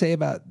else to say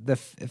about the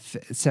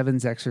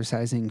sevens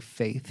exercising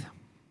faith?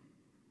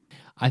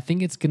 I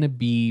think it's going to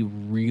be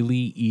really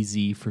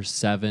easy for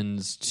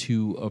sevens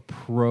to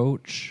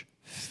approach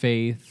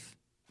faith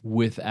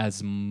with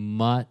as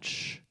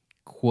much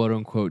quote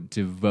unquote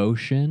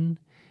devotion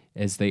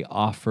as they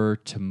offer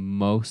to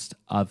most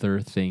other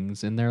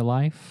things in their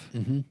life,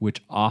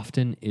 which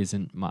often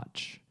isn't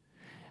much.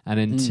 And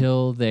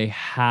until they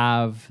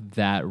have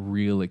that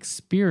real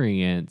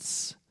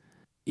experience,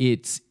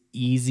 it's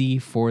easy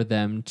for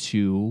them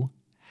to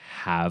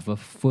have a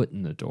foot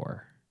in the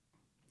door.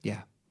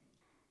 Yeah,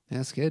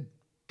 that's good.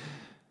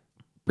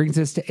 Brings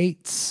us to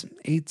eights.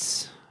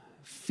 Eights,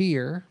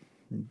 fear,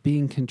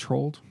 being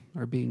controlled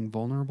or being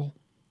vulnerable.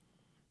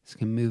 This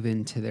can move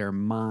into their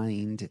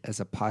mind as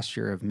a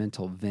posture of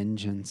mental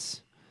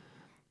vengeance.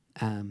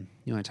 You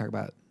want to talk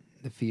about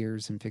the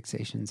fears and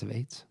fixations of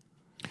eights?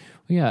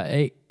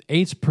 Yeah,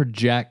 eights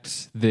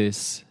project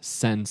this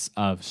sense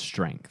of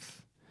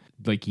strength.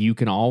 Like you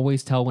can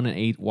always tell when an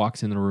 8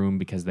 walks in the room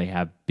because they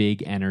have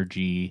big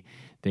energy.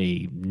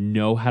 They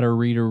know how to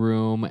read a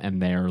room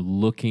and they're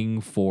looking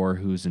for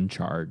who's in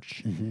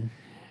charge. Mm-hmm.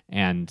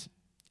 And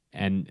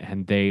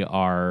they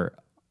are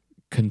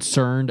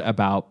concerned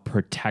about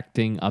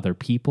protecting other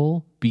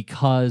people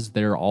because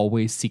they're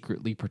always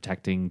secretly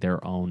protecting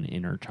their own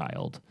inner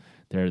child.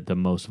 They're the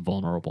most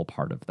vulnerable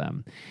part of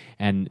them.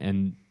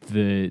 And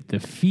the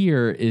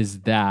fear is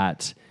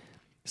that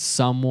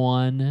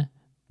something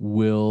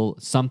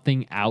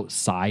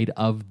outside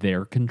of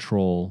their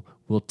control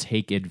will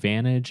take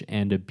advantage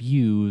and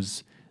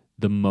abuse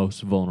the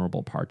most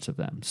vulnerable parts of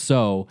them.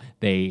 So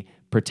they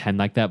pretend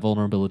like that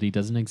vulnerability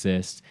doesn't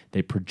exist.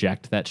 They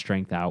project that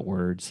strength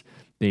outwards.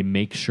 They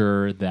make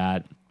sure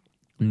that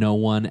no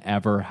one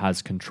ever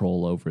has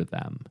control over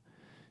them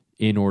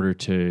in order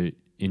to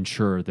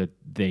ensure that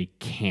they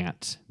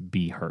can't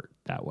be hurt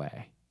that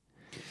way.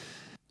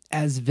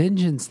 As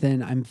vengeance,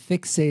 then, I'm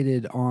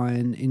fixated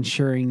on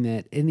ensuring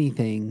that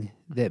anything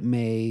that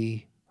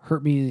may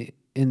hurt me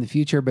in the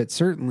future, but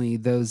certainly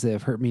those that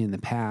have hurt me in the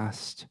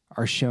past,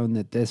 are shown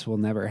that this will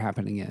never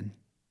happen again.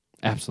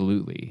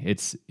 Absolutely.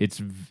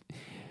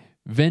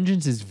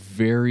 Vengeance is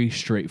very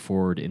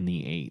straightforward in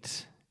the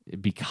 8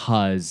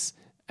 because,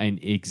 and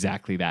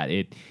exactly that,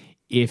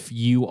 if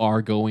you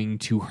are going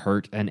to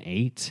hurt an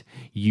 8,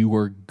 you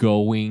are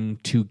going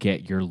to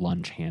get your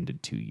lunch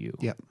handed to you.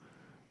 Yep.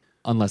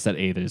 Unless that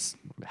 8 is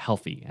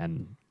healthy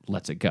and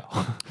lets it go.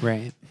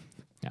 Right.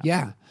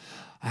 Yeah.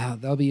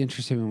 That'll be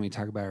interesting when we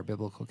talk about our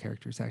biblical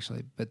characters,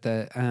 actually. But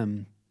that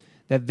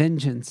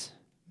vengeance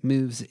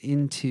moves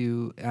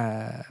into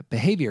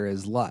behavior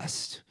as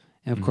lust.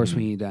 And of course,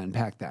 we need to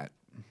unpack that.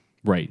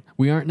 Right.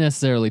 We aren't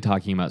necessarily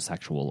talking about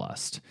sexual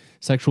lust.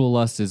 Sexual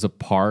lust is a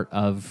part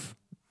of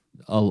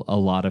a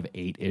lot of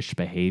 8-ish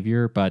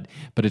behavior, but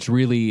it's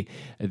really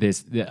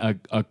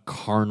a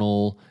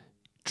carnal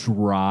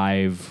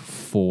drive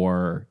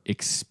for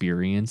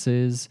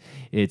experiences.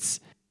 It's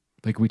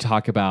like we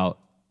talk about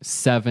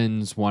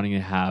 7s wanting to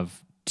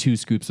have 2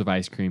 scoops of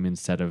ice cream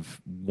instead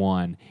of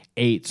 1.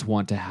 8s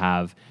want to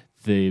have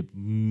the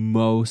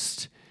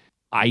most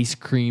ice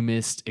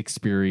creamist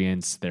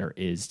experience there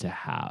is to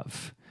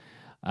have.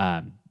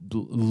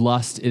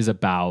 Lust is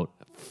about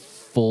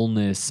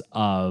fullness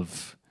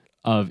of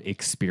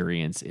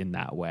experience in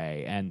that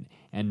way,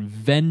 and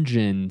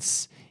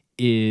vengeance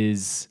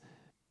is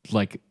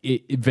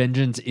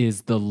vengeance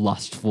is the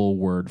lustful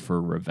word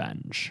for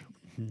revenge.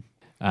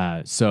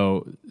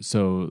 So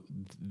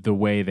the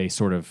way they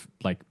sort of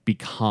like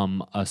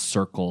become a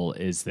circle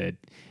is that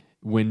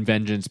when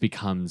vengeance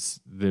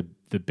becomes the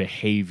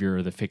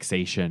behavior, the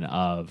fixation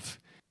of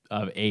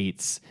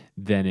eights,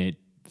 then it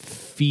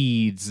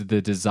feeds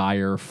the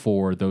desire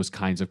for those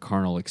kinds of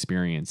carnal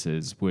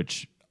experiences,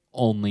 which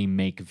only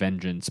make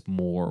vengeance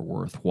more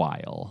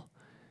worthwhile,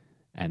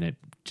 and it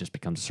just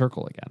becomes a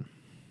circle again.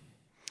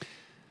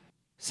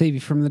 Save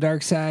you from the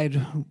dark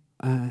side.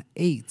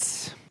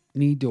 Eights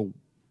need to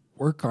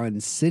work on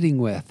sitting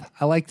with.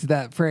 I liked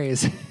that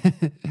phrase.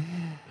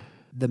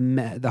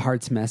 The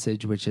heart's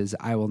message, which is,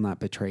 I will not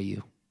betray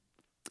you.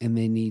 And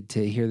they need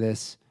to hear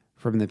this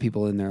from the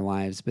people in their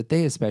lives, but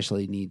they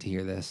especially need to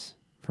hear this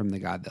from the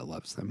God that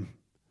loves them.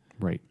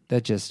 Right.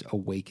 That just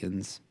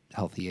awakens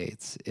healthy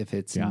eights. If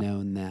it's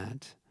known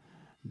that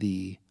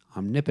the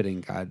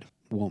omnipotent God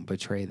won't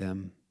betray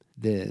them,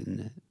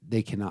 then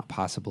they cannot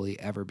possibly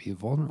ever be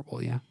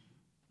vulnerable. Yeah.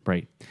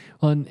 Right.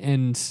 Well,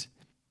 and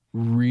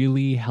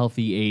really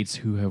healthy eights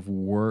who have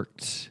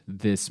worked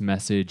this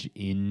message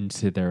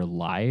into their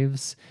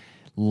lives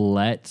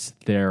let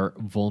their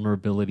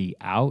vulnerability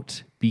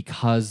out,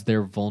 because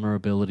their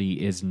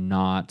vulnerability is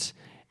not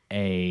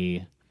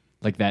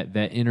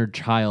that inner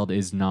child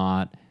is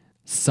not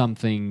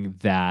something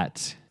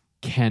that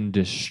can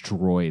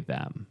destroy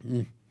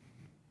them.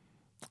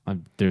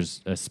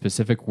 There's a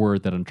specific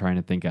word that I'm trying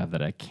to think of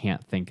that I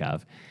can't think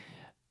of,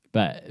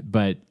 but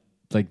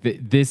like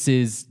this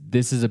is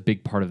a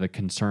big part of the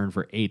concern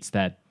for eights,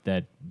 that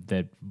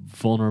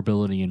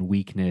vulnerability and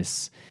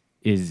weakness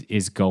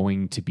is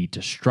going to be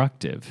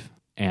destructive.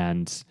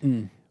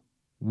 And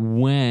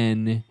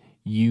when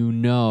you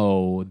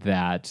know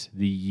that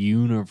the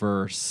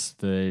universe,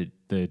 the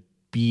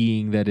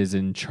being that is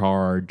in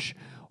charge,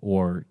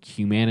 or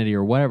humanity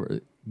or whatever,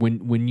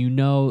 when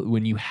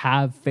you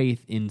have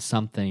faith in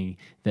something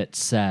that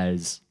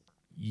says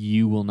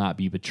you will not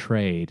be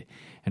betrayed,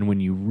 and when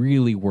you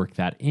really work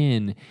that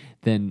in,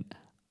 then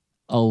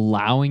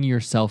allowing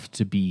yourself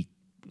to be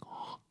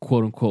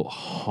quote unquote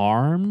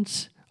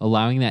harmed,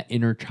 allowing that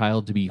inner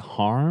child to be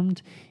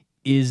harmed,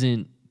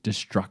 isn't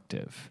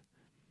destructive.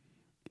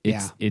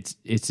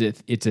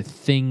 It's a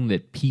thing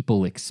that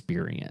people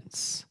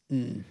experience.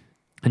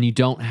 And you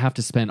don't have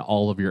to spend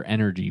all of your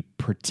energy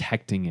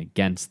protecting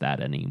against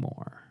that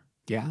anymore.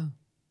 Yeah.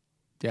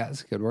 Yeah,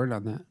 that's a good word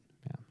on that.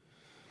 Yeah.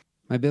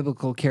 My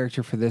biblical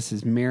character for this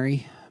is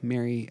Mary.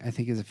 Mary, I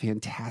think, is a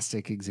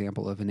fantastic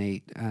example of an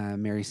eight.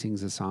 Mary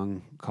sings a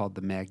song called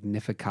the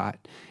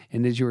Magnificat.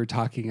 And as you were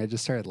talking, I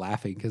just started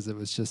laughing because it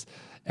was just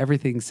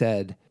everything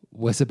said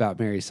was about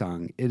Mary's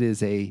song. It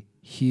is a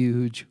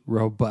huge,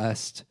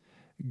 robust,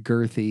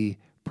 girthy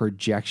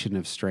projection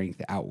of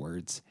strength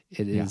outwards.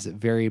 It is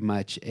very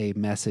much a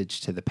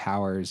message to the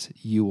powers,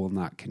 you will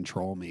not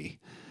control me.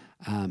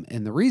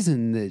 And the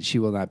reason that she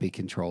will not be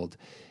controlled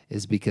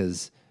is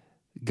because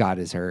God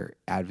is her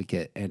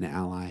advocate and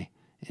ally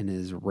and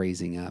is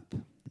raising up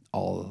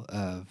all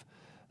of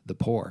the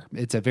poor.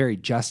 It's a very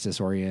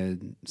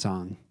justice-oriented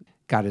song.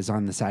 God is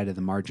on the side of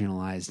the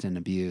marginalized and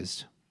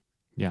abused.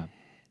 Yeah.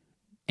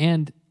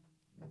 And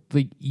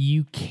like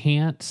you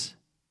can't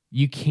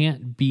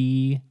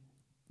be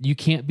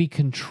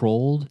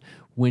controlled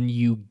when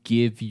you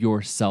give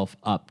yourself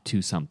up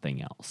to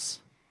something else.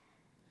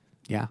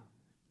 Yeah.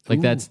 Like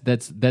Ooh.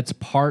 that's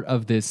part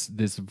of this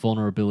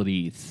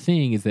vulnerability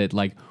thing, is that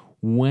like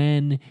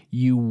when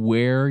you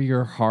wear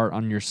your heart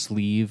on your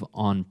sleeve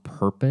on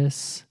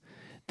purpose,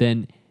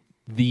 then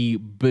the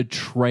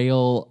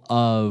betrayal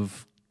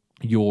of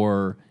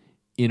your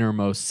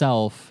innermost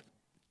self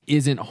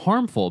isn't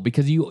harmful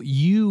because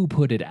you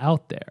put it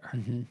out there.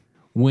 Mm-hmm.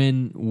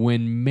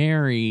 When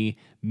Mary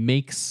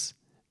makes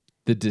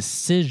the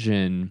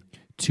decision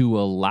to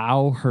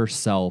allow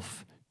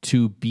herself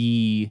to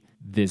be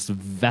this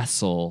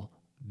vessel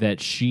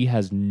that she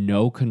has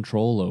no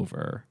control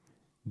over,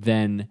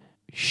 then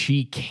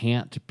she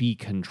can't be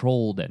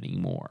controlled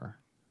anymore.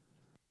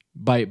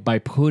 By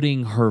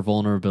putting her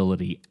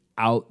vulnerability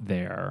out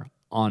there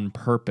on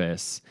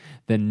purpose,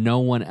 then no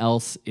one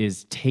else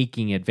is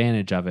taking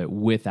advantage of it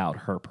without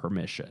her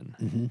permission.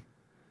 Mm-hmm.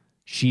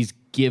 She's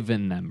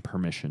given them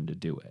permission to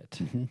do it.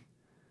 Mm-hmm.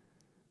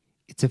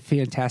 It's a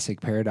fantastic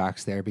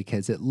paradox there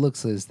because it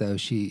looks as though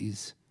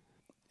she's,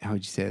 how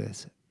would you say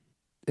this?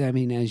 I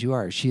mean, as you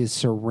are, she is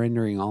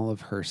surrendering all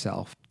of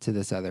herself to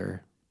this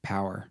other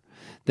power.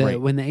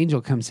 When the angel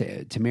comes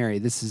to Mary,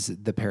 this is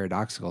the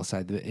paradoxical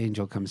side. The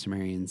angel comes to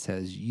Mary and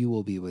says, you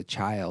will be with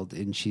child.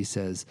 And she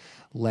says,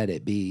 let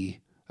it be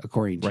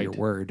according to your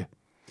word.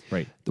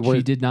 Right.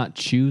 She did not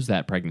choose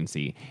that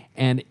pregnancy.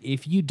 And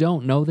if you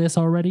don't know this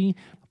already,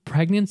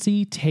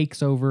 pregnancy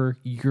takes over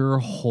your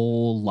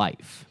whole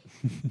life.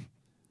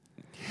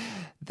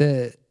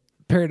 The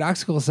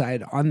paradoxical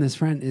side on this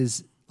front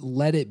is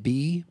let it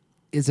be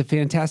is a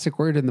fantastic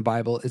word in the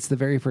Bible. It's the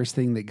very first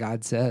thing that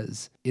God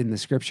says in the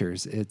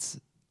scriptures. It's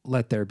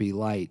let there be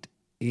light.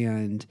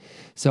 And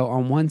so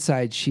on one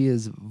side, she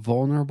is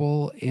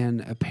vulnerable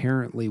and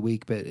apparently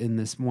weak, but in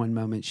this one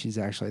moment, she's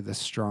actually the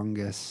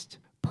strongest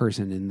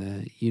person in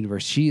the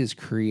universe. She is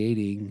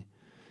creating,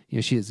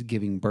 she is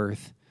giving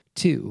birth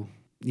to,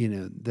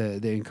 the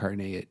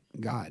incarnate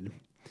God.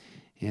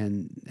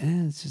 And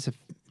it's just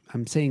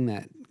I'm saying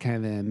that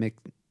kind of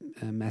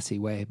a messy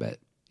way, but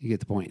you get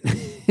the point.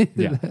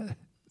 Yeah.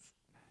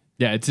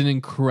 Yeah, it's an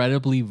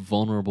incredibly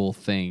vulnerable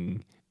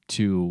thing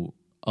to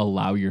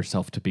allow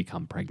yourself to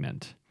become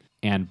pregnant.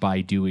 And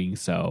by doing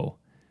so,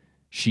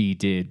 she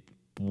did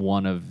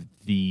one of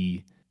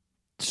the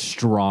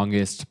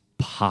strongest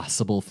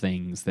possible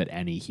things that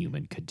any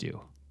human could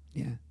do.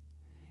 Yeah.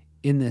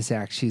 In this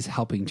act, she's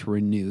helping to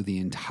renew the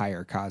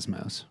entire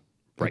cosmos,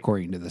 Right.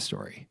 according to the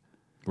story.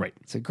 Right.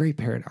 It's a great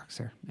paradox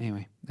there.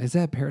 Anyway, is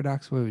that a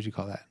paradox? What would you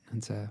call that?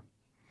 It's a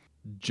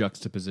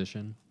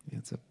Juxtaposition.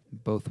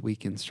 both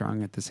weak and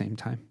strong at the same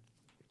time.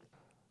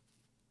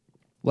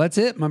 Well, that's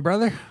it, my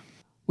brother.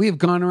 We have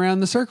gone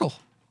around the circle.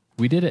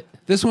 We did it.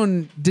 This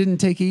one didn't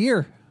take a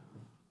year.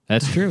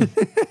 That's true.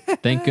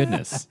 Thank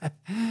goodness.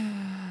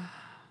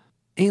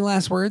 Any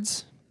last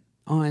words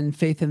on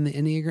faith in the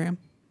Enneagram?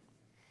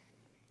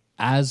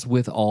 As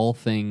with all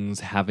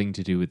things having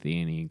to do with the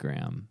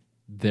Enneagram,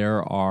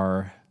 there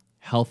are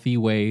healthy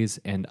ways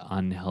and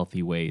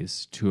unhealthy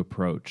ways to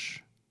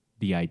approach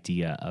the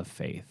idea of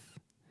faith.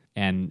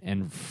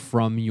 And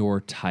from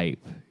your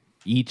type,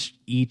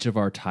 each of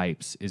our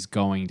types is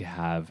going to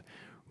have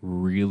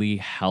really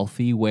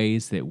healthy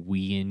ways that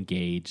we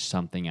engage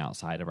something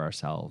outside of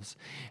ourselves.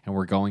 And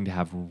we're going to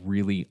have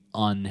really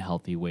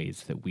unhealthy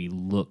ways that we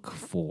look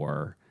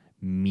for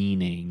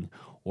meaning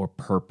or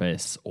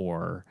purpose,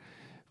 or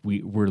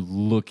we're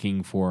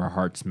looking for our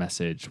heart's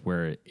message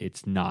where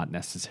it's not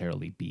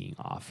necessarily being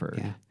offered.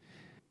 Yeah.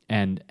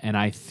 And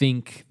I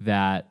think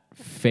that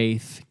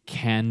faith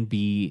can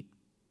be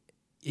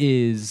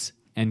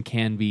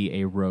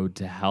a road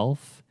to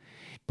health,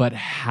 but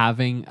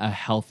having a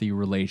healthy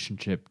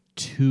relationship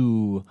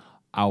to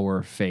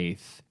our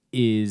faith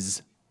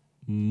is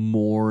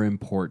more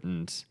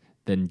important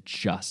than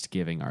just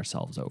giving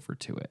ourselves over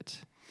to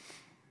it.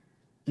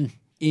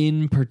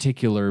 In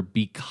particular,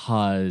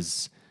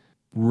 because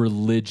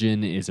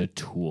religion is a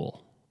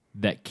tool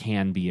that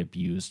can be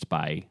abused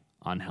by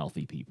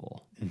unhealthy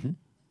people. You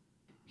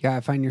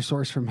gotta find your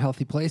source from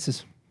healthy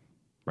places.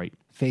 Right.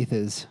 Faith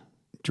is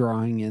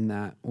drawing in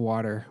that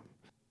water.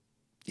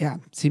 Yeah,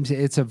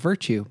 it's a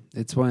virtue.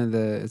 It's one of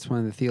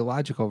the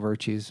theological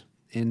virtues,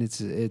 and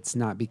it's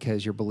not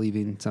because you're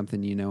believing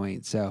something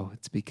ain't so.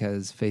 It's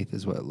because faith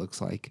is what it looks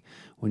like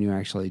when you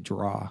actually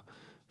draw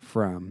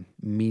from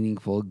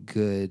meaningful,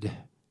 good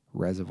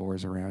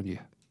reservoirs around you.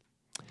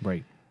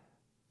 Right.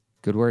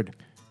 Good word.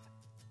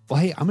 Well,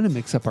 hey, I'm going to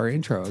mix up our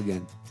intro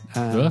again.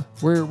 Yeah.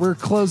 We're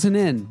closing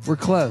in. We're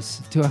close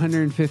to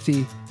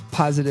 150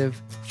 positive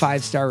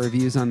 5-star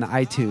reviews on the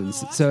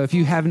iTunes. So if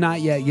you have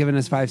not yet given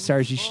us 5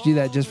 stars, you should do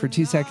that just for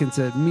 2 seconds.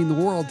 It mean the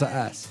world to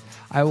us.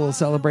 I will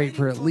celebrate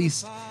for at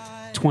least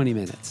 20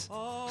 minutes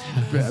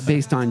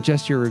based on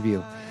just your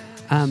review.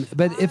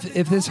 But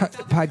if this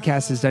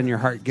podcast has done your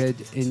heart good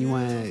and you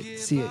want to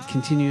see it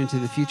continue into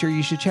the future,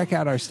 you should check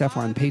out our stuff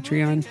on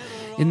Patreon.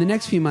 In the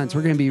next few months,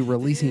 we're going to be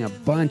releasing a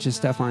bunch of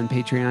stuff on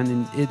Patreon,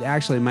 and it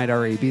actually might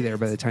already be there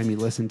by the time you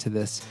listen to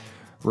this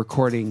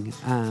recording.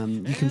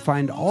 You can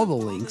find all the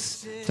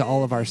links to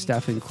all of our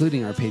stuff,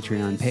 including our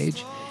Patreon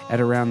page,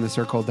 at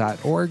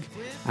aroundthecircle.org,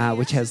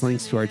 which has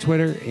links to our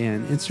Twitter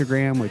and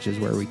Instagram, which is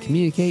where we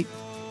communicate.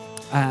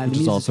 Which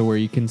is also where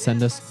you can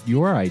send us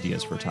your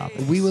ideas for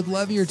topics. We would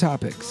love your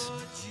topics.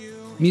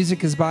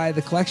 Music is by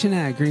The Collection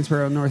at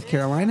Greensboro, North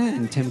Carolina,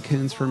 and Tim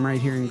Coons from right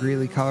here in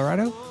Greeley,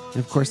 Colorado. And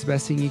of course, the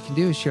best thing you can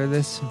do is share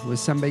this with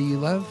somebody you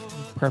love,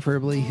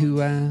 preferably who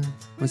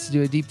wants to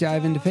do a deep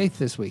dive into faith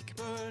this week.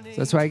 So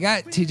that's what I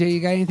got. TJ, you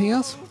got anything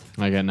else?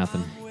 I got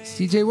nothing. It's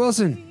TJ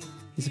Wilson.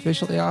 He's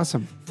officially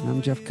awesome. And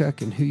I'm Jeff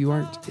Cook, and who you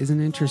aren't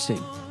isn't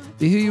interesting.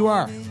 Be who you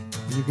are,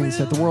 and you're going to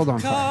set the world on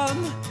fire.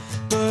 Come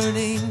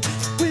burning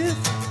with